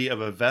utility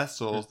of a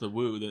vessel is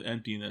the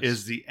emptiness.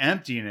 Is the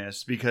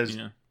emptiness because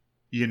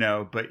you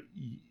know, but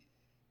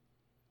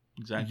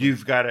exactly.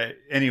 You've got to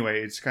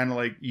anyway, it's kind of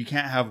like you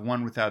can't have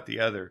one without the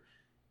other.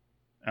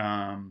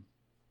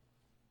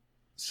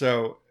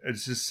 So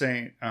it's just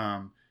saying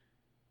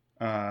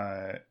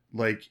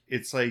like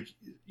it's like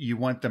you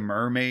want the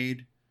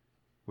mermaid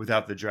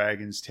without the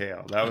dragon's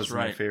tail. That was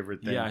my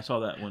favorite thing. Yeah, I saw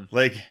that one.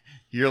 Like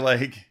you're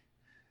like,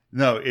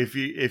 no, if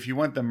you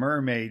want the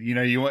mermaid, you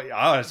know,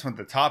 I just want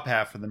the top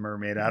half of the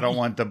mermaid. I don't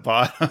want the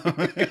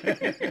bottom.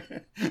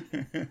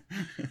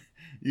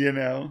 You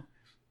know,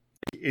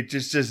 it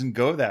just doesn't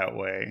go that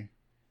way.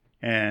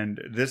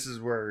 And this is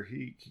where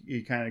he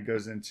kind of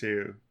goes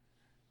into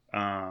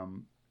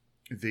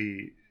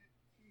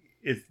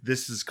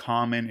this is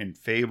common in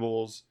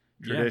fables,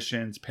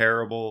 traditions,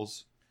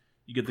 parables.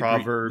 You get the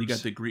Proverbs. You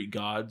got the Greek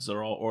gods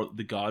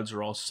the gods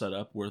are all set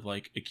up where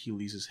like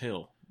Achilles'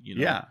 heel. You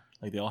know, Yeah.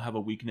 like they all have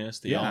a weakness.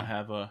 They all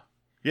have a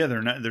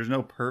There's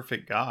no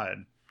perfect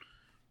God.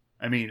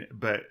 I mean,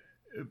 but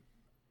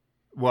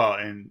well,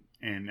 in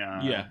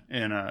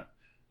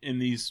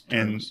these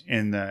terms.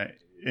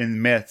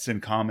 in myths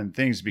and common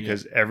things,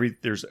 because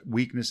there's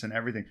weakness in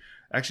everything.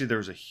 Actually, there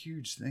was a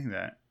huge thing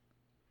that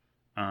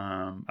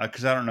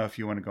because I don't know if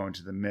you want to go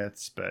into the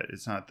myths, but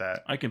it's not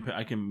that I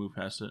can move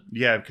past it.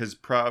 Yeah, because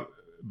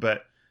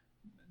but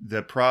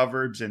the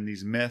proverbs and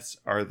these myths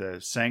are the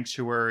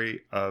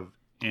sanctuary of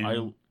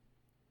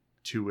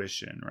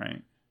intuition,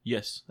 right?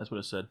 Yes, that's what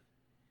it said.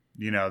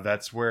 You know,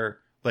 that's where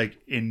like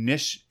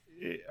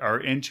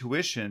our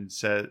intuition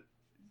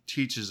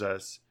teaches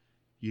us,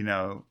 you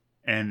know,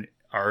 and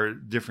our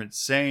different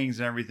sayings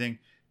and everything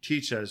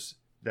teach us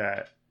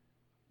that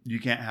you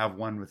can't have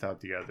one without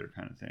the other,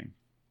 kind of thing.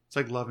 It's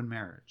like love and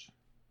marriage.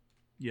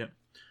 Yep.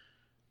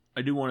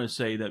 I do want to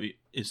say that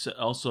it's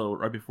also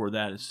right before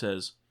that it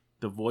says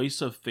the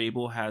voice of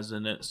fable has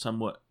in it a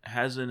somewhat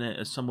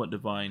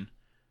divine.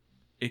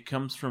 It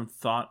comes from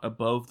thought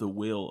above the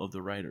will of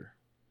the writer.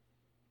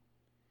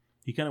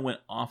 He kind of went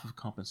off of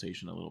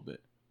compensation a little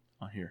bit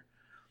on here.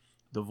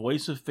 The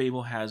voice of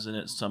fable has in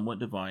it somewhat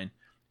divine.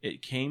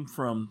 It came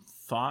from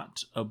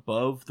thought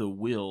above the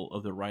will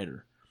of the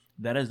writer.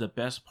 That is the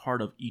best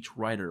part of each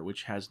writer,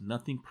 which has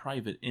nothing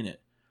private in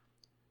it.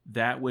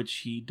 That which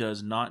he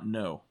does not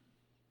know.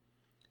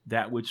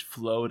 That which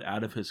flowed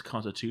out of his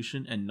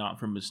constitution and not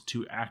from his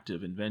too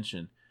active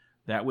invention.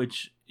 That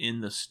which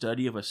in the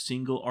study of a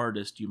single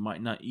artist you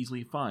might not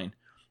easily find,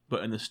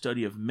 but in the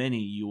study of many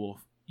you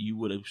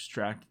would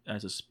abstract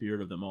as a spirit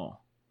of them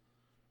all.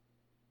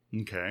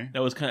 Okay.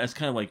 That's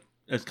kind of like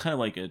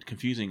a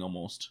confusing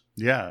almost.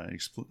 Yeah,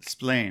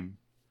 explain.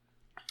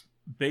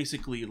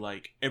 Basically,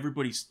 like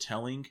everybody's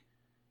telling,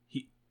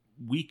 it's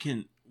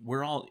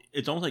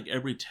almost like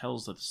everybody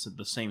tells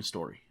the same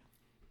story,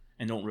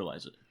 and don't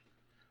realize it.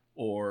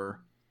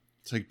 Or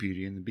it's like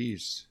Beauty and the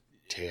Beast.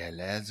 Tale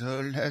as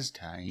old as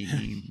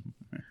time.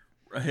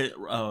 His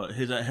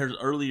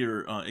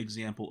earlier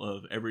example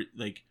of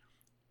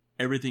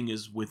everything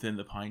is within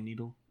the pine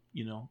needle.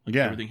 You know, like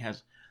everything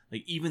has.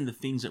 Like, even the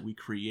things that we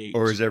create.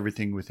 Or is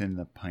everything within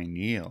the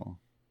pineal?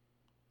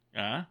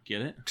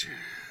 Get it?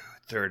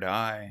 Third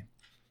eye.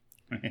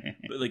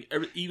 But, like,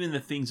 even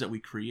the things that we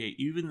create,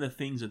 even the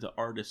things that the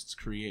artists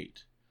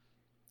create,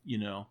 you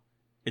know,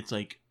 it's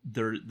like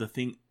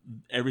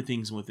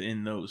everything's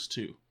within those,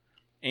 too.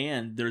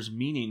 And there's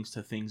meanings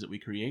to things that we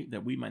create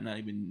that we might not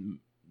even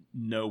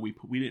know we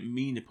didn't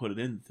mean to put it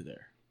into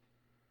there.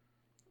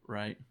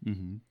 Right?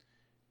 Mm-hmm.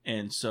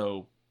 And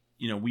so,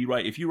 you know,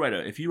 if you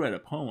write a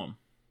poem,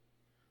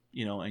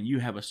 you know, and you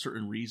have a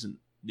certain reason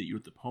that you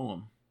wrote the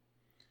poem,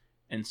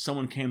 and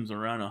someone comes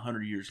around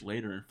 100 years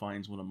later and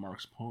finds one of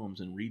Mark's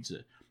poems and reads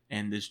it,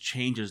 and this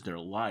changes their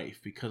life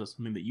because of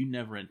something that you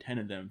never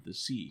intended them to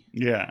see.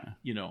 Yeah.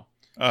 You know.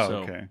 Oh, so,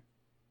 okay.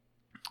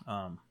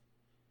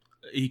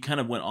 He kind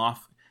of went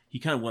off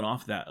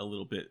that a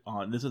little bit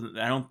on this.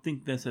 I don't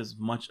think this as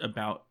much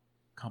about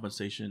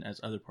compensation as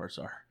other parts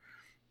are.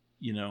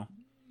 You know.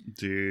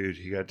 Dude,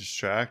 he got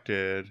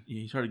distracted.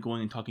 He started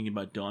going and talking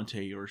about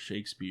Dante or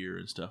Shakespeare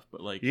and stuff,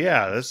 but like,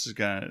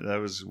 that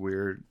was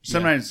weird.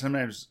 Sometimes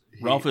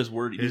Ralph is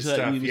wordy. You said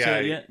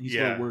that yet? He's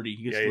a little wordy.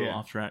 He gets a little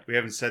off track. We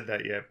haven't said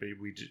that yet, but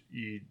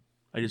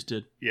I just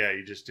did. Yeah,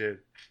 you just did.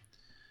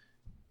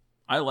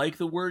 I like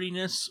the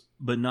wordiness,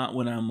 but not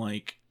when I'm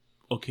like,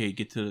 okay,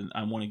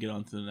 I want to get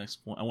on to the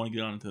next point. I want to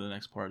get on to the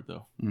next part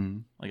though.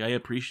 Mm-hmm. Like I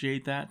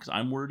appreciate that because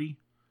I'm wordy,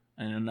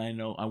 and I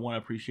know I want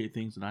to appreciate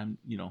things that I'm,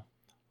 you know.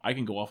 I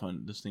can go off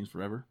on this things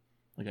forever,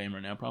 like I am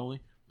right now,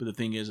 probably. But the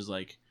thing is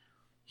like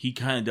he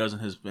kind of does in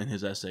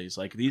his essays.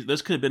 Like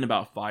this could have been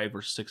about 5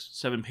 or 6,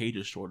 7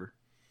 pages shorter.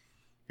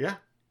 Yeah,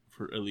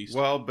 for at least.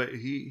 Well, but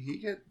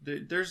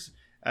there's.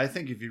 I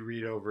think if you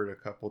read over it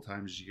a couple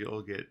times,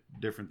 you'll get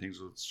different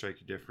things will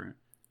strike you different.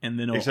 And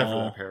then except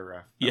for that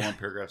paragraph. That one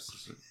paragraph.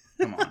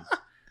 Come on.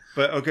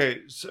 But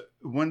okay, so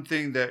one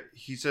thing that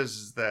he says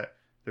is that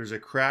there's a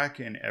crack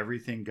in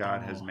everything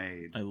God has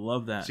made. I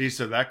love that. See,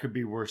 so that could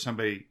be where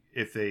somebody,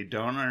 if they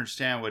don't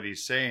understand what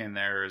he's saying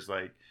there, is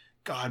like,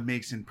 God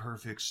makes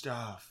imperfect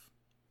stuff.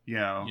 You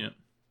know? Yep.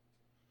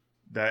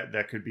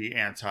 That could be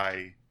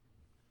anti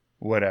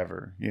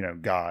whatever, you know,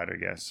 God, I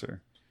guess,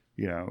 or,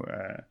 you know,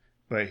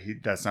 but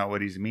that's not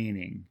what he's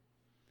meaning.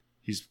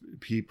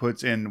 He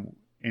puts in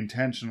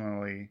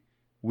intentionally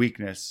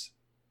weakness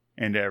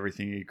into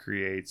everything he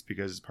creates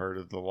because it's part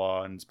of the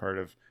law and it's part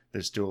of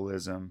this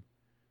dualism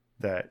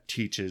that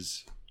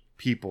teaches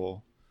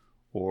people,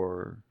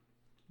 or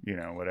you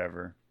know,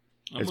 whatever.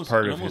 It's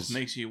part of almost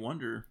makes you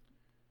wonder: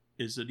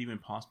 is it even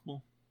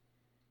possible?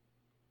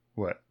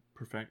 What?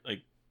 Perfect,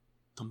 like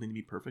something to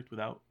be perfect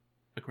without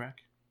a crack,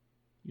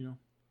 you know?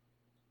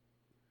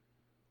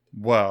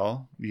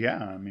 Well,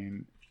 yeah. I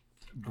mean,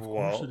 of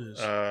course it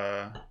is.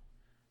 Of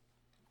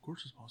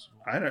course, it's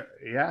possible. I don't.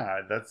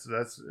 Yeah, that's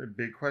a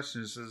big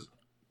question.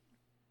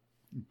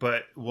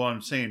 But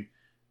I'm saying,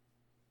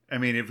 I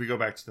mean, if we go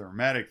back to the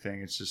Hermetic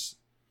thing, it's just,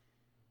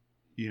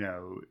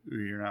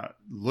 you're not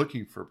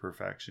looking for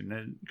perfection.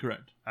 And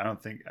Correct. I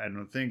don't think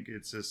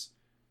it's just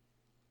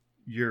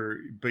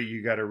but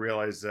you got to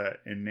realize that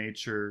in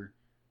nature,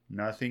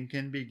 nothing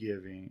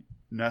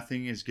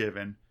is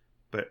given,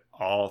 but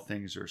all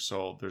things are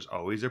sold. There's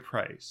always a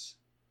price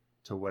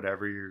to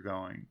whatever you're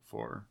going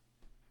for.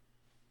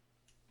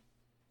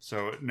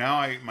 So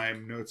now my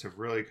notes have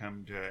really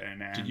come to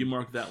an end. Did you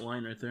mark that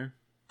line right there?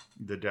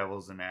 The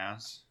devil's an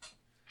ass.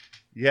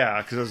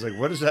 Yeah, because I was like,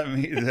 what does that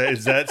mean?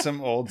 Is that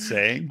some old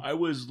saying? I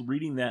was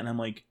reading that and I'm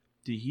like,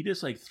 did he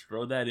just like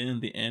throw that in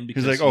at the end?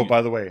 Because he's like, oh,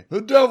 by the way,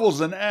 the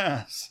devil's an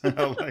ass. I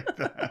like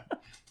that.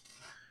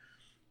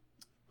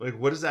 Like,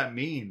 what does that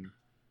mean?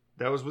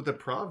 That was with a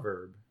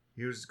proverb.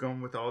 He was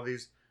going with all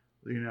these,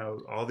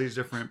 all these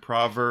different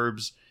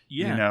proverbs.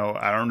 Yeah.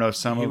 I don't know if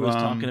some of them. He was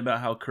talking about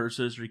how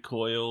curses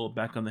recoil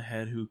back on the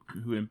head who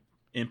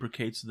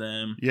imprecates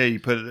them. Yeah, you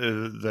put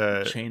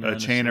a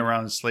chain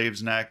around the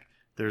slave's neck.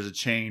 There's a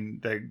chain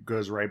that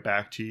goes right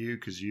back to you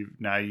because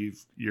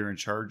you're in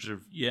charge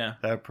of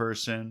that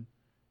person.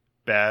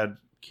 Bad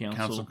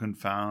counsel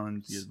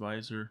confounds the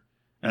advisor.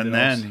 And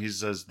then he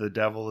says the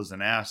devil is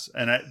an ass,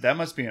 and that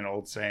must be an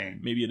old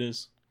saying. Maybe it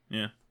is.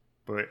 Yeah,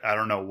 but I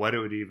don't know what it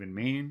would even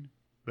mean.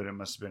 But it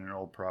must have been an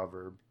old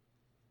proverb.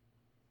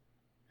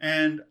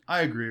 And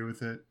I agree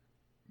with it.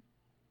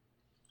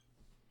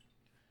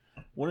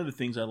 One of the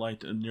things I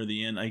liked near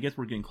the end, I guess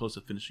we're getting close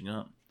to finishing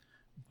up,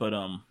 but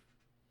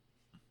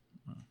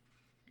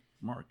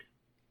Mark,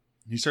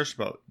 he talks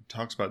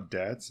about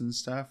debts and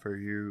stuff. Are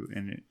you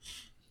in it?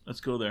 Let's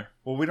go there.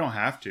 Well, we don't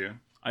have to.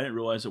 I didn't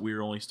realize that we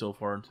were only still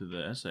far into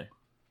the essay.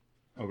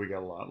 Oh, we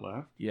got a lot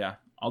left. Yeah,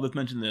 I'll just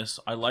mention this.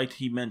 I liked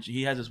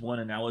he has this one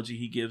analogy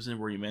he gives in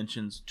where he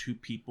mentions two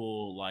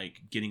people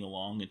like getting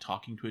along and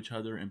talking to each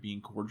other and being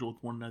cordial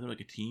with one another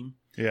like a team.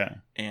 Yeah.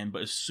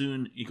 But as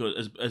soon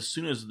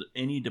as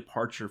any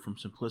departure from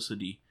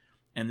simplicity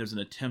and there's an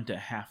attempt at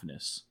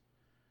halfness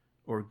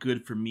or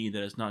good for me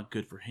that is not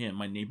good for him,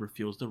 my neighbor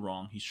feels the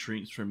wrong. He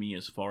shrinks from me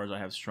as far as I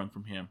have shrunk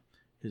from him.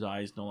 His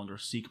eyes no longer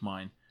seek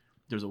mine.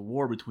 There's a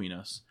war between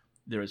us.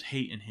 There is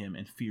hate in him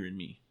and fear in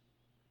me.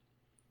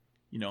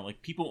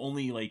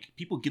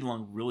 People get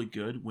along really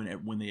good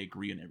when they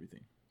agree on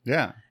everything.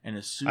 Yeah. And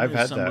as soon I've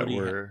as had that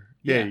where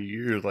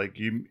you're like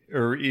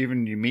or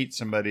even you meet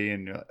somebody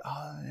and you're like,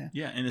 oh yeah.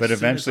 Yeah, and but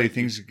eventually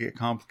things get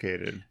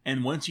complicated.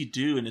 And once you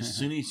do, and as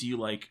soon as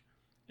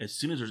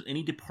there's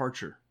any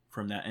departure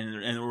from that, and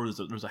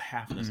there's a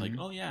halfness, like,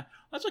 oh yeah,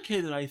 that's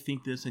okay that I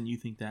think this and you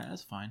think that,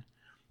 that's fine.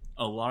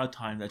 A lot of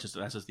time that's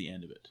just the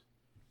end of it.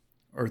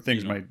 Or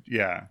things might,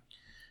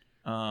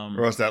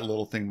 or else that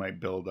little thing might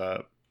build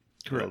up.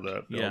 Correct.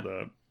 Build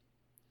up.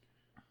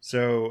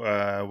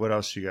 So, what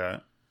else you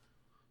got?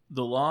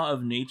 The law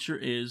of nature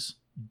is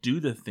do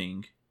the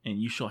thing, and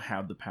you shall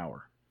have the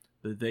power.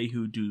 But they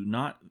who do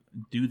not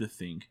do the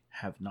thing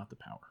have not the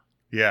power.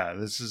 Yeah,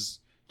 this is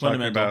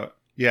talking about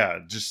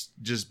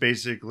just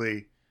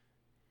basically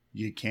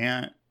you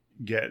can't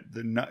get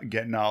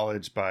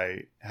knowledge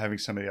by having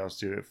somebody else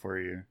do it for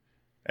you.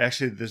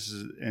 Actually, this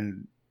is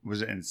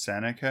was it in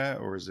Seneca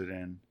or was it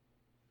in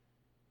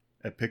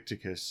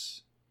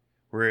Epictetus,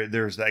 where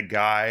there's that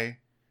guy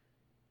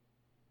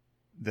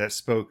that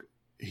spoke.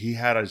 He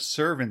had his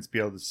servants be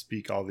able to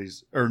speak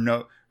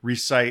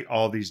recite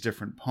all these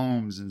different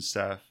poems and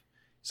stuff.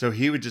 So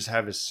he would just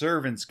have his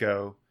servants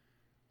go,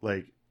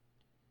 like,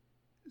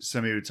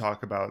 somebody would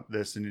talk about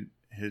this and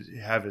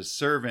have his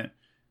servant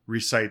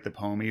recite the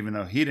poem, even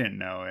though he didn't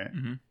know it,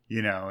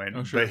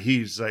 but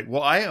he's like,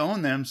 well, I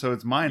own them, so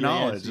it's my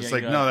knowledge. It's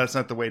like, no, that's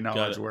not the way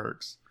knowledge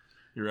works.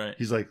 You're right.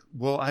 He's like,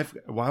 well,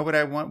 why would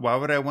I want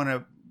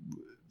to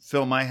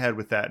fill my head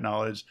with that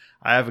knowledge?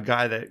 I have a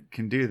guy that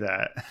can do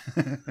that.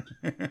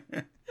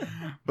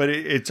 But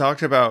it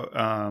talked about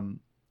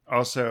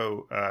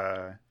also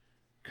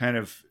kind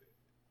of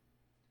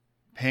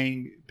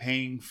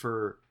paying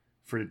for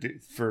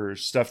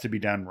stuff to be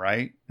done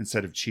right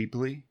instead of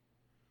cheaply.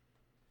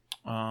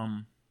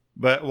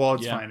 But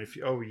it's fine if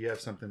you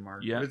have something,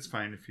 Mark. Yeah, it's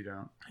fine if you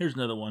don't. Here's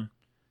another one.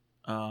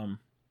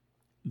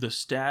 The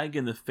stag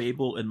in the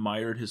fable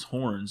admired his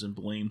horns and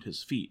blamed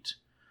his feet,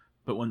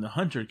 but when the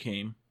hunter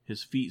came,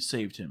 his feet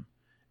saved him,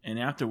 and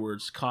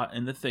afterwards, caught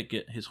in the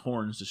thicket, his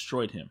horns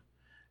destroyed him.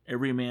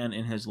 Every man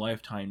in his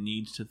lifetime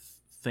needs to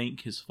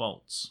thank his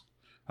faults.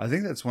 I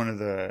think that's one of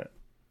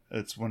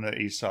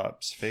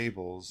Aesop's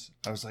fables.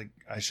 I was like,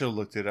 I should have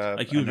looked it up.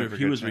 Like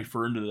he was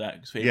referring to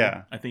that fable.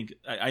 Yeah, I think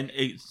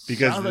it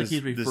sounds like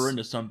he's referring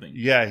to something.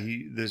 Yeah,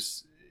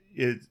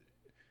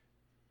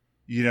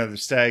 the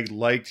stag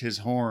liked his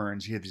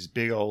horns. He had these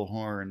big old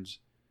horns.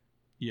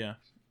 Yeah,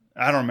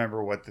 I don't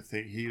remember what the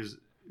thing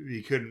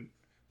he couldn't,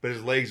 but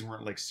his legs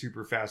weren't like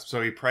super fast,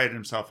 so he prided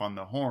himself on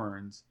the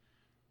horns.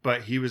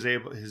 But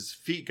his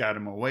feet got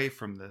him away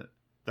from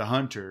the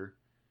hunter.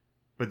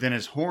 But then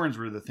his horns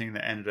were the thing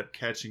that ended up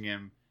catching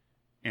him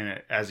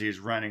as he was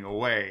running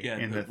away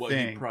in the what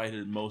thing. He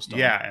prided most on.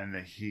 Yeah, and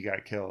he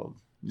got killed.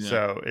 Yeah.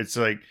 So it's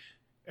like,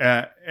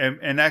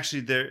 and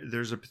actually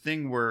there's a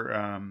thing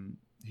where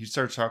he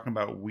starts talking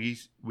about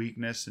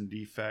weakness and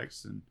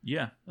defects and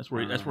Yeah, that's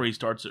where he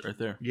starts it right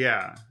there.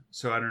 yeah.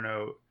 So I don't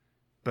know,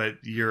 but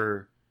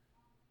the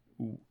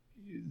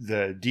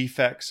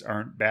defects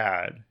aren't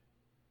bad.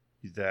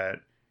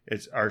 That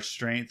it's our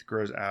strength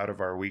grows out of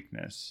our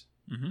weakness.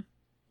 Mm-hmm.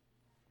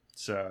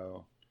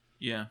 So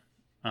yeah.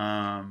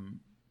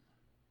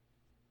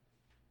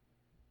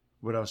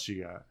 What else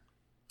you got?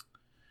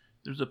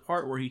 There's a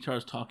part where he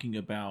starts talking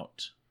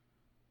about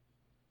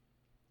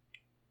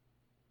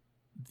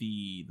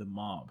the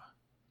mob,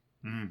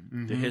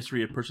 Mm-hmm. the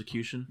history of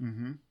persecution,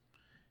 Mm-hmm.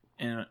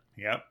 and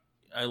Yep.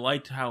 I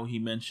liked how he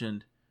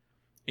mentioned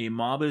a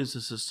mob is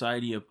a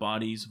society of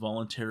bodies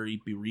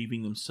voluntarily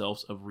bereaving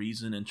themselves of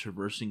reason and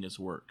traversing its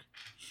work.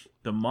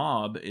 The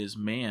mob is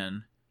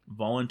man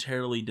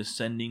voluntarily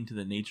descending to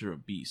the nature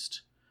of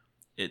beast.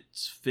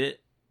 Its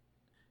fit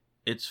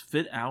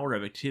hour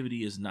of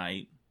activity is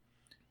night.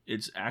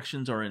 Its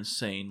actions are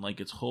insane, like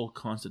its whole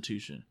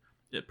constitution.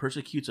 It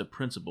persecutes a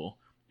principle.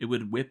 It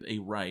would whip a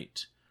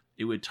right.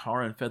 It would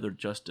tar and feather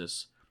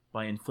justice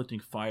by inflicting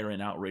fire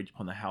and outrage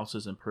upon the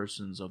houses and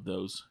persons of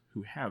those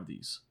who have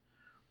these.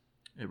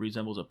 It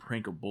resembles a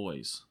prank of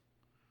boys.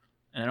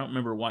 And I don't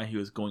remember why he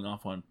was going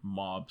off on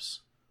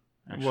mobs.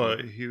 Actually. Well,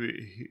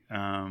 he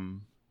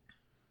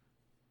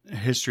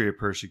history of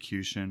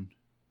persecution.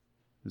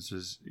 This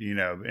is,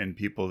 and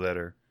people that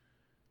are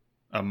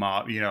a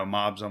mob,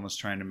 mob's almost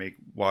trying to make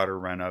water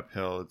run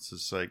uphill. It's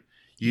just like,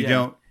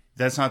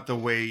 that's not the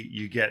way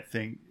you get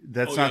things.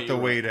 That's not the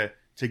way to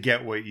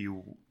get what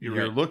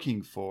you're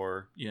looking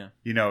for. Yeah.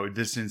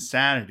 This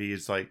insanity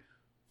is like,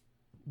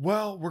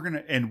 well, we're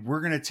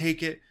going to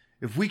take it.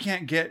 If we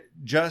can't get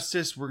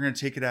justice, we're going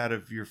to take it out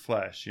of your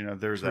flesh.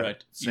 There's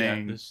Correct. that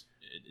saying. Yeah,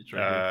 it's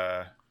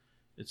right here.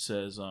 It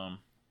says, and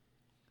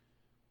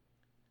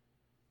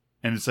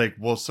it's like,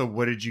 well, so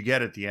what did you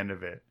get at the end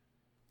of it?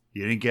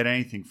 You didn't get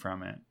anything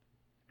from it.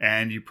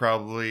 And you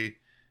probably,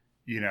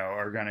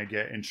 are going to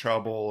get in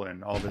trouble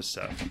and all this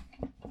stuff.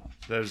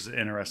 That was an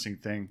interesting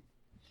thing,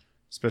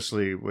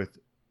 especially with,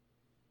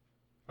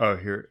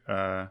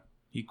 here.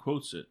 He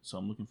quotes it, so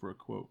I'm looking for a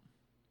quote.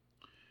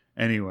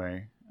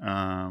 Anyway,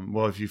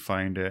 well, if you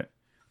find it,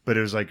 but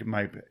it was like I'm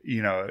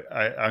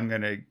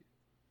going to,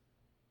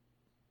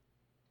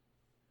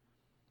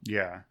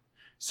 yeah.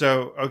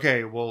 So,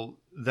 okay, well,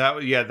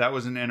 that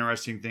was an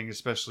interesting thing,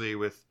 especially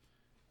with,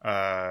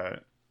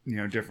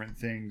 different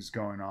things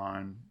going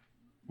on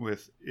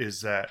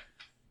is that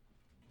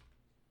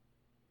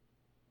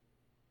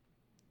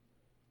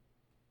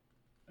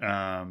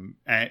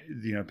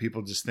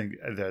people just think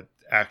that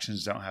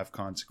actions don't have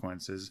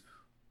consequences.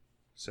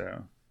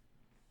 So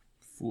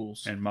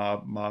fools. And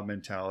mob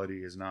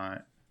mentality is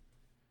not,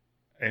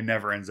 it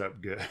never ends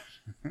up good.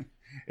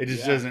 It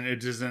just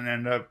doesn't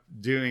end up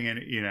doing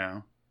it,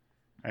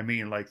 I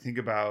mean, like, think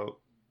about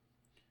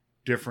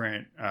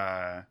different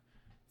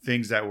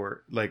things that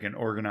were like an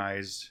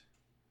organized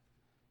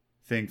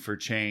thing for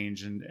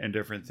change and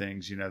different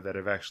things, that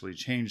have actually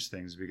changed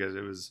things because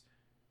it was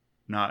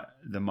not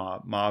the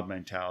mob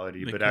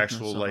mentality, but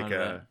actual like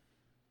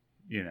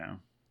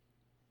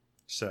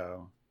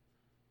so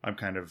I'm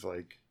kind of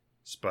like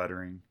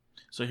sputtering.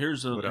 So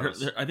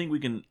I think we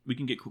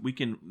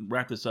can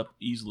wrap this up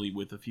easily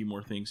with a few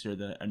more things here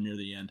that are near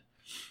the end.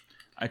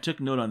 I took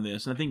note on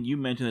this, and I think you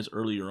mentioned this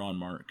earlier on,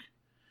 Mark.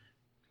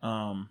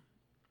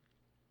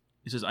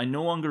 He says, I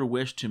no longer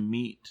wish to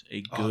meet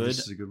a good... Oh, this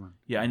is a good one.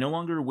 Yeah, I no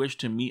longer wish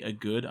to meet a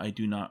good I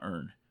do not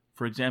earn.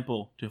 For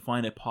example, to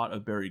find a pot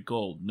of buried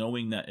gold,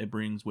 knowing that it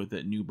brings with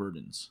it new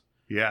burdens.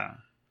 Yeah.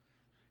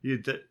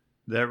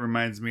 That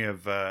reminds me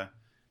of,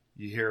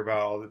 you hear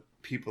about all the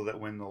people that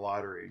win the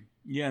lottery.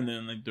 Yeah, and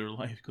then like their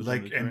life goes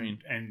on the drain.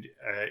 And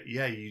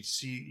you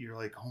see, you're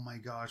like, oh my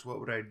gosh, what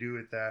would I do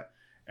with that?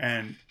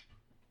 And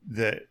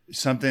the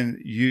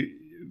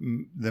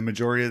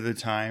majority of the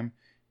time,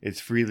 it's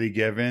freely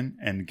given,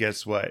 and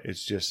guess what?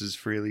 It's just as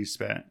freely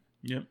spent.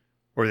 Yep.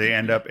 Or they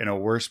end up in a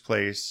worse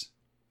place,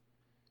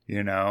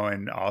 and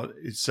all.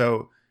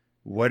 So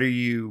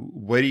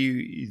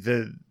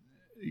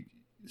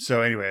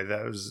so anyway,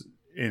 that was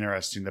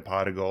interesting. The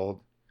pot of gold.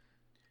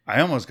 I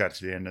almost got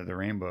to the end of the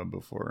rainbow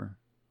before,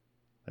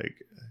 like,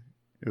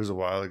 it was a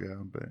while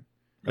ago, but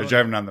I was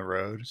driving down the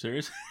road.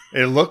 Serious?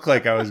 It looked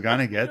like I was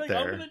gonna get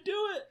there. I'm gonna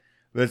do it.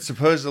 But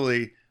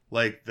supposedly,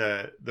 like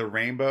the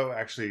rainbow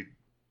actually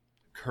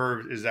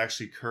is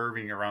actually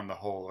curving around the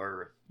whole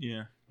earth.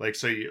 Yeah. Like,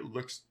 so it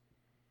looks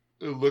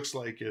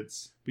like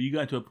it's. But you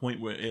got to a point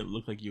where it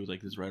looked like you was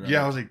like this right.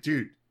 Yeah, I was like,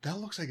 dude, that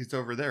looks like it's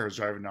over there. I was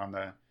driving down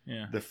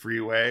the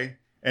freeway,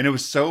 and it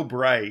was so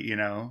bright,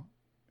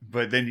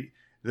 But then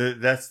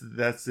that's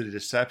the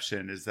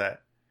deception, is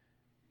that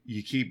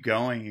you keep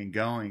going and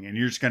going, and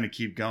you're just going to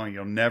keep going.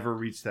 You'll never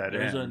reach that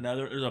end.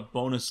 There's a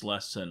bonus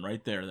lesson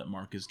right there that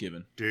Mark is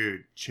given.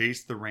 Dude,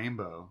 chase the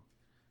rainbow.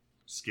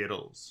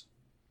 Skittles.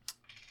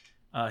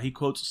 He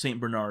quotes Saint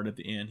Bernard at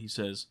the end. He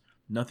says,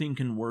 "Nothing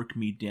can work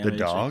me damage." The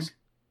dog?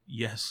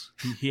 Yes,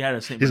 he had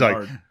a Saint He's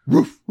Bernard. Like,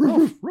 roof,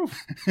 roof, roof.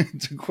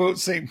 To quote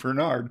Saint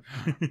Bernard,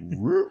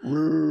 roo,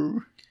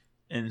 roo.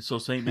 And so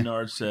Saint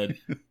Bernard said,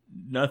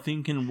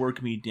 "Nothing can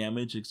work me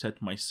damage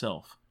except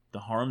myself. The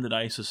harm that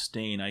I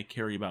sustain I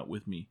carry about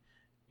with me,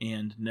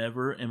 and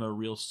never am a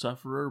real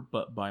sufferer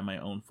but by my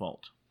own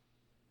fault."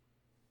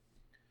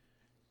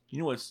 You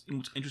know what's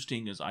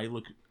interesting is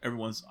every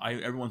once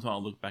in a while I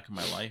look back at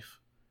my life,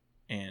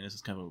 and this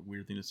is kind of a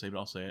weird thing to say, but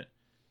I'll say it.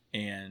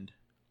 And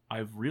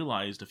I've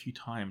realized a few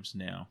times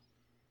now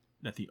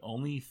that the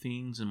only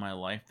things in my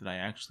life that I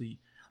actually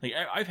like,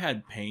 I've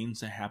had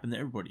pains that happen to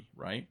everybody,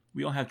 right?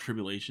 We all have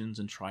tribulations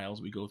and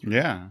trials we go through.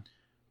 Yeah.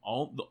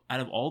 Out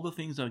of all the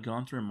things that I've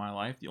gone through in my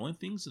life, the only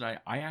things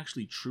that I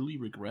actually truly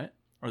regret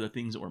are the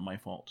things that were my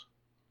fault.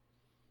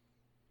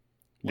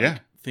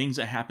 Like, things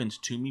that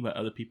happened to me by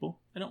other people,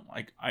 I don't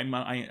like. I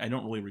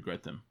don't really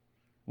regret them.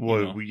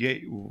 Well,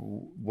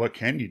 what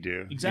can you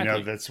do? Exactly. You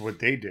know, that's what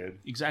they did.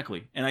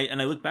 Exactly. And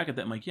I look back at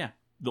that, I'm like, yeah,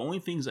 the only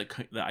things that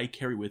I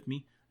carry with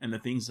me and the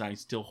things that I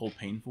still hold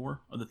pain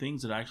for are the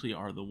things that actually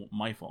are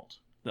my fault,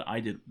 that I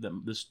did,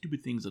 the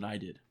stupid things that I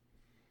did.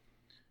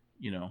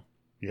 You know.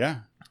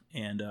 Yeah.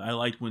 And I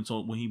liked when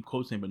he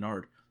quotes Saint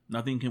Bernard,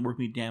 "Nothing can work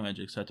me damage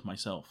except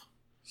myself."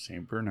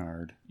 Saint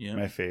Bernard. Yeah.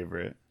 My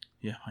favorite.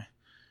 Yeah.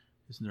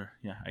 Isn't there?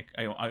 Yeah.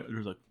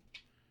 There's a.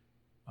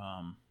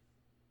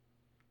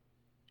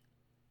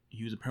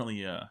 He was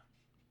apparently a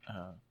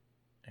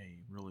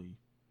really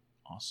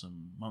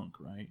awesome monk,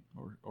 right?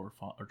 Or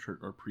church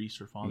or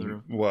priest or father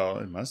of. Well,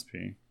 it must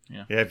be.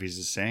 Yeah. Yeah, if he's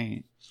a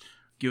saint.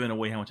 Giving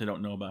away how much I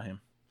don't know about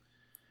him.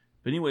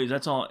 But anyways,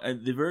 that's all.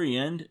 At the very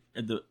end,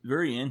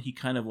 he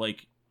kind of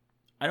like,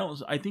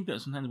 I think that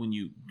sometimes when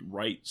you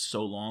write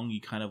so long, you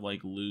kind of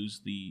like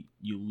lose the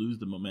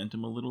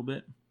momentum a little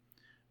bit.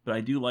 But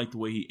I do like the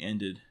way he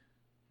ended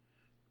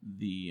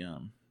the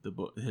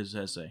book, his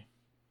essay.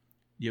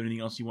 Do you have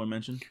anything else you want to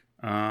mention?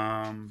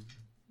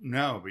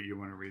 No, but you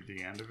want to read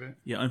the end of it?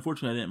 Yeah,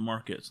 unfortunately I didn't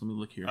mark it, so let me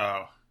look here.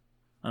 Oh.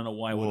 I don't know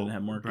why I wouldn't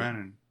have marked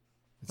Brandon,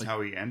 that's like,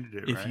 how he ended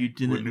it, if right? you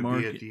didn't Wouldn't mark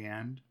it be it at the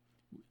end?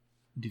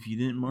 If you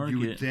didn't mark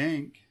you it... would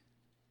think.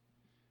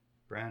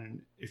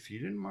 Brandon, if you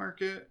didn't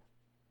mark it,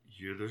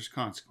 there's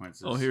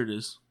consequences. Oh, here it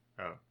is.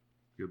 Oh,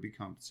 you'll be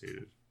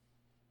compensated.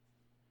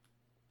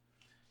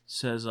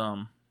 Says,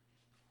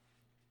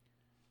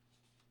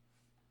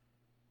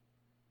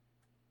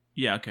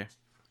 yeah, okay.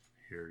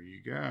 Here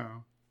you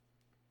go.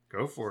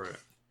 Go for it.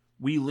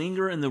 "We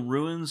linger in the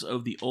ruins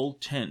of the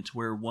old tent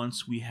where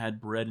once we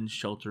had bread and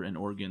shelter and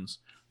organs,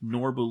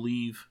 nor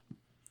believe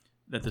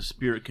that the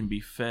spirit can be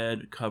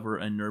fed, cover,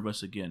 and nerve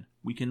us again.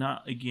 We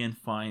cannot again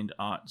find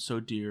aught so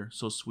dear,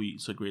 so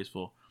sweet, so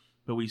graceful,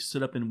 but we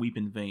sit up and weep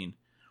in vain.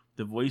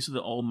 The voice of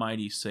the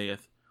Almighty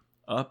saith,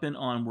 up and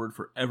onward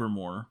for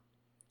evermore."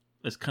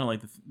 That's kind of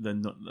like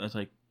that's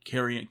like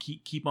carrying,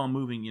 keep on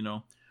moving, you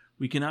know.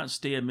 "We cannot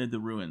stay amid the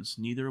ruins,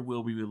 neither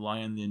will we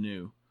rely on the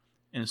new.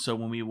 And so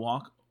when we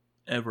walk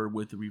ever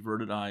with the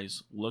reverted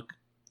eyes, look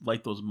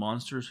like those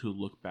monsters who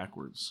look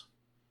backwards."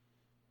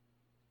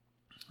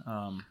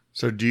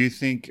 So do you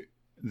think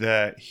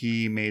that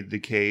he made the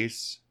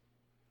case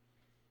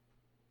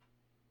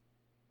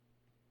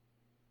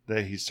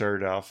that he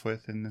started off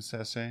with in this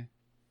essay?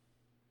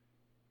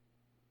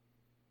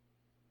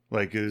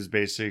 Like, it was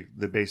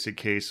the basic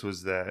case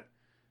was that,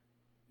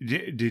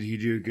 did he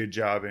do a good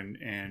job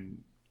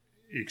in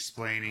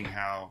explaining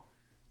how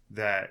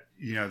that,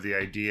 you know, the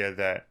idea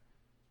that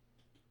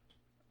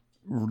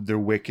the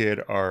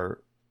wicked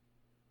are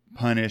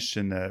punished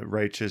and the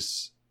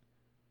righteous,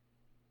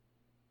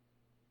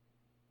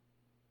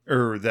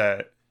 or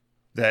that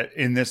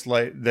in this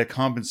light, the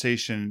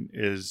compensation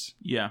is,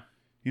 yeah,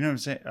 you know what I'm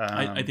saying?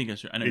 I think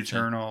that's right. I know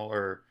eternal,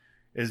 or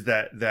is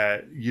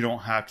that you don't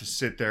have to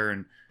sit there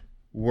and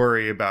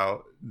worry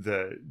about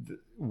the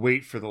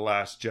wait for the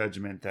last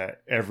judgment,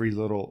 that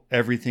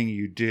everything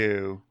you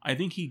do. I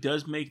think he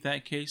does make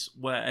that case.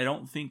 What I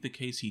don't think the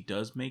case he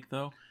does make,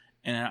 though,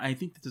 and I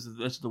think that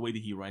that's the way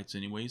that he writes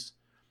anyways,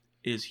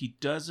 is he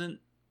doesn't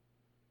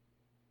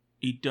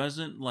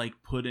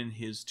like put in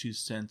his 2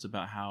 cents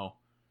about how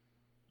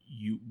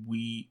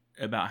we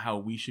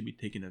should be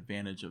taking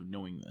advantage of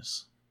knowing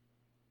this,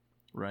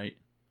 right?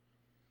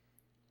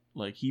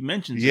 Like, he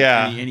mentions it,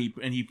 and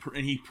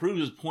he proves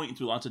his point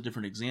through lots of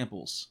different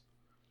examples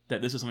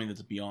that this is something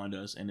that's beyond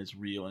us and it's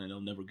real and we'll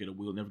never get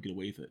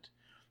away with it.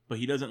 But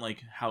he doesn't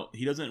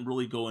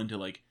really go into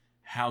like,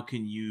 how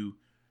can you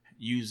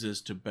use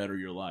this to better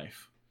your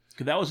life?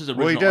 Because that was his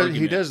original argument.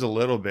 He does a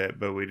little bit,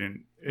 but we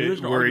didn't.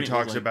 Where he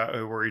talks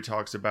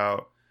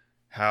about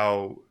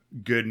how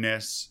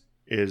goodness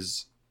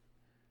is,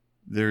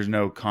 there's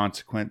no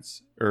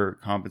consequence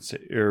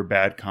or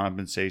bad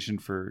compensation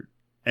for.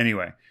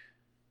 Anyway,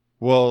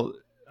 well,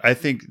 I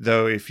think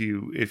though, if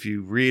you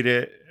read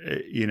it,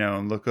 you know,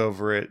 and look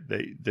over it,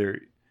 that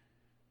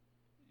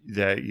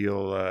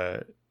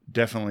you'll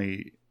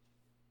definitely.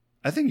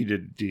 I think you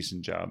did a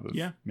decent job of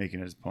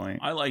making his point.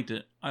 I liked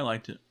it.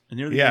 And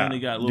near the end, he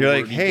got a little.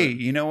 You're like, hey,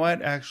 you know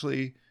what?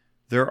 Actually,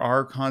 there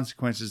are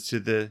consequences to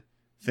the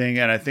thing,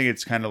 and I think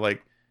it's kind of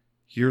like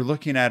you're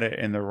looking at it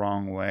in the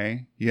wrong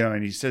way, you know.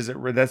 And he says it.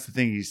 That's the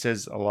thing. He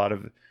says a lot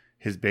of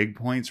his big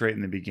points right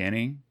in the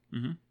beginning,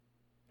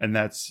 And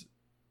that's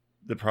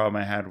the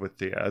problem I had with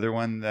the other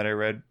one that I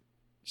read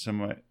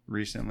somewhat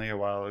recently, a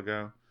while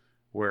ago,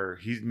 where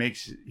he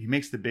makes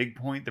the big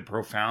point, the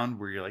profound,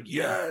 where you're like,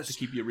 yes, to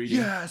keep you reading.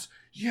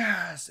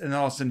 Yes. And then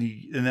all of a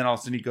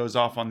sudden he goes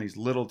off on these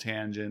little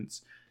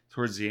tangents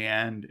towards the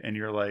end, and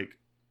you're like,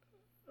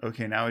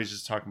 okay, now he's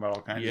just talking about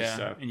all kinds of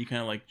stuff. And you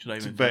kind of like, should I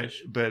even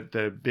finish? But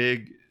the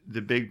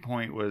big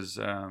point was,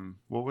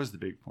 what was the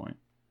big point?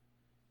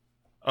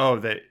 Oh,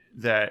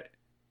 that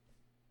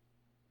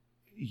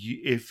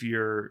if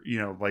you're,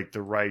 like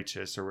the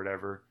righteous or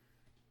whatever,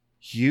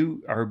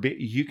 you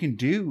can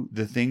do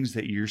the things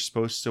that you're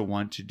supposed to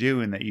want to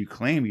do and that you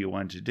claim you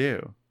want to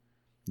do.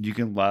 You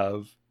can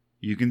love,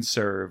 you can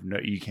serve. No,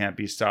 you can't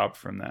be stopped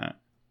from that.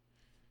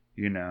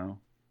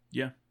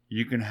 Yeah.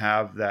 You can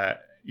have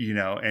that,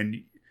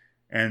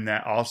 and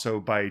that also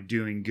by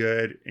doing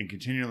good and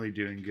continually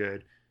doing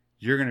good,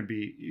 you're going to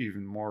be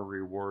even more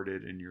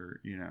rewarded, and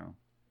you're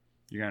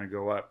going to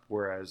go up.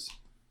 Whereas,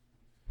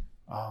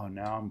 now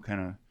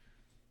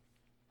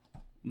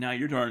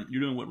you're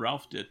doing what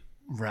Ralph did.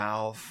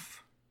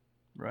 Ralph.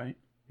 Right?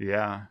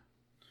 Yeah.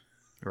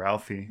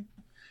 Ralphie.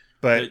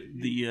 But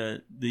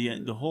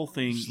the whole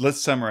thing.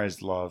 Let's summarize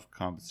the law of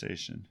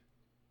compensation.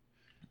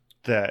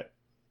 That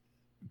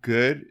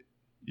good,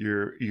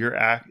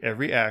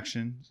 every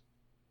action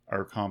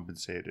are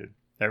compensated.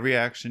 Every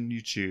action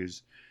you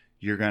choose,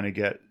 you're going to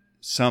get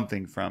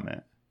something from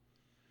it.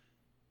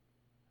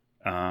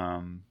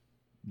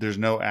 There's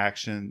no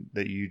action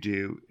that you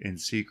do in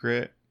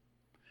secret.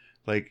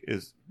 Like,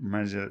 it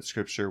reminds me of that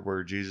scripture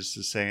where Jesus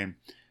is saying,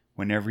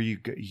 whenever you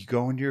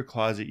go into your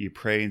closet, you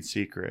pray in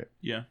secret.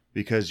 Yeah.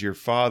 Because your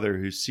Father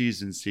who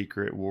sees in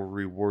secret will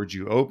reward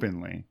you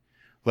openly.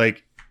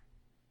 Like,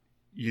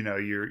 you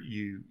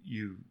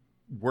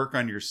work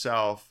on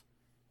yourself,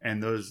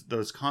 and those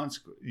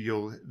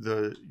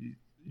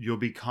you'll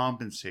be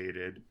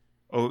compensated.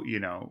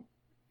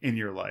 In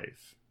your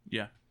life.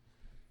 Yeah.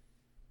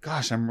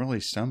 Gosh, I'm really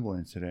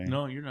stumbling today.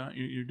 No, you're not.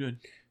 You're good.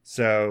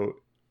 So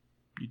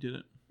you did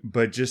it.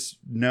 But just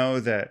know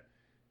that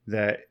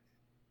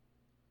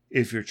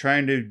if you're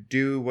trying to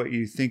do what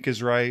you think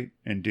is right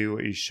and do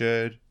what you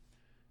should,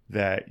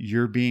 that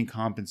you're being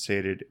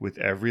compensated with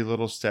every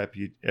little step,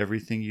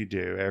 everything you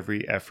do,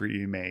 every effort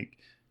you make.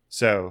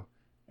 So,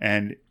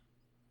 and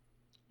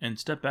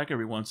step back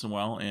every once in a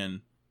while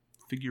and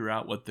figure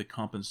out what the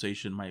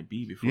compensation might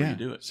be before you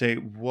do it. Say,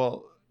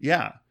 well,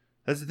 yeah,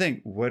 that's the thing.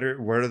 What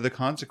are the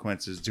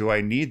consequences? Do I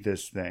need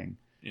this thing?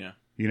 Yeah.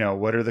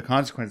 What are the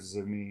consequences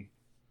of me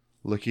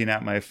looking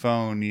at my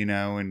phone,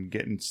 and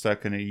getting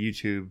stuck in a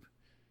YouTube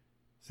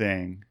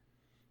thing?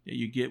 Yeah,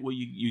 you get what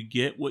you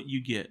get.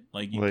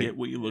 Like, get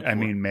what you look for. I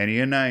mean, many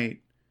a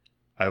night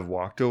I've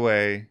walked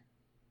away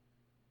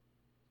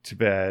to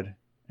bed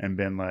and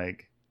been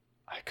like,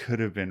 I could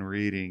have been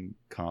reading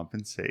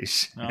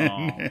compensation.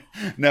 Oh.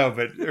 No,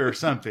 or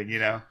something,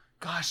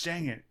 Gosh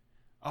dang it.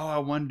 Oh, I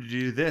wanted to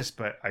do this,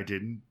 but I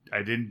didn't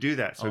do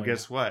that. So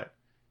guess what?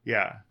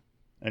 Yeah.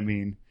 I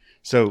mean,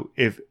 so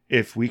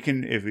if we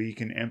can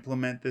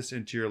implement this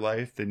into your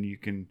life, then you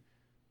can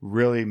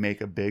really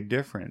make a big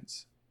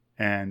difference.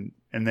 And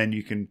then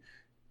you can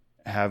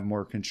have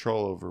more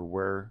control over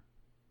where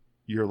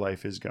your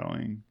life is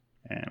going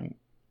and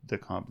the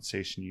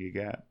compensation you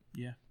get.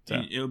 Yeah. So.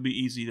 And it'll be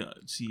easy to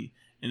see.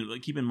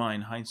 And keep in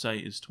mind,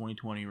 hindsight is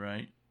 20/20,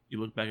 right?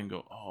 You look back and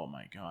go, "Oh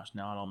my gosh,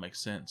 now it all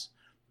makes sense."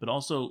 But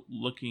also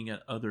looking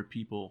at other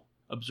people,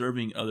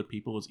 observing other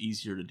people is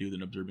easier to do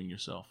than observing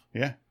yourself.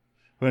 Yeah.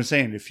 What I'm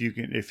saying, if you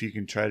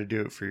can try to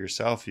do it for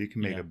yourself, you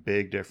can make a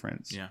big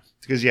difference. Yeah.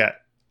 Because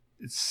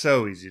it's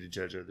so easy to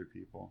judge other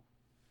people,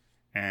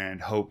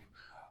 and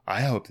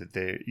I hope that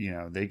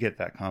they get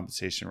that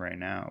compensation right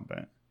now.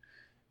 But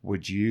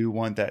would you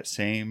want that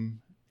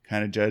same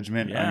kind of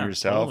judgment on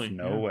yourself? Totally.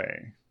 No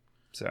way.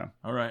 So.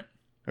 All right.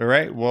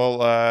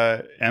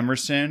 Well,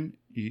 Emerson,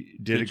 you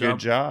did a good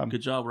job.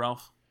 Good job,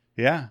 Ralph.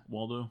 Yeah.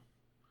 Waldo.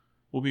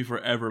 We'll be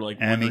forever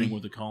wondering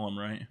what to call him,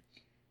 right?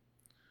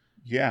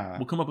 Yeah.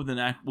 We'll come up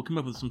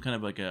with some kind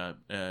of like a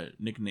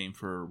nickname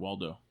for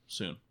Waldo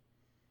soon.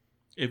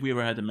 If we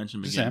ever had to mention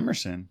him Just again.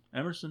 Emerson.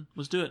 Emerson.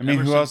 Let's do it. I mean,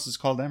 Emerson. who else is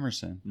called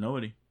Emerson?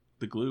 Nobody.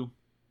 The Glue.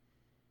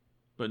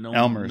 But no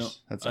Elmers. No,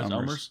 that's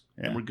Elmers.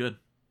 Yeah. And we're good.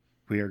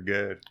 We are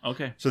good.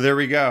 Okay. So there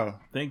we go.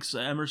 Thanks,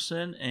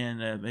 Emerson.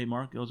 And hey,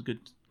 Mark, that was a good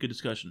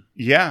discussion.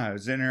 Yeah, it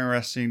was an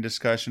interesting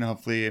discussion.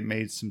 Hopefully it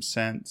made some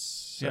sense.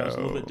 So. Yeah, it was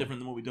a little bit different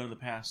than what we've done in the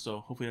past. So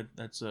hopefully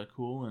that's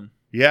cool. And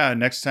yeah,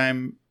 next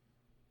time,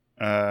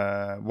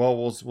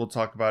 we'll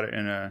talk about it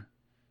in a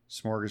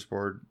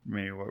smorgasbord,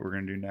 maybe what we're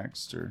going to do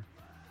next.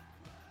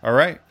 All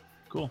right.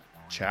 Cool.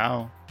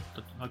 Ciao.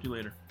 Talk to you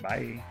later.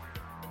 Bye.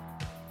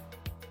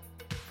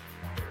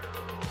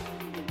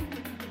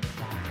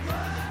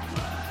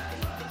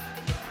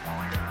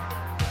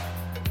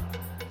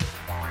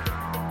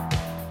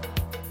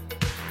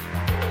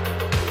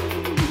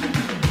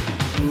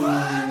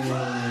 What?